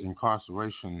unjust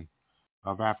incarceration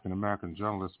of African-American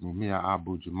journalist Mumia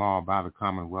Abu-Jamal by the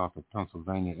Commonwealth of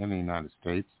Pennsylvania in the United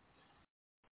States.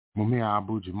 Mumia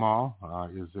Abu-Jamal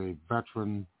is a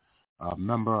veteran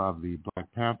member of the Black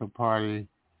Panther Party.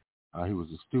 He was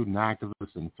a student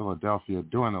activist in Philadelphia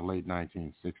during the late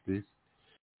 1960s.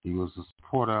 He was a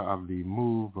supporter of the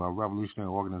MOVE revolutionary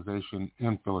organization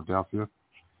in Philadelphia.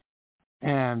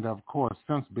 And, of course,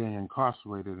 since being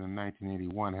incarcerated in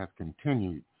 1981, has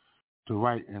continued to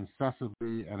write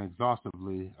incessantly and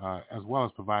exhaustively, as well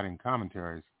as providing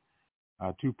commentaries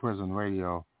to prison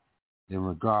radio in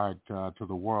regard to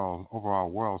the overall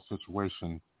world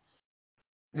situation.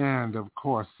 And, of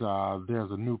course,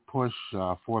 there's a new push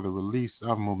for the release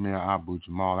of Mumia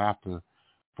Abu-Jamal after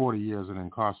 40 years in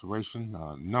incarceration.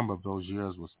 A number of those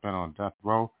years were spent on death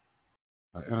row.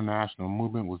 International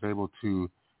movement was able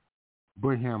to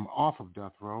bring him off of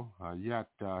death row, yet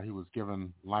he was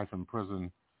given life in prison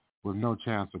with no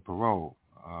chance of parole,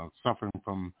 suffering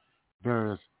from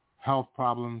various health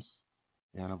problems,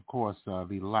 and, of course,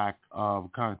 the lack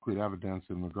of concrete evidence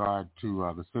in regard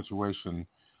to the situation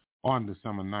on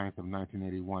December 9th of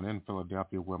 1981 in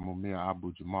Philadelphia, where Mumia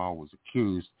Abu-Jamal was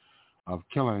accused of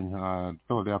killing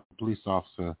Philadelphia police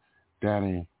officer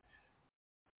Danny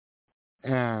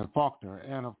Faulkner.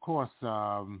 And, of course,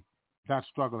 that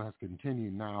struggle has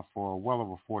continued now for well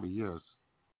over 40 years.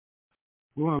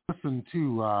 We want to listen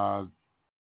to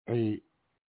a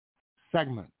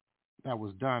segment that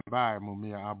was done by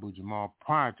Mumia Abu-Jamal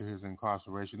prior to his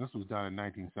incarceration. This was done in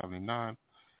 1979,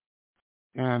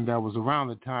 and that was around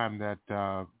the time that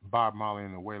Bob Marley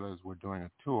and the Wailers were doing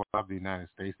a tour of the United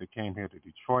States. They came here to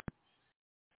Detroit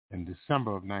in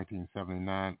December of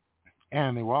 1979,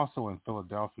 and they were also in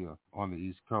Philadelphia on the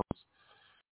East Coast.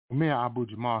 Mumia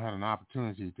Abu-Jamal had an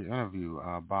opportunity to interview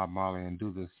Bob Marley and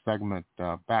do this segment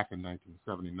back in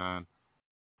 1979.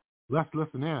 Let's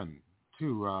listen in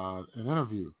to an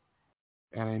interview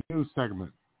and a new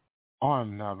segment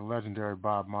on the legendary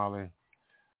Bob Marley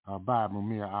by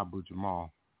Mumia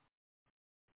Abu-Jamal.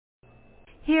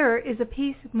 Here is a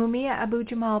piece Mumia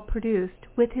Abu-Jamal produced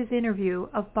with his interview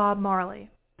of Bob Marley.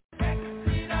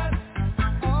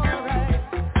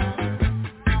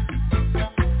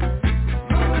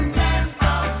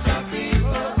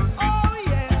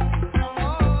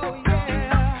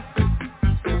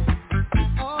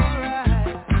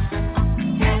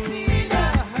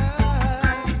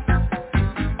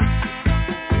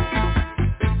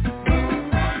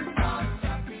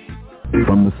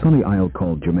 From the sunny isle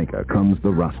called Jamaica comes the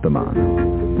Rastaman,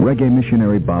 reggae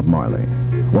missionary Bob Marley,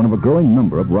 one of a growing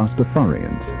number of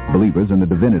Rastafarians, believers in the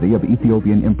divinity of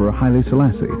Ethiopian Emperor Haile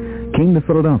Selassie, came to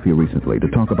Philadelphia recently to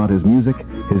talk about his music,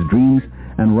 his dreams,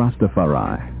 and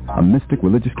Rastafari, a mystic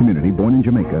religious community born in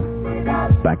Jamaica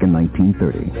back in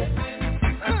 1930.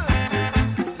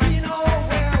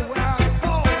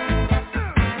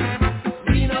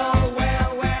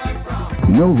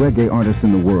 No reggae artist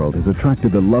in the world has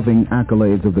attracted the loving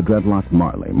accolades of the dreadlocked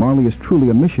Marley. Marley is truly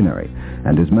a missionary,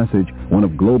 and his message, one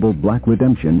of global black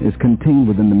redemption, is contained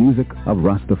within the music of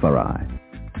Rastafari.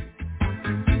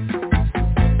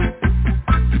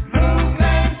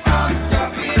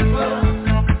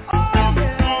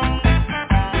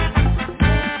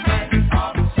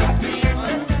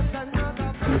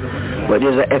 But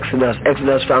there's an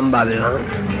exodus from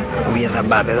Babylon. We are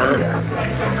Babylon,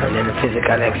 and then the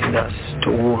physical exodus to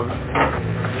war.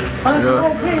 You know?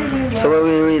 So what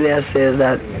we really say is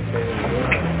that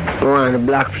we want the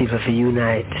black people to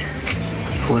unite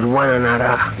with one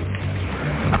another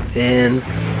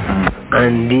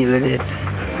and deal with it.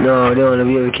 No, the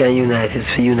only way we can unite is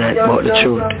to unite about the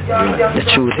truth. The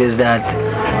truth is that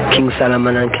King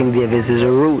Solomon and King David is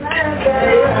a root.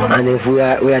 And if we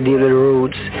are dealing with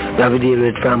roots, we have to deal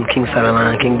with from King Solomon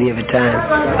and King David time,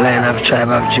 line of tribe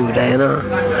of Judah, you know.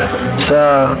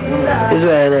 So, this is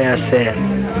why I say,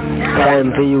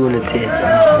 time for unity,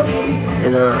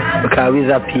 you know, because we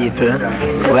as a people,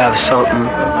 we have something,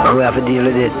 and we have to deal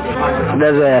with it.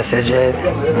 That's why I say, Jay,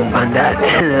 on that,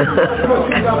 you know.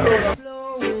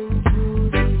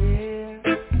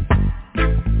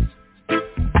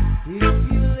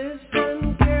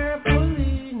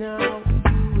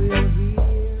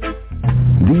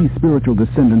 These spiritual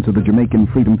descendants of the Jamaican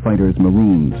freedom fighters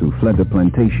Maroons who fled the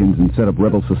plantations and set up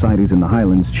rebel societies in the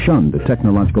highlands shunned the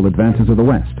technological advances of the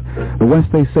West. The West,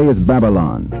 they say, is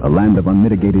Babylon, a land of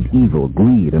unmitigated evil,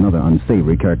 greed, and other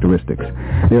unsavory characteristics.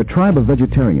 They're a tribe of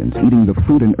vegetarians eating the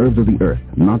fruit and herbs of the earth,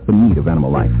 not the meat of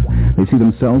animal life. They see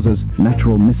themselves as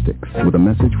natural mystics with a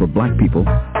message for black people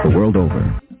the world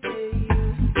over.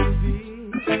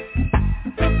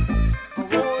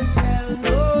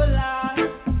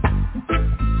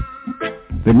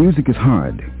 The music is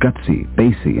hard, gutsy,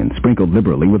 bassy, and sprinkled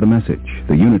liberally with a message,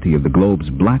 the unity of the globe's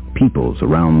black peoples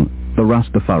around the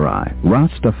Rastafari.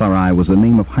 Rastafari was the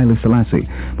name of Haile Selassie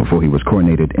before he was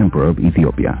coronated Emperor of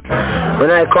Ethiopia. When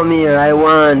I come here, I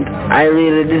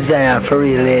really desire to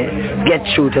really get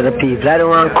through to the people. I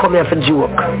don't want to come here for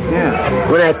joke.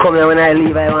 Yeah. When I come here, when I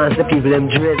leave, I want the people them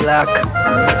dreadlock,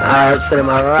 or so them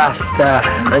a Rasta,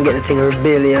 and get the thing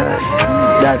rebellious.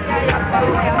 That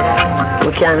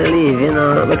we can't leave, you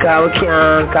know, because we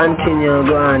can't continue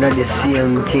going at the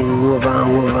same thing over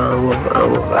and over and over and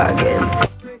over again.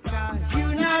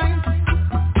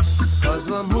 Cause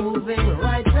we're moving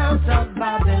right out of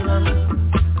Babylon,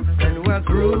 and we're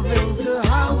grooving to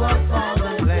our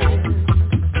father's land.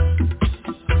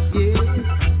 Yeah,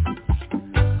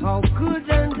 how good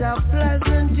and how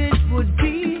pleasant it would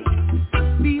be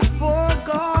before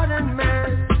God and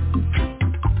man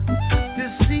to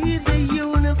see the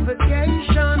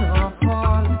unification of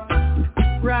all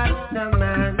Rasta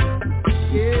man.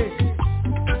 Yeah,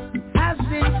 has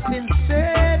it been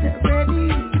said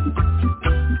already?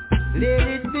 Let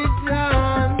it be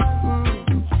done.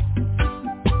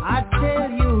 I tell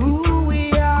you who we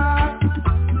are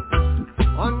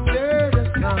under the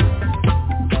sun.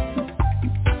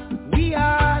 We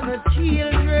are the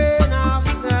children of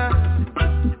the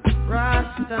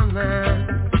Rasta man.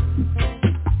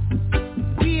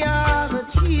 We are the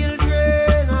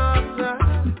children of the...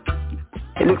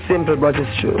 It looks simple, but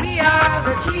it's true. We are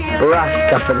the children.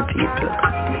 Rasta for the people.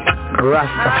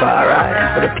 Rastafari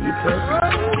for the people.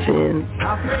 See,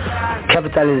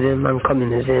 capitalism and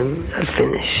communism are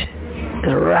finished.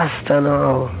 The Rasta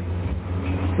now,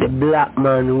 the black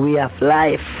man way of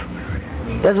life.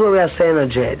 That's what we are saying,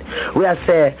 Jed. We are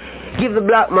saying, give the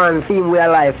black man theme way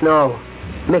of life now.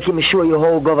 Make him show you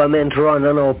how government run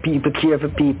and how people care for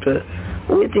people.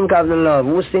 Who think of the love?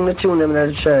 Who sing the tune them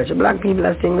in the church? The black people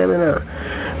that sing them in there.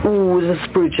 Who is the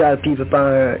spiritual people on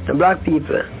earth? The black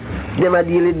people. Them are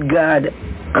deal with God,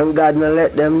 and God not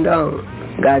let them down.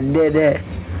 God dead there,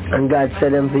 and God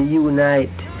said them to unite.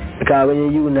 Because when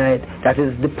you unite, that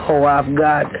is the power of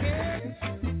God.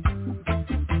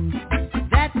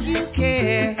 That you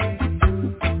care.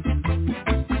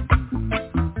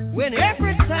 When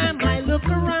every time I look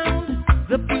around,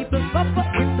 the people suffer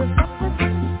in the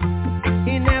suffering.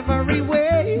 In every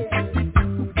way,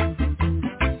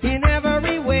 in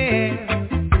every way.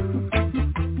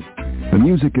 The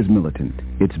music is militant,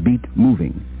 its beat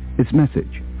moving, its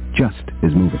message just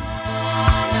is moving.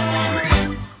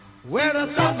 We're the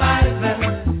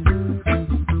survivors,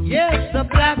 yes, the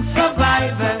black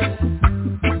survivors.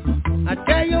 I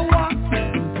tell you what,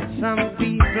 some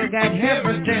people got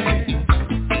everything,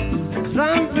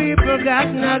 some people got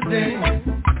nothing.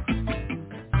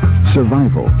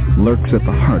 Survival lurks at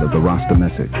the heart of the Rasta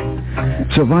message.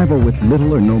 Survival with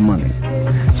little or no money.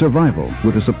 Survival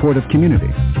with the support of community,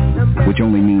 which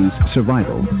only means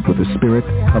survival with the spirit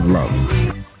of love.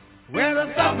 We're the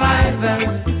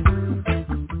survivors.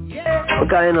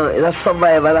 Because, you know, it's a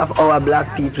survival of our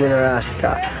black people in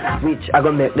Rasta, which are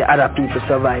going to make the other people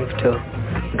survive too.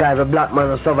 Because if a black man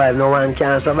don't survive, no one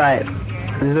can survive.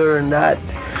 Learn that.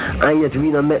 And yet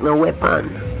we don't make no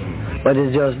weapon. But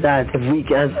it's just that if we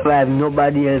can survive,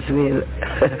 nobody else will.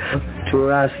 To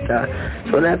Rasta.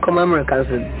 So when I come to America, I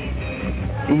said,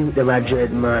 you them a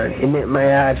dread man. It make my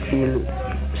heart feel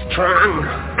strong.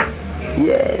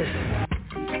 Yes.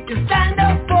 You stand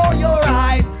up for your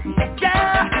rights.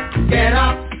 Yeah. Get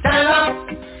up, stand up.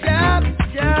 Yeah,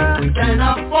 yeah. Stand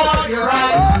up for your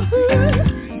rights.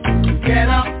 Get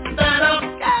up, stand up.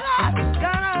 Get up,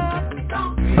 stand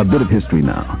up. A bit of history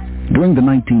now. During the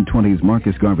 1920s,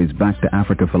 Marcus Garvey's Back to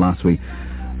Africa philosophy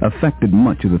affected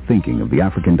much of the thinking of the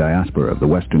African diaspora of the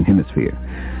Western Hemisphere.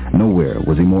 Nowhere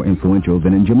was he more influential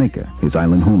than in Jamaica, his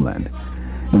island homeland.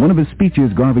 In one of his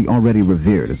speeches, Garvey, already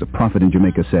revered as a prophet in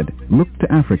Jamaica, said, "Look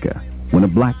to Africa when a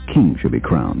black king shall be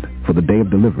crowned, for the day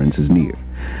of deliverance is near."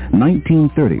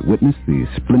 1930 witnessed the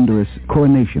splendorous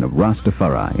coronation of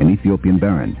Rastafari, an Ethiopian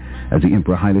baron, as the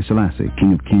Emperor Haile Selassie,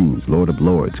 King of Kings, Lord of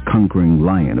Lords, conquering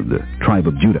lion of the tribe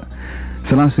of Judah.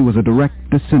 Selassie was a direct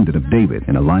descendant of David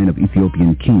in a line of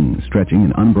Ethiopian kings stretching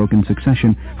in unbroken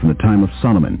succession from the time of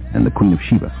Solomon and the Queen of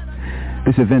Sheba.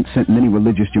 This event sent many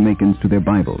religious Jamaicans to their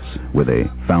Bibles, where they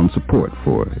found support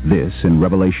for this in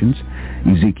Revelations,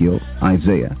 Ezekiel,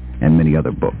 Isaiah, and many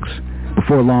other books.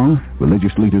 Before long,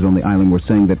 religious leaders on the island were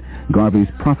saying that Garvey's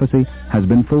prophecy has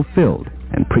been fulfilled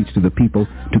and preached to the people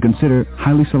to consider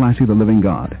Haile Selassie the living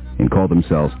God and call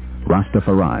themselves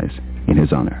Rastafaris in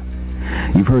his honor.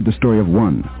 You've heard the story of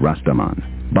one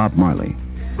Rastaman, Bob Marley,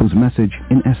 whose message,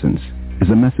 in essence, is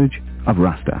a message of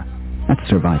Rasta. That's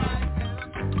survival.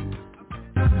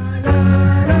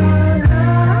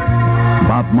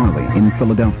 Bob Marley in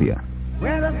Philadelphia.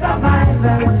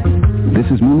 This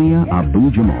is Mumia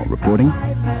Abu Jamal reporting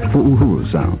for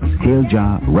Uhuru Sound. Hail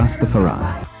Jah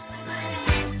Rastafari.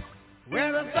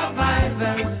 We're the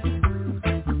survivors.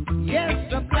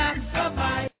 Yes, the black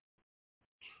survivors.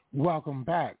 Welcome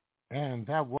back. And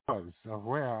that was a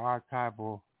rare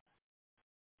archival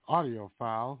audio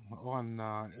file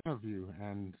on interview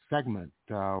and segment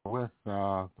with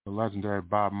the legendary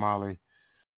Bob Marley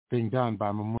being done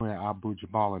by Mumia Abu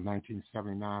Jamal in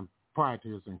 1979 prior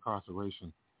to his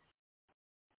incarceration.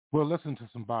 We'll listen to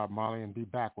some Bob Marley and be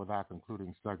back with our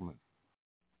concluding segment.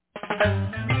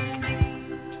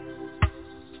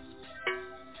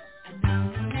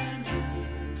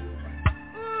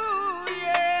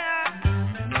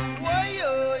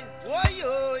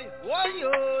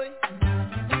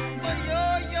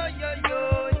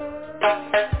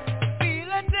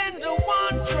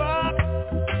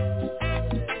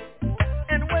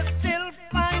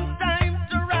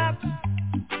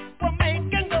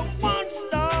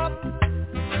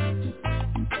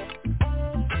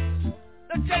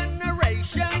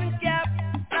 Generation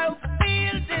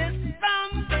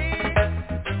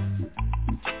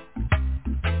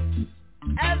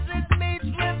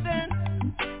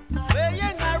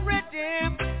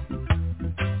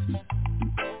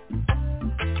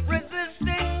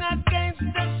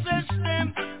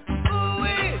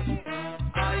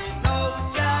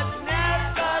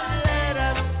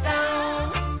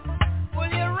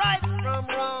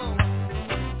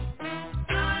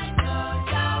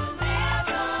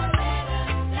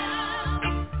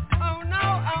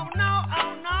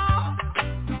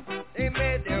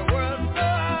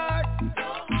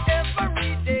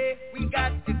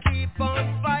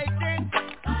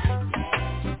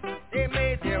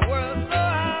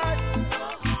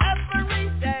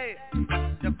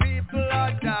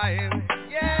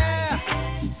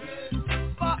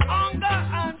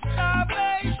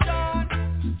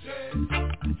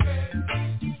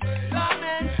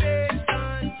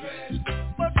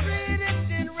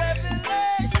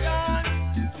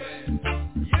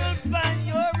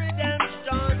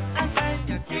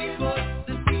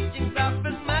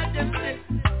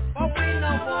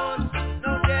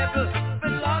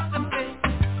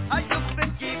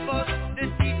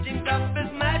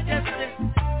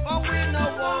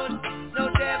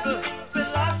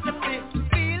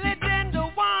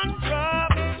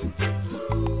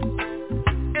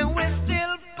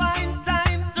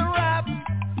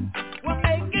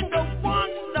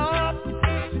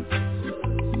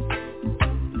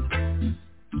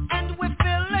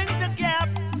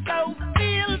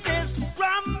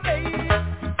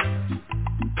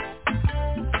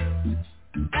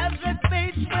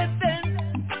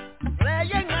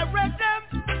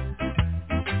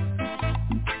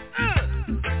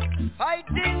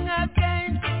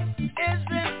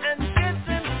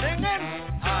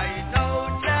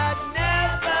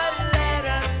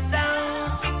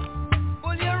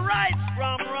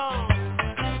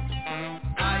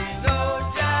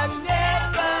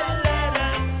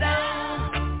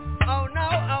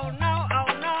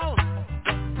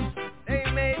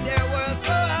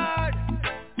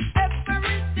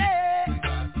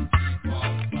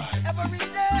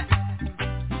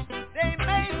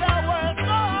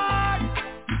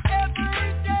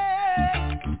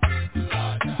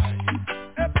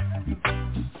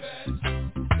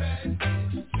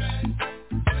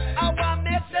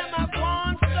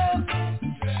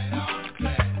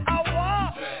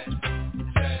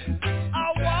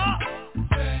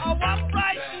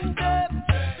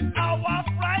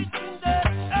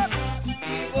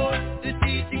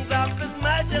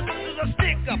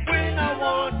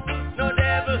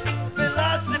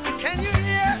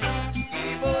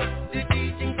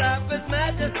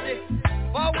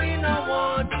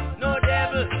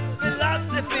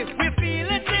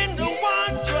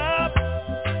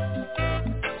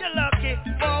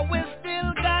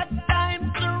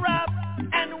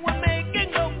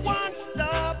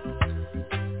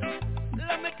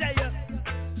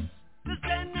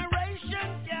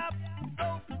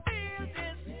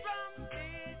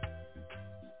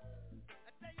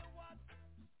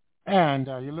And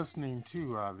you're listening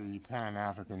to the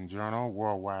Pan-African Journal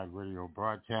worldwide radio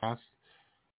broadcast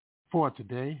for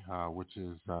today, which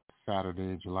is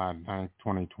Saturday, July 9th,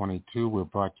 2022. We're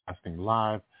broadcasting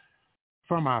live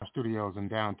from our studios in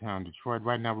downtown Detroit.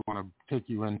 Right now we want to take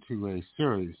you into a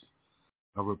series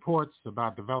of reports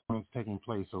about developments taking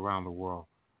place around the world.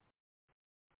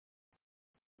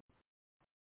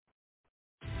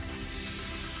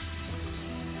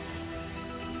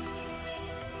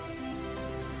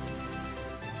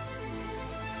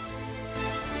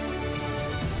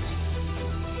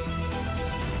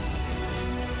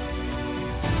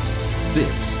 This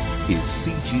is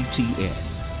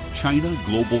CGTN, China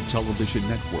Global Television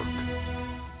Network.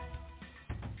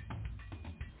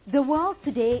 The world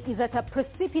today is at a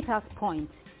precipitous point.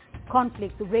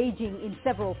 Conflicts raging in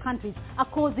several countries are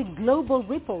causing global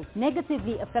ripples,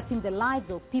 negatively affecting the lives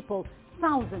of people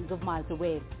thousands of miles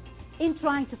away. In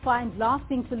trying to find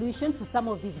lasting solutions to some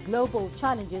of these global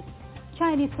challenges,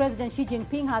 Chinese President Xi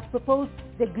Jinping has proposed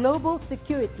the Global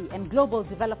Security and Global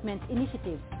Development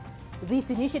Initiative. These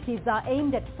initiatives are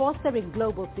aimed at fostering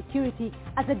global security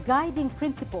as a guiding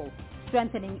principle,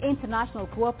 strengthening international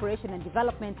cooperation and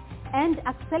development, and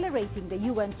accelerating the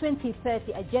UN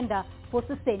 2030 Agenda for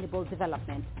Sustainable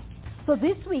Development. So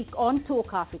this week on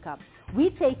Talk Africa, we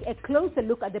take a closer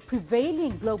look at the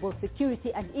prevailing global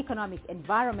security and economic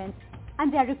environment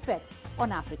and their effects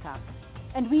on Africa.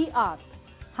 And we ask,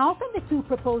 how can the two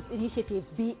proposed initiatives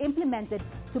be implemented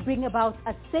to bring about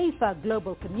a safer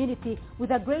global community with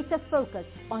a greater focus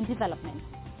on development?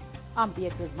 I'm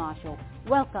Beatrice Marshall.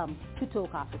 Welcome to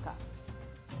Talk Africa.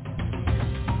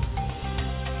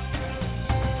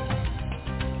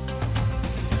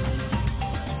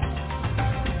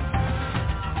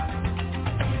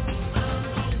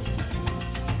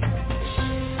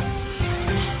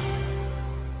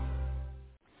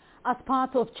 As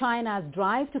part of China's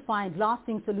drive to find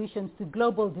lasting solutions to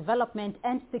global development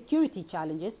and security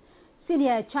challenges,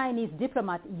 senior Chinese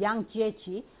diplomat Yang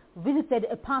Jiechi visited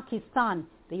Pakistan,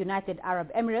 the United Arab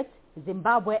Emirates,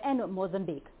 Zimbabwe and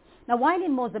Mozambique. Now, while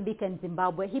in Mozambique and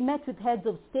Zimbabwe, he met with heads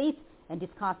of state and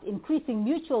discussed increasing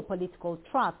mutual political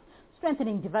trust,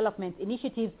 strengthening development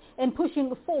initiatives and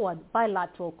pushing forward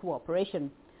bilateral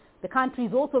cooperation. The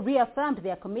countries also reaffirmed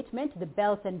their commitment to the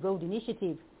Belt and Road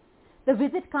Initiative. The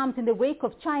visit comes in the wake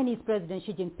of Chinese President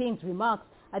Xi Jinping's remarks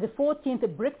at the 14th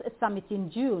BRICS Summit in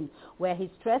June, where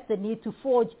he stressed the need to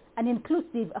forge an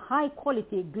inclusive,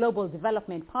 high-quality global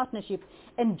development partnership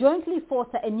and jointly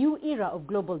foster a new era of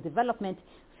global development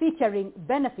featuring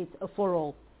benefits for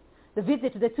all. The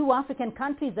visit to the two African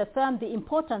countries affirmed the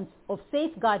importance of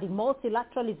safeguarding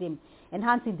multilateralism,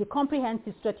 enhancing the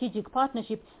comprehensive strategic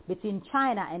partnership between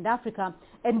China and Africa,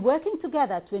 and working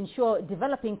together to ensure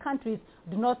developing countries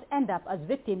do not end up as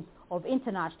victims of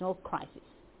international crisis.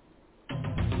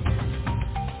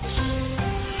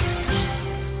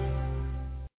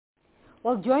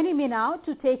 Well, joining me now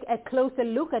to take a closer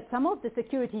look at some of the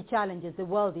security challenges the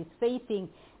world is facing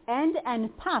and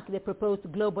unpack the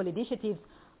proposed global initiatives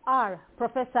are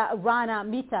Professor Rana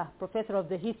Mita, Professor of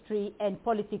the History and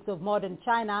Politics of Modern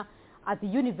China at the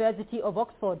University of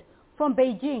Oxford. From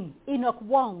Beijing, Enoch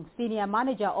Wong, Senior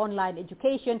Manager Online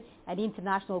Education and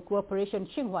International Cooperation,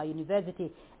 Tsinghua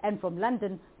University. And from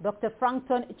London, Dr.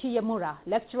 Frankton Chiyamura,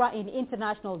 Lecturer in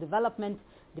International Development,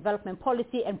 Development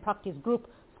Policy and Practice Group,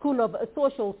 School of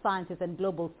Social Sciences and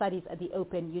Global Studies at the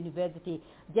Open University.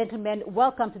 Gentlemen,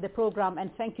 welcome to the program and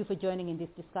thank you for joining in this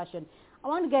discussion. I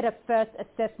want to get a first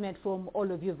assessment from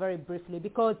all of you very briefly,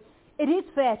 because it is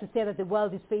fair to say that the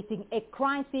world is facing a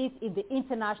crisis in the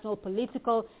international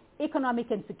political,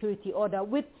 economic and security order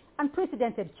with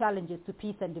unprecedented challenges to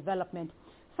peace and development.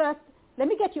 First, let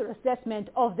me get your assessment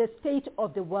of the state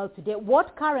of the world today.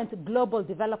 What current global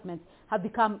developments have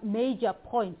become major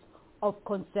points of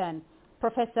concern?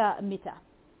 Professor Mita.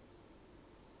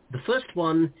 The first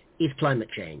one is climate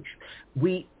change.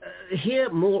 We hear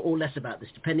more or less about this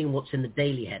depending on what's in the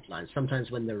daily headlines.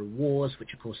 Sometimes when there are wars,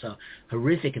 which of course are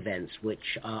horrific events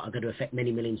which are going to affect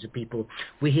many millions of people,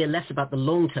 we hear less about the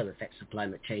long-term effects of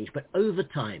climate change. But over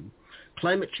time,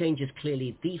 climate change is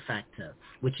clearly the factor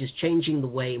which is changing the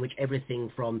way in which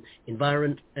everything from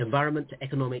environment to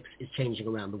economics is changing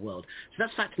around the world. So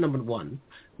that's factor number one.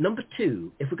 Number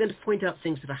two, if we're going to point out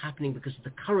things that are happening because of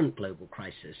the current global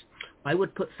crisis, I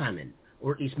would put famine.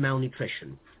 or at least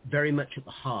malnutrition, very much at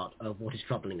the heart of what is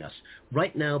troubling us.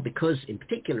 Right now, because in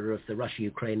particular of the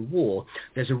Russia-Ukraine war,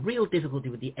 there's a real difficulty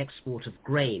with the export of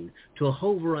grain to a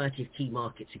whole variety of key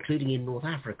markets, including in North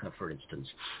Africa, for instance.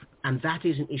 And that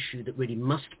is an issue that really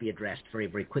must be addressed very,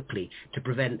 very quickly to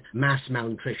prevent mass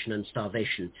malnutrition and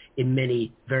starvation in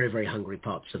many very, very hungry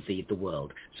parts of the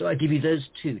world. So I give you those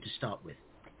two to start with.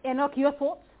 Enoch, your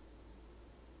thoughts?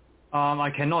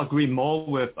 I cannot agree more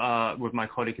with my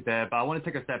colleague there, but I want to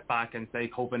take a step back and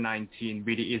say COVID-19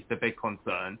 really is the big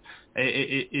concern.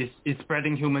 It's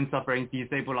spreading human suffering,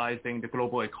 destabilizing the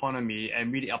global economy,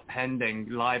 and really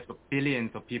upending lives of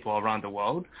billions of people around the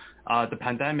world. The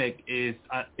pandemic is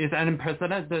an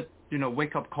unprecedented,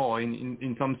 wake-up call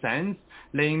in some sense,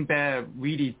 laying bare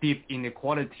really deep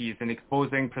inequalities and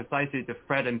exposing precisely the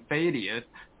threat and failures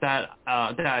that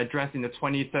are addressed in the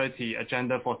 2030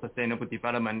 Agenda for Sustainable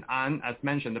Development and, as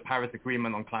mentioned, the Paris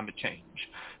Agreement on Climate Change.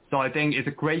 So I think it's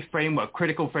a great framework,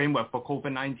 critical framework for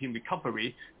COVID-19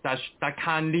 recovery that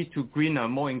can lead to greener,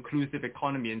 more inclusive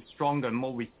economy and stronger,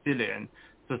 more resilient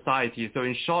society. So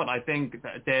in short, I think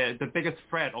that the biggest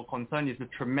threat or concern is the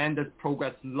tremendous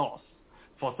progress lost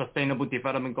for sustainable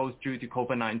development goals due to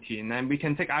COVID-19. And we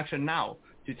can take action now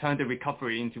to turn the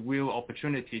recovery into real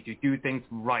opportunity to do things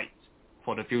right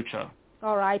for the future.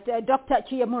 All right. Dr.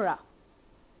 Chiyamura.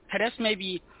 Perhaps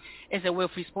maybe as a way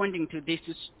of responding to this,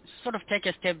 to sort of take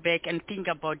a step back and think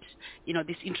about,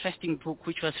 this interesting book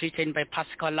which was written by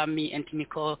Pascal Lamy and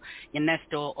Nicole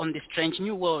Ernesto on the Strange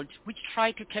New World, which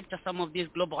tried to capture some of these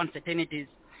global uncertainties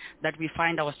that we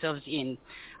find ourselves in.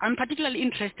 I'm particularly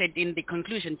interested in the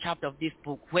conclusion chapter of this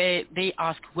book where they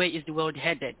ask, where is the world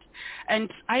headed?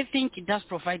 And I think it does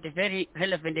provide a very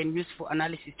relevant and useful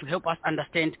analysis to help us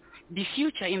understand the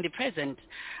future in the present.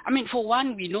 I mean, for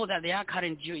one, we know that there are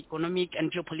current geoeconomic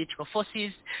and geopolitical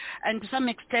forces, and to some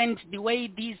extent, the way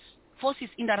these forces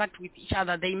interact with each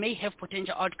other, they may have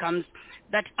potential outcomes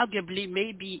that arguably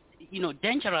may be,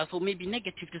 dangerous or maybe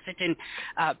negative to certain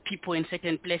people in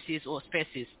certain places or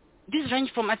spaces. This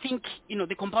range from, I think,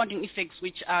 the compounding effects,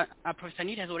 which Professor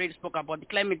Nita has already spoke about, the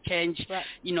climate change, right.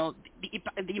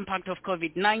 The impact of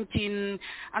COVID-19.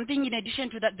 I think in addition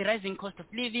to that, the rising cost of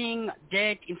living,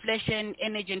 debt, inflation,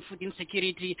 energy and food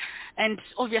insecurity. And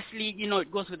obviously,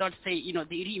 it goes without saying,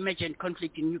 the re-emergent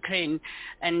conflict in Ukraine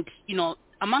and,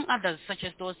 among others, such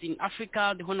as those in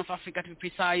Africa, the Horn of Africa to be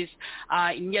precise,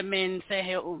 in Yemen,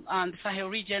 Sahel, the Sahel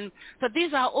region. So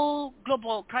these are all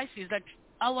global crises that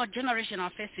our generation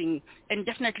are facing and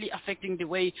definitely affecting the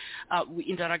way we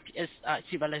interact as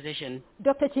civilization.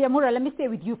 Dr. Chiyamura, let me stay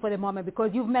with you for the moment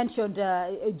because you've mentioned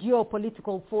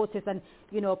geopolitical forces and,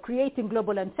 creating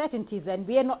global uncertainties, and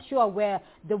we are not sure where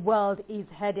the world is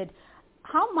headed.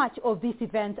 How much of these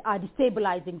events are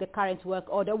destabilizing the current work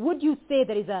order? Would you say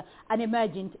there is an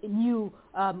emergent new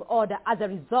order as a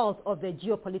result of the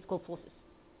geopolitical forces?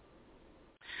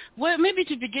 Well, maybe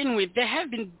to begin with, there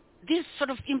have been these sort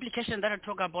of implications that I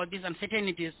talk about, these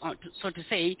uncertainties, so to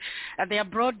say, they are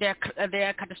broad, they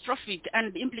are catastrophic,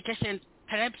 and the implications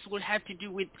perhaps will have to do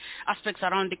with aspects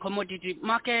around the commodity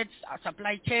markets,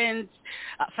 supply chains,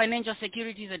 financial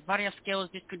securities at various scales.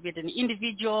 This could be at an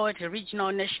individual, at a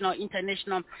regional, national,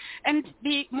 international. And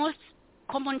the most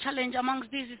common challenge amongst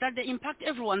these is that they impact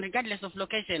everyone regardless of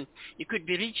location. You could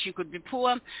be rich, you could be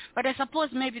poor, but I suppose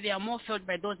maybe they are more felt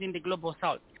by those in the global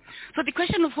south. So the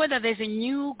question of whether there's a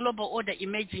new global order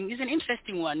emerging is an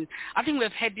interesting one. I think we've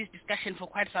had this discussion for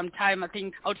quite some time. I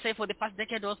think I would say for the past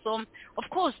decade or so. Of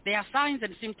course, there are signs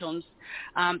and symptoms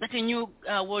that a new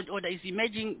world order is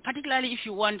emerging, particularly if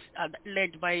you want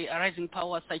led by rising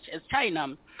powers such as China.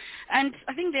 And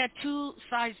I think there are two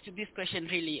sides to this question,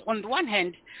 really. On the one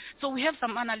hand, so we have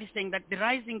some analysts saying that the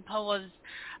rising powers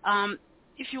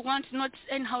if you want, not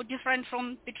anyhow different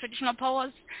from the traditional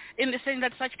powers in the sense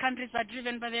that such countries are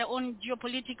driven by their own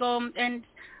geopolitical and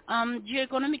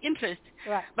geoeconomic interests.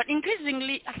 Right. But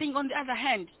increasingly, I think on the other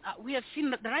hand, we have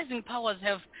seen that the rising powers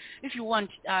have, if you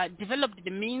want, developed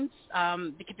the means,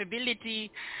 the capability,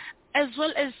 as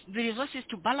well as the resources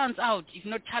to balance out, if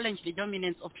not challenge, the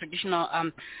dominance of traditional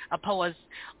powers,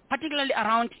 particularly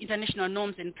around international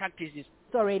norms and practices.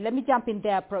 Sorry, let me jump in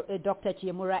there, Dr.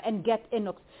 Chiyamura, and get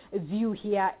Enoch's view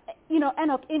here.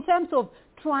 Enoch, in terms of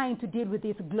trying to deal with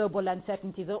these global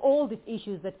uncertainties and all these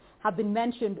issues that have been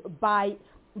mentioned by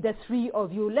the three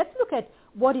of you, let's look at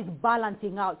what is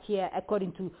balancing out here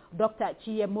according to Dr.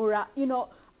 Chiyamura.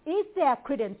 Is there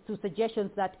credence to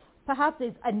suggestions that perhaps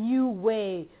there's a new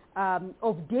way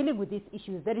of dealing with these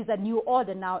issues? There is a new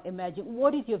order now emerging.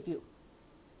 What is your view?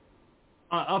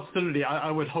 Absolutely, I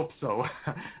would hope so.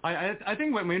 I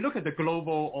think when we look at the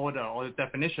global order or the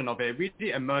definition of it,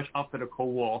 really emerged after the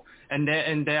Cold War, and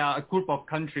there are a group of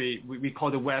countries we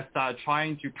call the West that are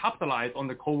trying to capitalize on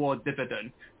the Cold War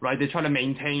dividend, right? They try to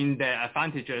maintain their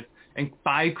advantages, and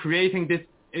by creating this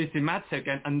asymmetric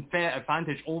and unfair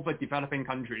advantage over developing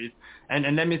countries,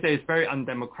 and let me say it's very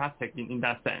undemocratic in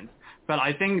that sense. But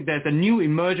I think there's a new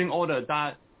emerging order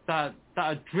that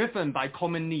are driven by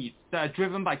common needs, that are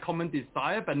driven by common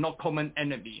desire, but not common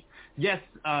enemy. Yes,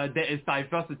 there is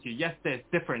diversity. Yes, there's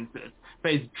differences,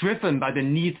 but it's driven by the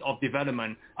needs of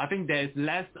development. I think there's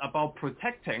less about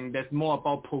protecting, there's more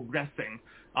about progressing.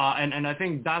 And I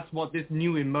think that's what this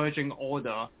new emerging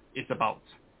order is about.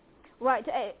 Right.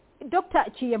 Dr.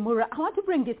 Chiyamura, I want to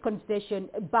bring this conversation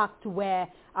back to where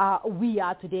we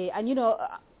are today. And,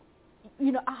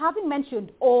 having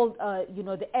mentioned all,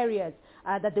 the areas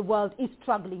that the world is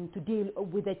struggling to deal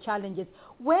with the challenges,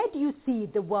 where do you see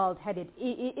the world headed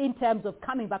in terms of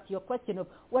coming back to your question of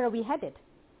where are we headed?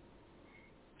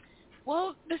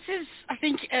 Well, this is, I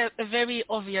think, a very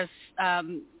obvious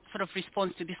sort of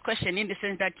response to this question, in the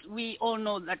sense that we all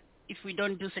know that if we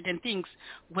don't do certain things,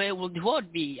 where will the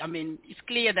world be? I mean, it's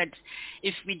clear that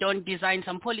if we don't design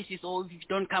some policies or if we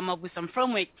don't come up with some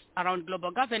frameworks around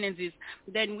global governances,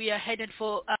 then we are headed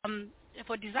for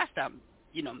disaster.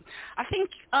 I think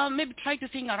maybe try to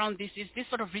think around this is this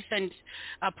sort of recent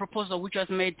proposal which was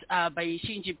made by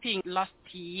Xi Jinping last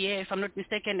year, if I'm not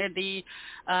mistaken, at the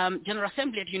General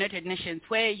Assembly at the United Nations,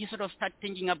 where you sort of start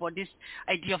thinking about this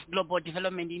idea of global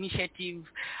development initiative,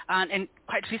 and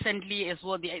quite recently as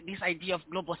well this idea of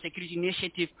global security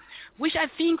initiative, which I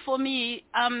think for me,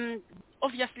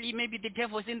 obviously maybe the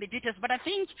devil's in the details, but I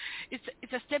think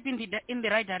it's a step in the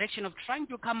right direction of trying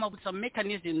to come up with some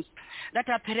mechanisms that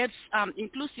are perhaps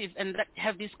inclusive and that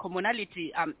have this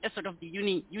commonality as sort of the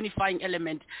unifying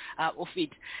element of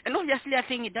it. And obviously I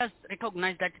think it does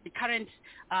recognize that the current,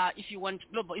 if you want,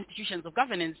 global institutions of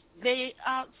governance, they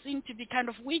seem to be kind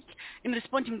of weak in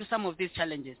responding to some of these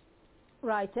challenges.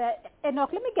 Right. Enoch,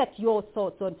 let me get your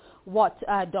thoughts on what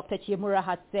Dr. Chiyamura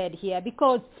has said here,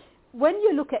 because when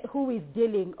you look at who is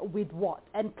dealing with what,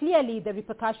 and clearly the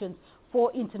repercussions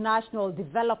for international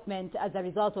development as a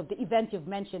result of the events you've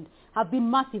mentioned have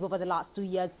been massive over the last 2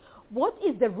 years, what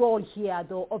is the role here,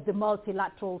 though, of the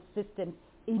multilateral system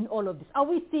in all of this? Are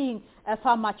we seeing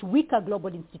far much weaker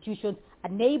global institutions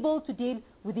unable to deal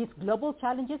with these global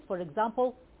challenges? For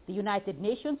example, the United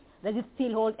Nations, does it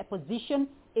still hold a position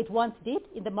it once did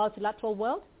in the multilateral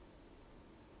world?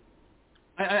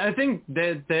 I think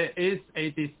there is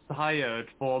a desire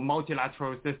for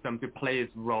multilateral system to play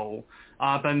its role.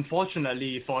 But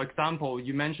unfortunately, for example,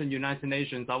 you mentioned United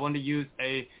Nations. I want to use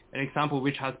an example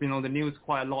which has been on the news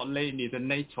quite a lot lately, the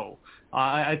NATO.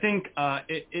 I think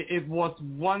it was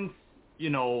once,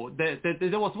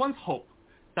 there was once hope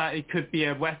that it could be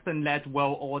a Western-led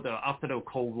world order after the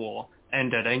Cold War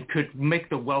ended and could make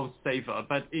the world safer.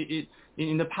 But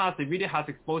in the past, it really has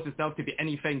exposed itself to be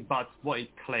anything but what it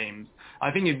claims.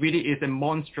 I think it really is a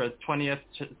monstrous 20th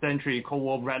century Cold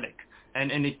War relic,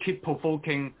 and it keeps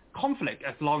provoking conflict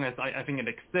as long as I think it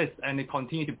exists, and it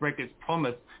continues to break its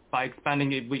promise by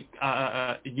expanding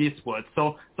it eastward.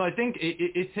 So I think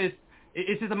it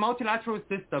is a multilateral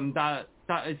system that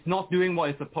is not doing what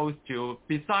it's supposed to,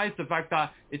 besides the fact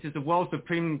that it is the world's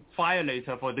supreme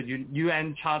violator for the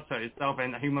UN Charter itself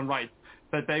and human rights.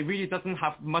 But it really doesn't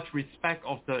have much respect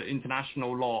of the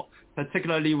international law,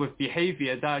 particularly with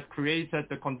behavior that created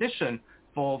the condition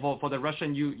for the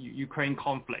Russian-Ukraine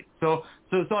conflict. So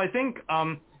I think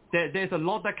there's a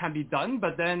lot that can be done,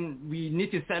 but then we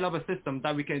need to set up a system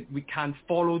that we can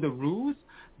follow the rules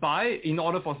in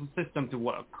order for the system to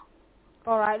work.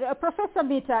 All right. Professor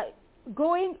Mita,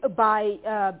 going by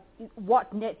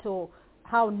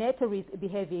how NATO is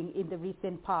behaving in the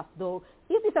recent past, though,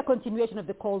 is this a continuation of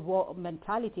the Cold War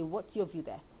mentality? What's your view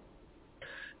there?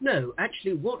 No,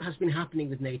 actually what has been happening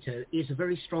with NATO is a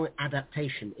very strong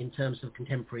adaptation in terms of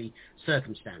contemporary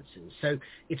circumstances. So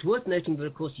it's worth noting that,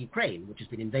 of course, Ukraine, which has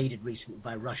been invaded recently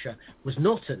by Russia, was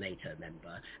not a NATO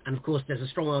member. And, of course, there's a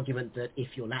strong argument that if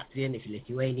you're Latvian, if you're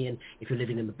Lithuanian, if you're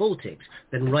living in the Baltics,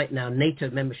 then right now NATO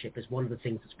membership is one of the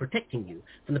things that's protecting you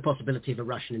from the possibility of a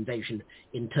Russian invasion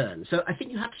in turn. So I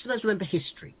think you have to sometimes remember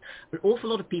history. An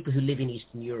awful lot of people who live in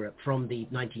Eastern Europe from the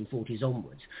 1940s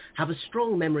onwards have a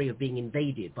strong memory of being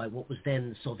invaded devastated by what was then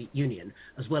the Soviet Union,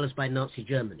 as well as by Nazi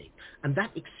Germany. And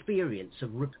that experience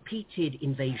of repeated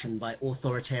invasion by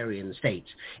authoritarian states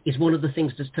is one of the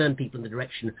things that's turned people in the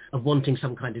direction of wanting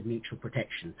some kind of mutual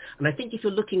protection. And I think if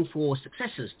you're looking for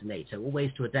successors to NATO, or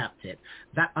ways to adapt it,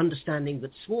 that understanding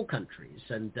that small countries,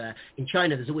 and in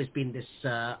China there's always been this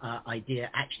idea,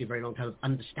 actually a very long time, of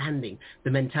understanding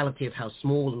the mentality of how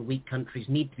small and weak countries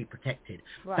need to be protected.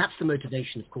 Right. That's the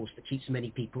motivation, of course, that keeps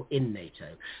many people in NATO.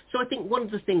 So I think one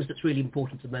of the things that's really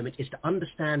important at the moment is to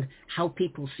understand how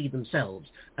people see themselves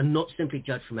and not simply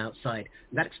judge from outside.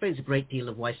 And that explains a great deal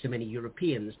of why so many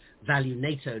Europeans value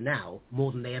NATO now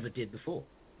more than they ever did before.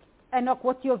 Enoch,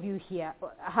 what's your view here?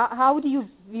 How do you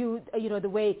view, the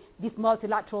way these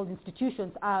multilateral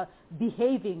institutions are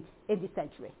behaving in this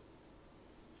century?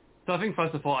 So I think,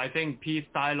 first of all, I think peace,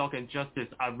 dialogue, and justice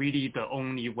are really the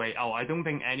only way out. I don't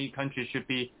think any country should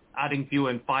be adding fuel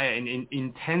and fire and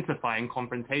intensifying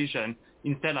confrontation.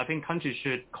 Instead, I think countries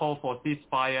should call for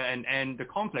ceasefire and end the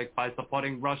conflict by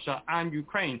supporting Russia and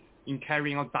Ukraine in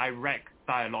carrying out direct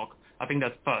dialogue. I think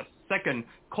that's first. Second,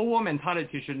 Cold War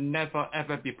mentality should never,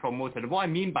 ever be promoted. What I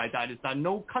mean by that is that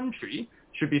no country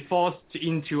should be forced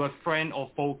into a friend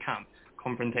or foe camp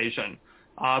confrontation.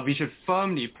 We should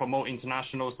firmly promote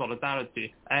international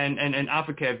solidarity and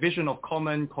advocate a vision of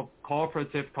common,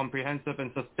 cooperative, comprehensive,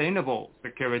 and sustainable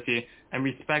security, and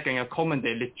respect and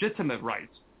accommodate legitimate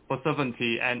rights for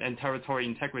sovereignty and territorial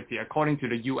integrity according to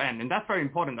the UN. And that's very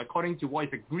important, according to what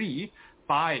is agreed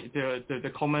by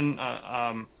the common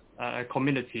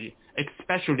community,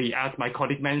 especially, as my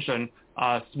colleague mentioned,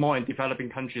 small and developing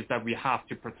countries that we have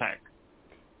to protect.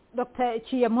 Dr.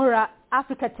 Chiyamura,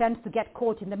 Africa tends to get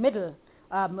caught in the middle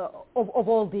of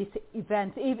all these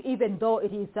events, even though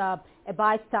it is a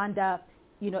bystander,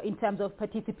 in terms of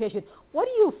participation. What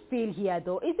do you feel here,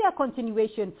 though? Is there a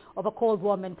continuation of a Cold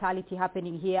War mentality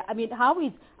happening here? I mean, how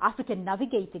is Africa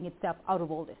navigating itself out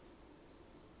of all this?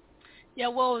 Yeah,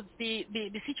 well, the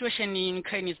situation in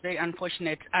Ukraine is very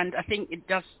unfortunate, and I think it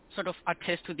does sort of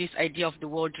attest to this idea of the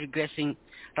world regressing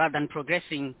rather than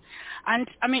progressing. And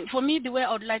I mean, for me, the way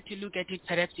I would like to look at it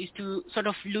perhaps is to sort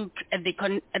of look at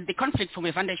the conflict from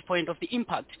a vantage point of the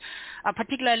impact,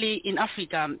 particularly in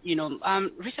Africa.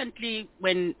 Recently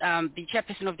when the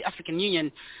chairperson of the African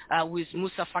Union, with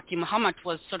Musa Faki Mohammed,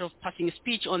 was sort of passing a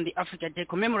speech on the Africa Day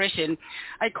commemoration,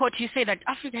 I quote, he said that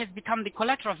Africa has become the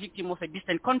collateral victim of a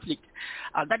distant conflict,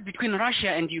 that between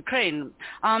Russia and Ukraine.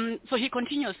 So he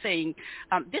continues saying,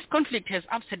 this conflict has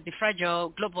upset the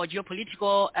fragile global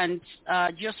geopolitical and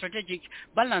geostrategic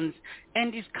balance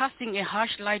and is casting a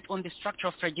harsh light on the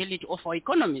structural fragility of our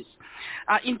economies.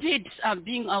 Indeed,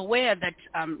 being aware that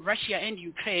Russia and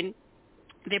Ukraine,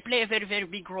 they play a very, very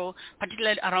big role,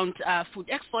 particularly around food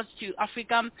exports to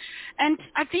Africa. And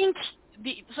I think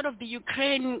the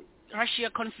Ukraine-Russia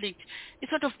conflict is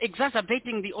sort of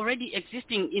exacerbating the already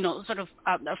existing,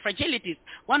 fragilities.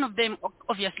 One of them,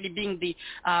 obviously, being the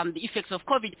effects of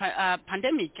COVID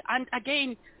pandemic, and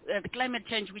again, the climate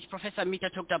change, which Professor Mita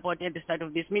talked about at the start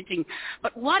of this meeting.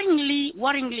 But worryingly,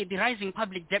 the rising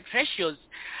public debt ratios,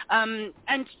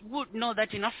 and would know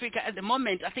that in Africa at the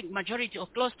moment, I think majority or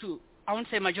close to, I won't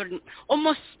say majority,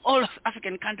 almost all of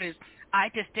African countries are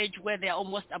at a stage where they are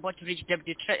almost about to reach debt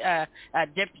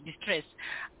distress.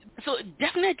 So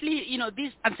definitely,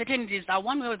 these uncertainties are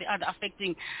one way or the other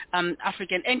affecting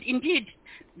African. And indeed,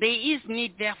 there is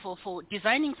need, therefore, for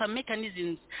designing some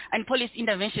mechanisms and policy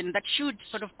intervention that should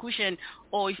sort of cushion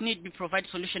or, if need be, provide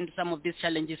solution to some of these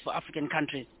challenges for African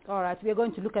countries. All right, we are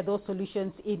going to look at those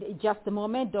solutions in just a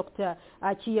moment. Dr.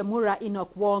 Chiyamura,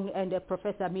 Enoch Wong, and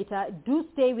Professor Mita, do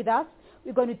stay with us.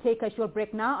 We're going to take a short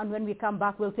break now, and when we come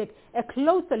back, we'll take a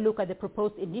closer look at the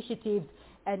proposed initiatives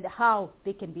and how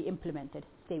they can be implemented.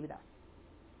 Stay with us.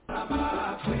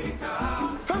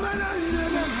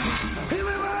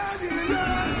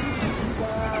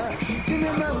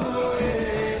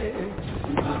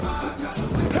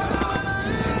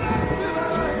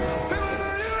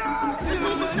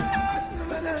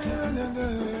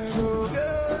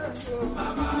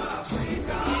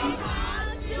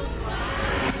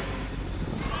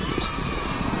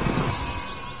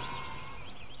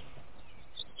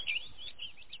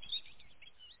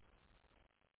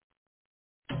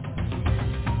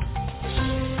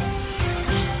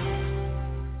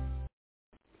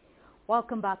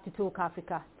 Welcome back to Talk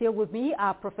Africa. Still with me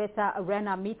are Professor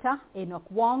Rena Mita, Enoch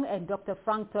Wong, and Dr.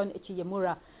 Frankton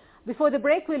Chiyamura. Before the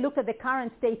break, we looked at the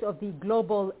current state of the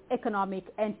global economic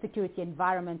and security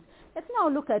environment. Let's now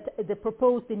look at the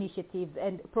proposed initiatives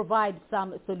and provide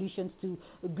some solutions to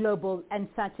global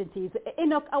uncertainties.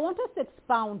 Enoch, I want us to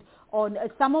expound on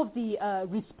some of the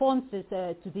responses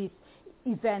to this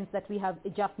events that we have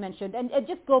just mentioned. And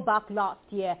just go back last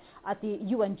year at the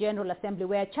UN General Assembly,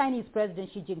 where Chinese President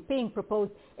Xi Jinping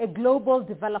proposed a global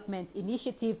development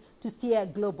initiative to steer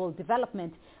global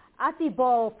development. At the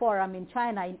Bo Forum in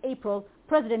China in April,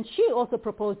 President Xi also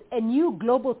proposed a new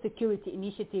global security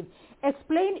initiative.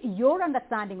 Explain your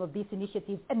understanding of these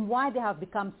initiatives and why they have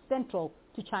become central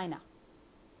to China.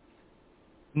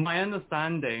 My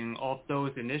understanding of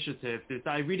those initiatives is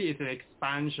that it really is an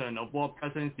expansion of what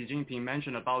President Xi Jinping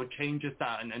mentioned about changes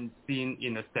that are unseen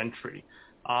in a century.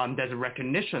 There's a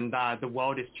recognition that the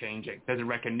world is changing. There's a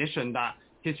recognition that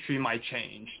history might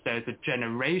change. There's a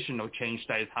generational change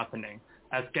that is happening.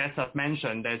 As guests have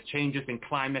mentioned, there's changes in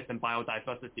climate and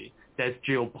biodiversity. There's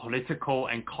geopolitical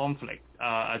and conflict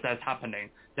that's happening.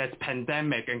 There's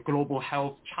pandemic and global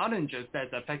health challenges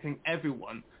that's affecting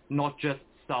everyone, not just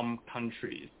some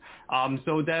countries.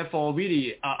 So therefore,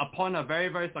 really, upon a very,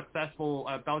 very successful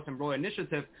Belt and Road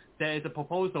Initiative, there is a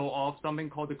proposal of something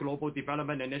called the Global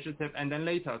Development Initiative, and then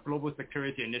later, Global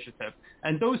Security Initiative.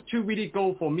 And those two really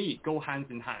go hand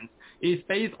in hand. It's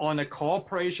based on a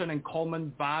cooperation and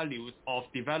common values of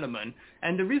development.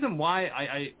 And the reason why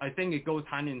I think it goes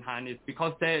hand in hand is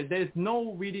because there's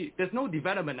no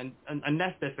development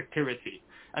unless there's security.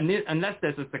 Unless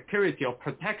there's a security of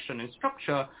protection and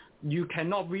structure, you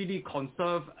cannot really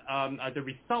conserve the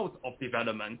results of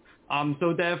development.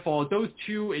 So therefore, those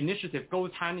two initiatives goes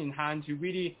hand in hand to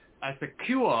really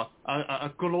secure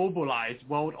a globalized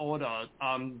world order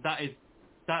that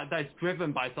is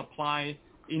driven by supply,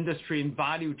 industry, and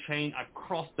value chain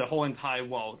across the whole entire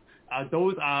world.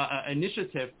 Those are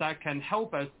initiatives that can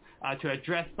help us to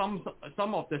address some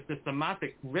of the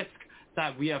systematic risk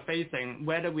that we are facing,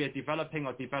 whether we are developing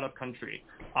or developed country.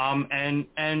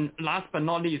 And last but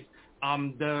not least,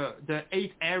 the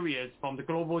 8 areas from the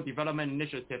Global Development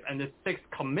Initiative and the 6th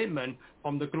commitment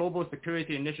from the Global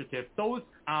Security Initiative, those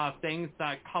are things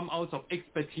that come out of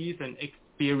expertise and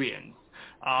experience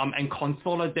and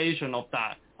consolidation of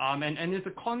that. And it's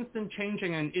a constant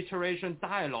changing and iteration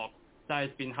dialogue that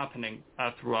has been happening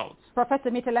throughout. Professor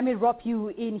Mita, let me rope you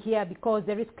in here because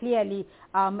there is clearly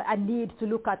a need to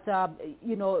look at,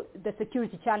 the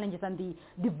security challenges and the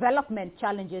development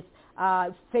challenges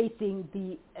facing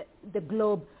the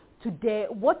globe today.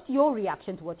 What's your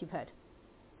reaction to what you've heard?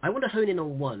 I want to hone in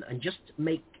on one and just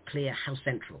make clear how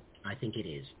central I think it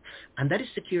is, and that is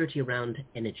security around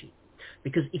energy.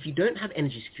 Because if you don't have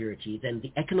energy security, then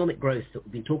the economic growth that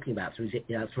we've been talking about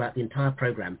throughout the entire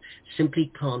program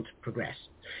simply can't progress.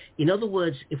 In other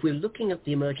words, if we're looking at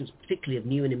the emergence, particularly of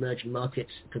new and emerging markets,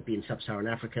 it could be in sub-Saharan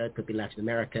Africa, it could be Latin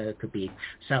America, it could be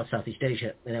Southeast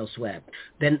Asia and elsewhere,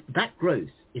 then that growth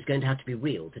is going to have to be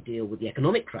real to deal with the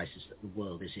economic crisis that the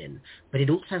world is in. But it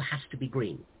also has to be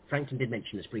green. Franklin did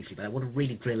mention this briefly, but I want to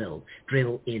really drill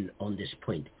in on this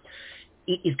point.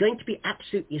 It is going to be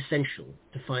absolutely essential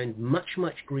to find much,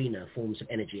 much greener forms of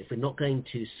energy if we're not going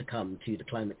to succumb to the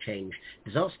climate change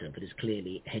disaster that is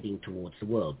clearly heading towards the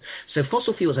world. So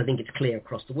fossil fuels, I think it's clear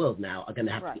across the world now, are going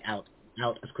to have to be out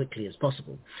as quickly as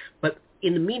possible. But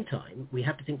in the meantime, we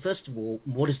have to think, first of all,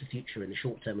 what is the future in the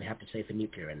short term we have to say for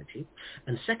nuclear energy?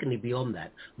 And secondly, beyond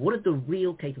that, what are the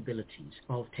real capabilities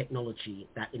of technology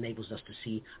that enables us to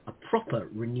see a proper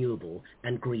renewable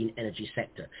and green energy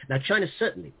sector? Now, China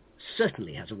certainly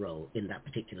has a role in that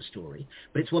particular story,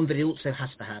 but it's one that it also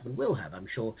has to have and will have, I'm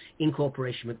sure, in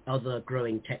cooperation with other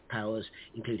growing tech powers,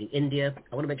 including India.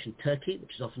 I want to mention Turkey,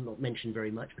 which is often not mentioned very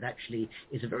much, but actually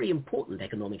is a very important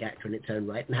economic actor in its own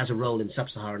right and has a role in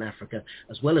sub-Saharan Africa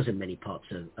as well as in many parts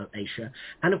of Asia.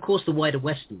 And of course, the wider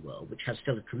Western world, which has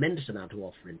still a tremendous amount to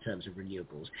offer in terms of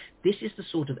renewables. This is the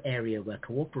sort of area where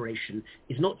cooperation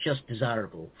is not just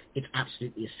desirable, it's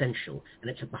absolutely essential,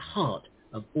 and it's at the heart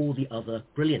of all the other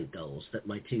brilliant goals that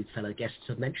my two fellow guests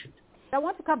have mentioned. I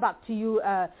want to come back to you,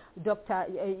 Dr.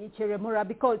 Chiremura,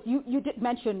 because you did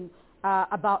mention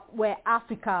about where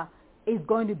Africa is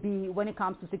going to be when it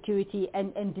comes to security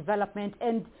and development.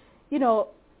 And,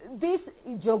 these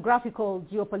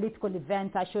geopolitical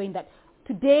events are showing that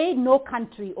today no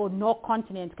country or no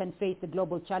continent can face the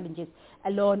global challenges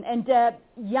alone. And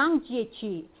Yang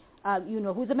Jiechi,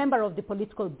 who's a member of the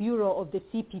political bureau of the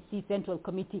CPC Central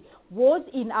Committee, was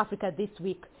in Africa this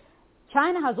week.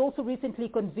 China has also recently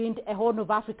convened a Horn of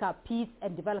Africa Peace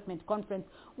and Development Conference.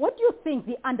 What do you think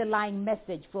the underlying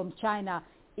message from China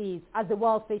is as the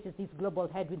world faces these global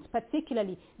headwinds,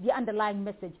 particularly the underlying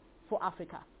message for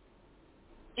Africa?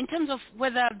 In terms of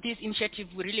whether this initiative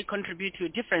will really contribute to a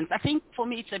difference, I think for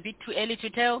me it's a bit too early to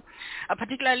tell,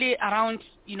 particularly around,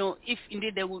 if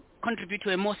indeed they will contribute to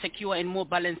a more secure and more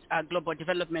balanced global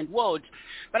development world.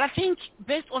 But I think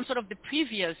based on sort of the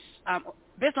previous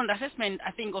based on the assessment,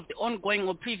 I think, of the ongoing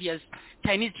or previous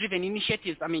Chinese-driven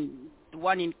initiatives, I mean, the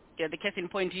one in the case in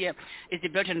point here is the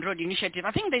Belt and Road Initiative.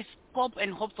 I think there's scope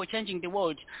and hope for changing the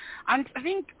world. And I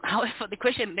think, however, the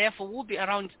question therefore will be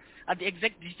around the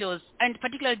exact details and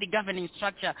particularly the governing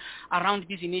structure around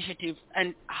this initiative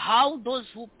and how those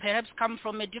who perhaps come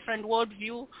from a different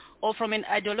worldview or from an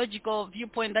ideological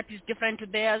viewpoint that is different to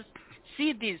theirs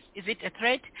see this. Is it a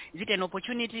threat? Is it an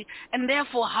opportunity? And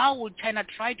therefore, how would China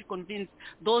try to convince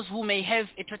those who may have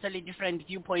a totally different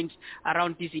viewpoint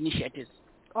around these initiatives?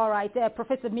 All right.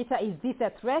 Professor Mita, is this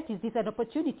a threat? Is this an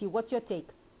opportunity? What's your take?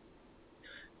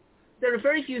 There are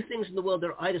very few things in the world that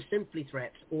are either simply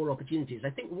threats or opportunities. I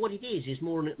think what it is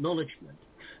more an acknowledgement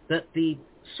that the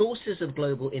sources of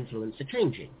global influence are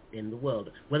changing in the world,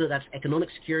 whether that's economic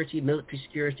security, military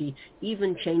security,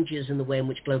 even changes in the way in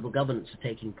which global governance are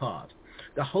taking part.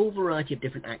 The whole variety of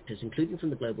different actors, including from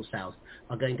the global south,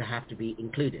 are going to have to be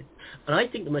included. And I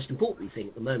think the most important thing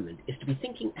at the moment is to be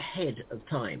thinking ahead of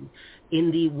time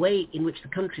in the way in which the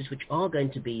countries which are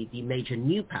going to be the major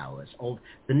new powers of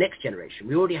the next generation,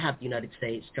 we already have the United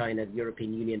States, China, the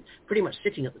European Union, pretty much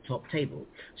sitting at the top table.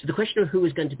 So the question of who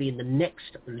is going to be in the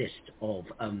next list of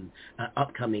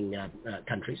upcoming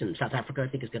countries, and South Africa I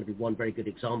think is going to be one very good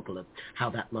example of how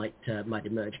that might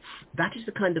emerge. That is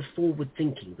the kind of forward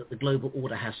thinking that the global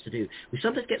order has to do. We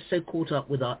sometimes get so caught up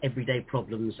with our everyday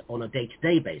problems on a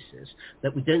day-to-day basis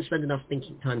that we don't spend enough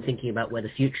time thinking about where the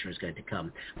future is going to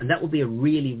come. And that will be a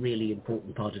really, really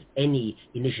important part of any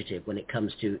initiative when it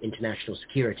comes to international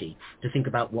security, to think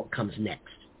about what comes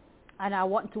next. And I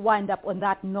want to wind up on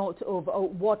that note of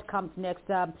what comes next.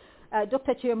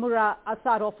 Dr. Chiyamura, I'll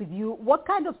start off with you. What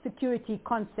kind of security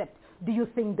concept do you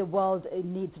think the world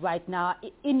needs right now?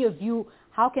 In your view,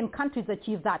 how can countries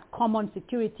achieve that common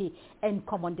security and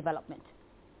common development?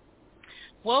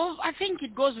 Well, I think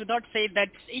it goes without saying that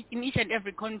in each and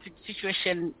every conflict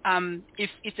situation, if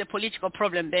it's a political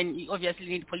problem, then you obviously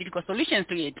need political solutions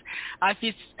to it. If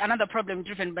it's another problem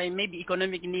driven by maybe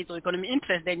economic needs or economic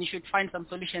interest, then you should find some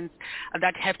solutions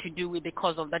that have to do with the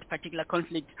cause of that particular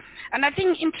conflict. And I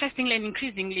think, interestingly and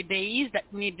increasingly, there is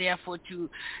that need, therefore, to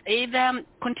either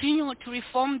continue to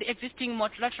reform the existing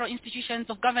multilateral institutions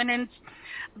of governance,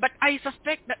 but I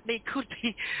suspect that there could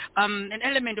be an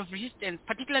element of resistance,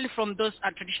 particularly from those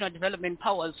traditional development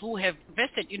powers who have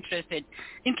vested interest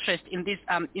in these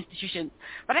institutions.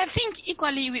 But I think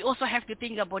equally we also have to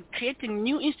think about creating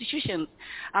new institutions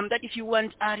that, if you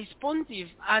want, are responsive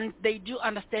and they do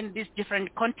understand these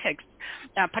different contexts,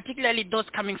 particularly those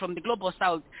coming from the global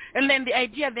south. And then the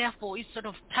idea, therefore, is sort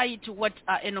of tied to what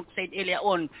Enoch said earlier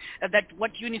on, that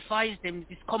what unifies them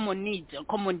is common needs,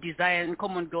 common desires, and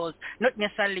common goals, not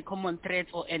necessarily common threats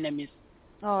or enemies.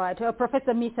 All right.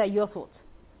 Professor Misa, your thoughts?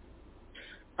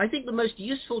 I think the most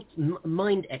useful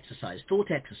thought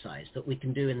exercise that we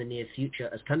can do in the near future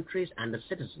as countries and as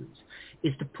citizens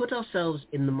is to put ourselves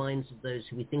in the minds of those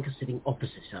who we think are sitting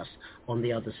opposite us on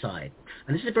the other side.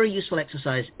 And this is a very useful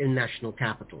exercise in national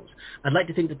capitals. I'd like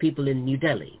to think that people in New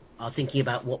Delhi are thinking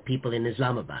about what people in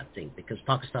Islamabad think, because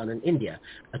Pakistan and India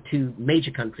are two major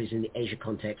countries in the Asia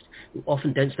context who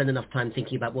often don't spend enough time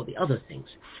thinking about what the other thinks.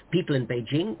 People in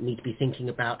Beijing need to be thinking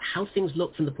about how things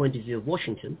look from the point of view of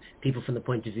Washington. People from the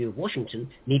point of view of Washington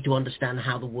need to understand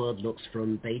how the world looks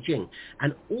from Beijing.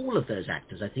 And all of those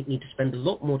actors, I think, need to spend a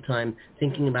lot more time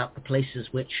thinking about the places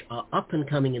which are up and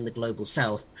coming in the global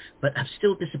south, but have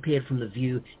still disappeared from the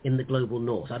view in the global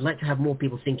north. I'd like to have more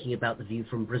people thinking about the view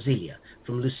from Brasilia,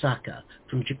 from Lusaka,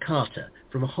 from Jakarta,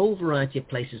 from a whole variety of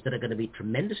places that are going to be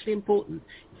tremendously important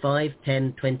 5,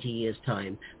 10, 20 years'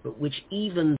 time, but which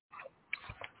even...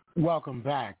 Welcome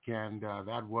back, and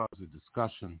that was a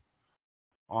discussion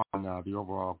on the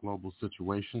overall global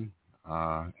situation,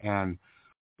 and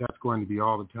that's going to be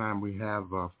all the time we have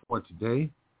for today.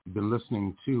 You've been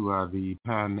listening to the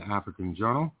Pan-African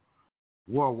Journal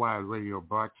worldwide radio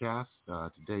broadcast.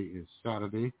 Today is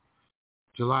Saturday,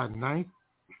 July 9th,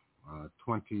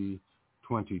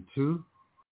 2022.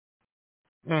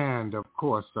 And, of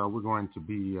course, we're going to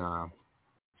be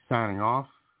signing off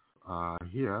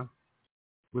here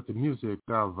with the music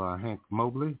of Hank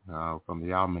Mobley from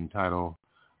the album entitled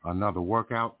Another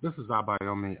Workout. This is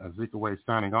Abayomi Azikiwe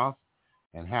signing off,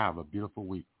 and have a beautiful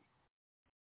week.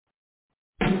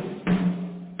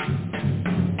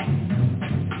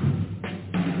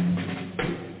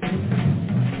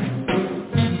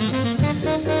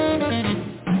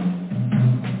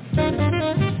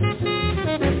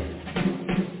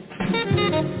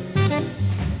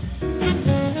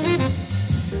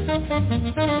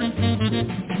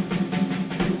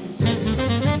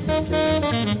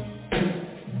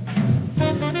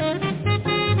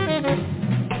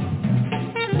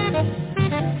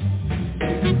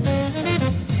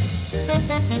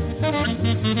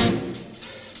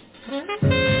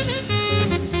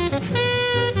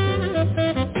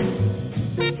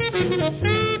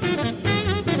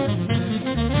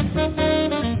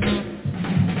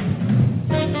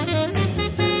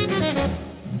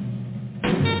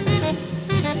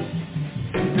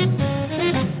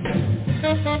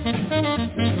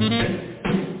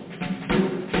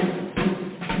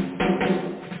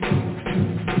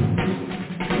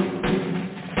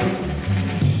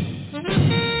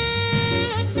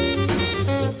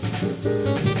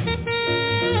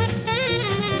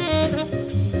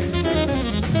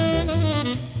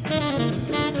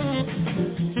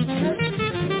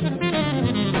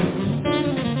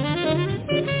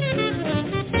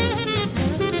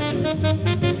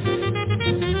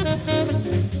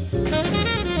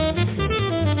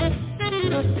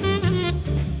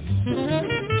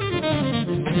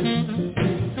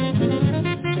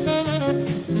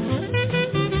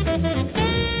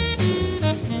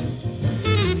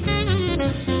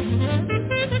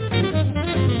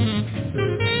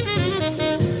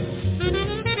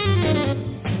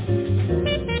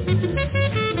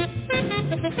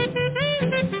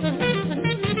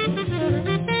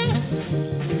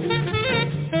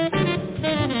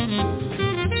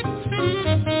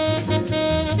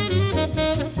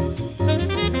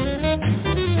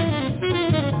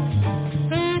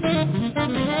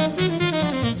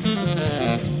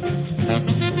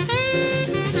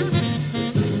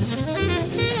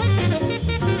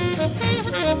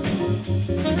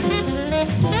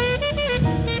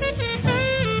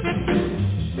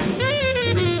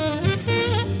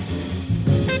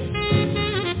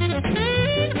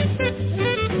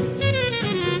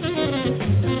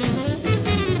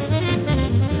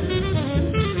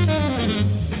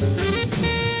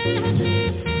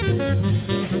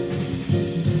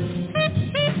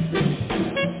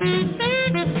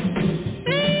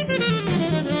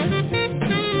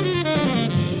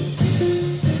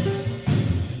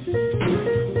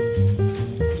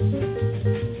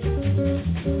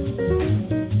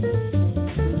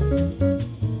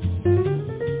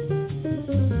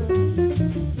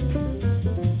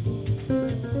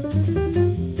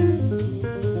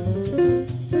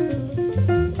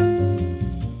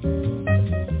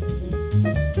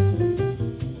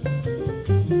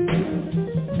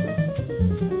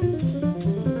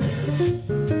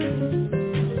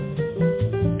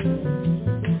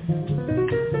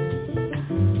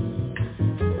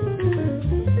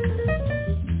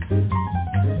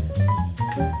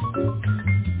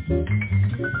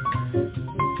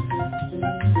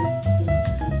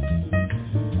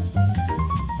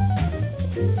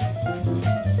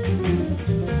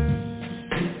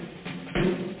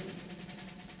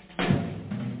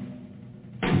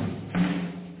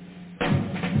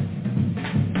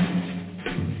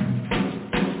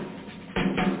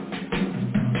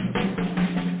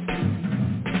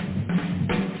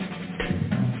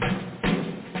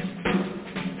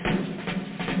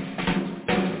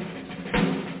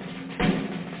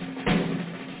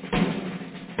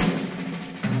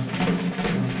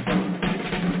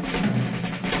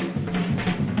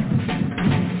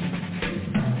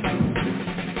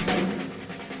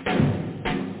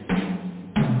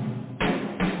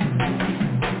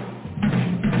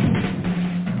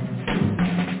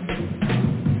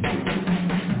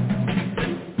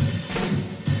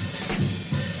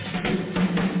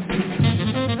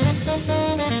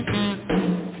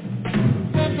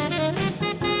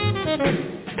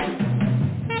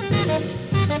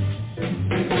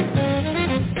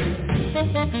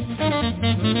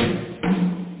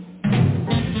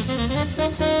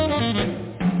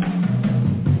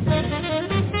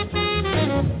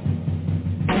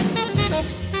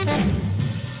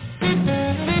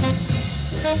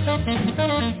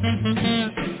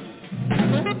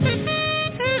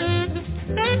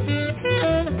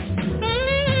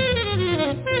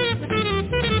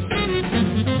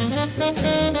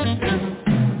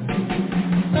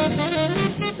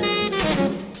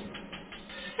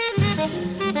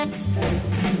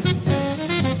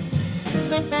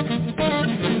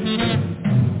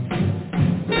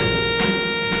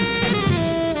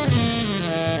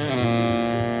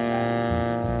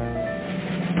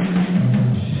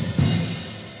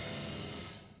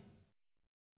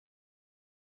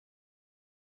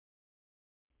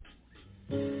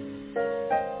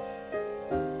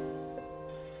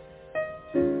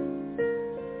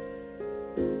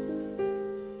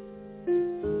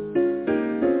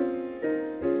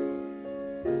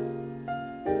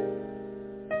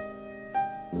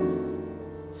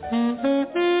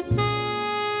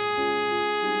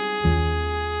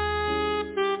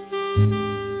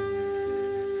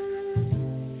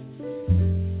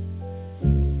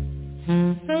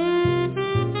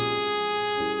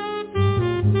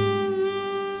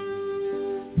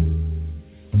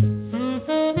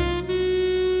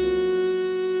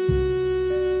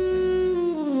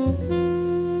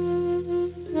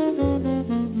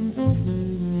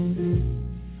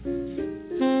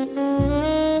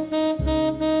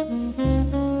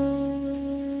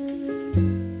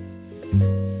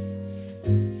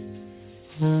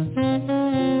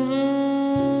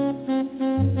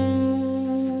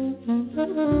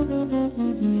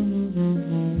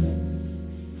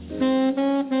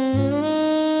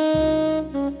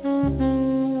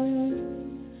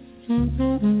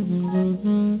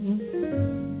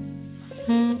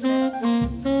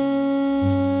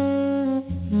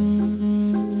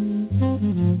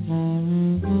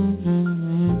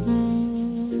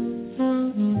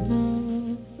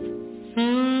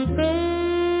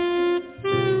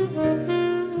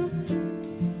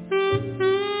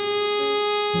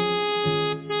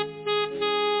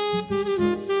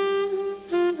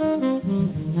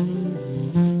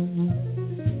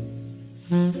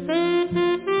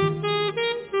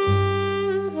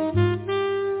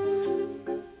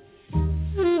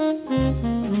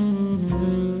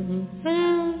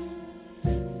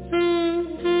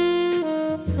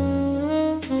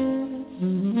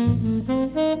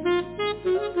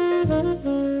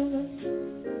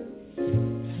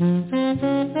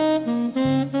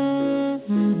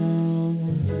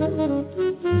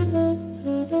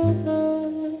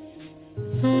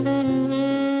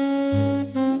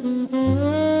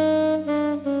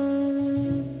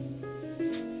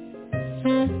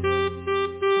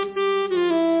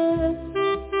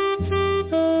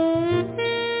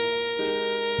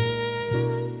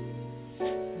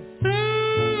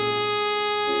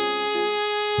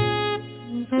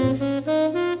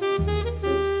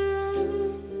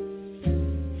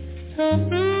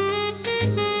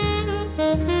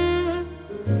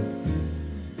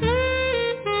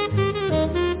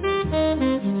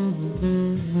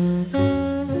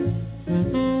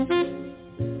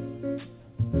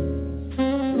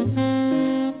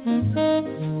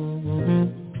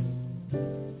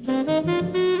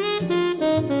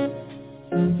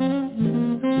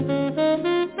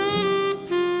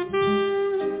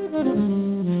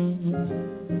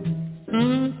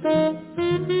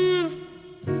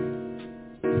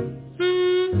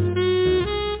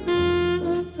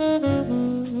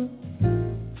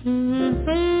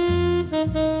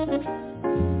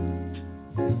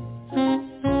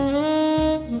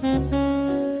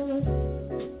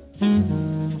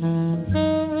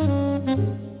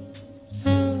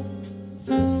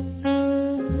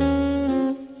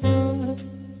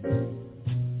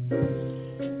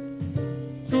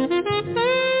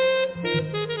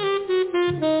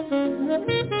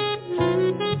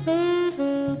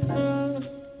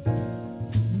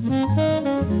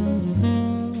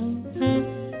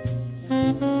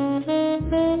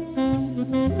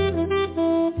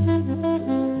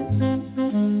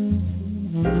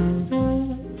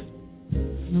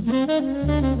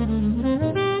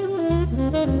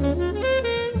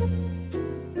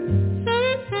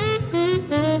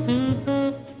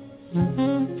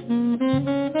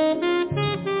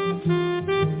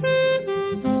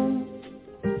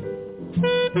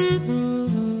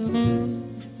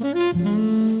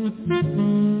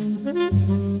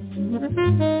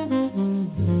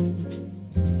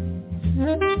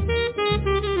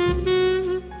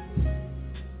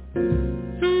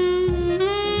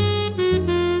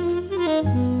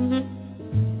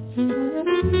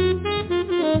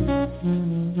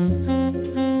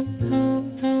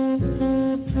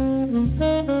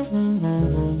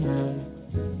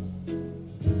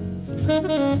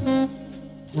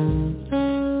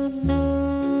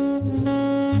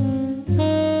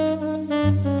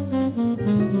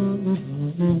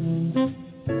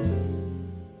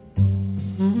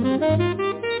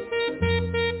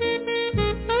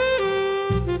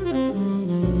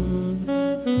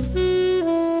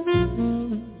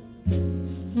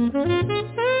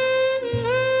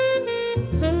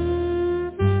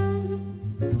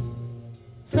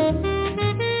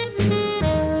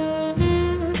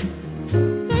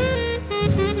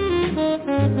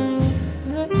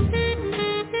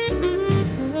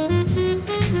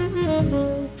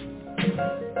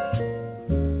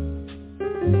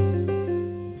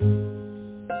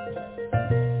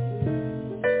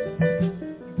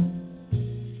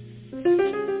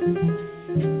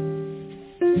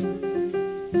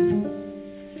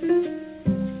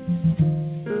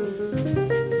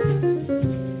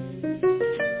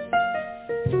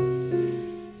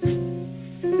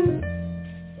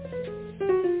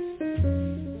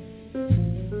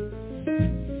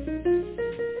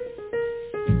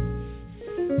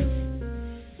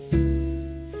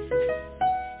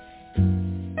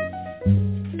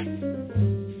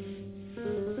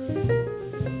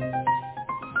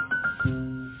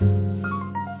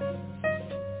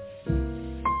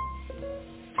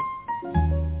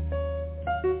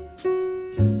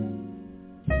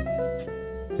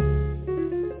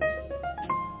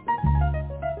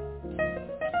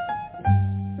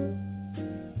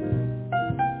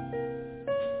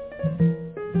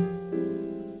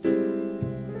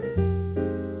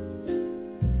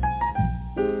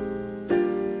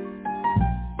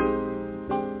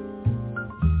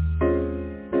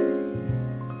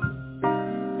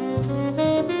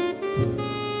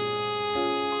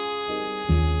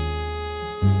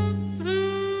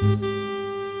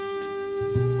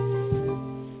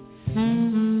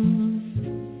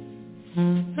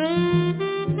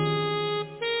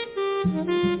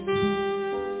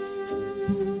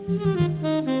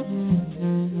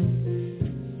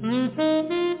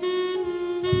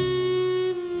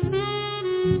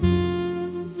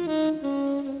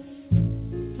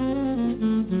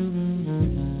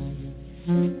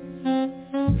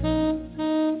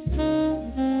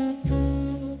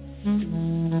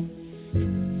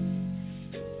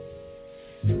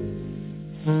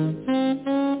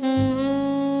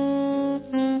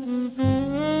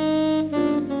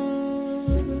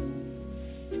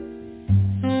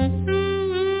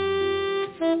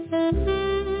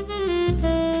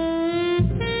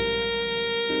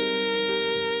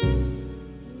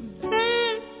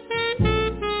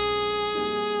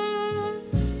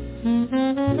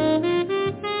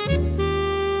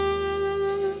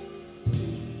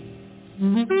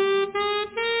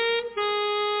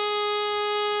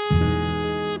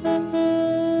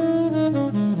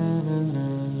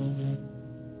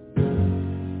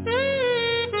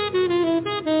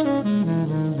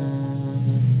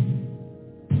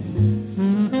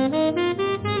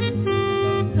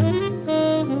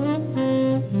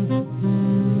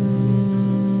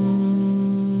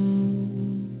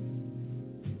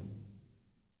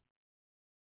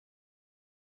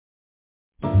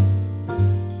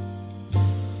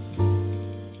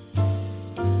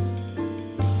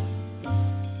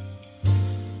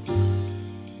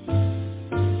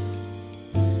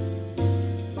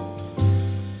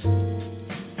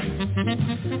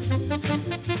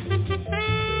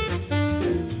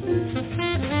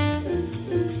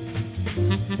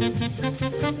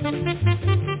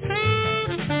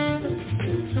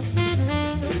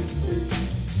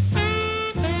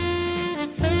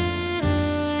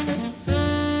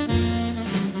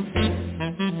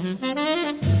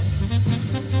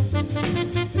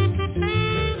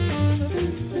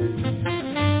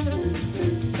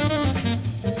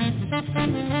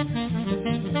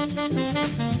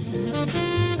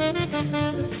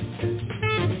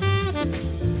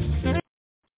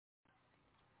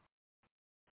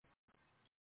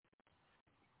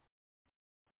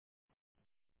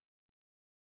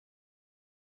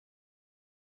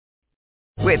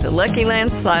 With the Lucky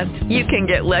Land Slots, you can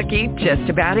get lucky just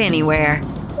about anywhere.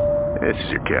 This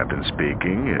is your captain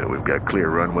speaking. We've got clear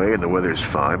runway and the weather's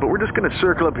fine, but we're just going to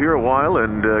circle up here a while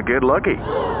and get lucky.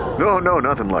 No,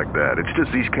 nothing like that. It's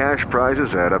just these cash prizes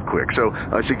add up quick. So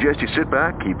I suggest you sit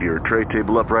back, keep your tray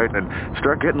table upright, and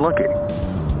start getting lucky.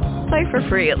 Play for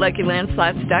free at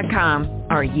LuckyLandSlots.com.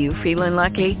 Are you feeling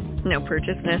lucky? No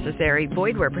purchase necessary.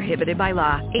 Void where prohibited by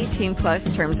law.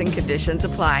 18+ terms and conditions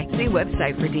apply. See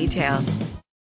website for details.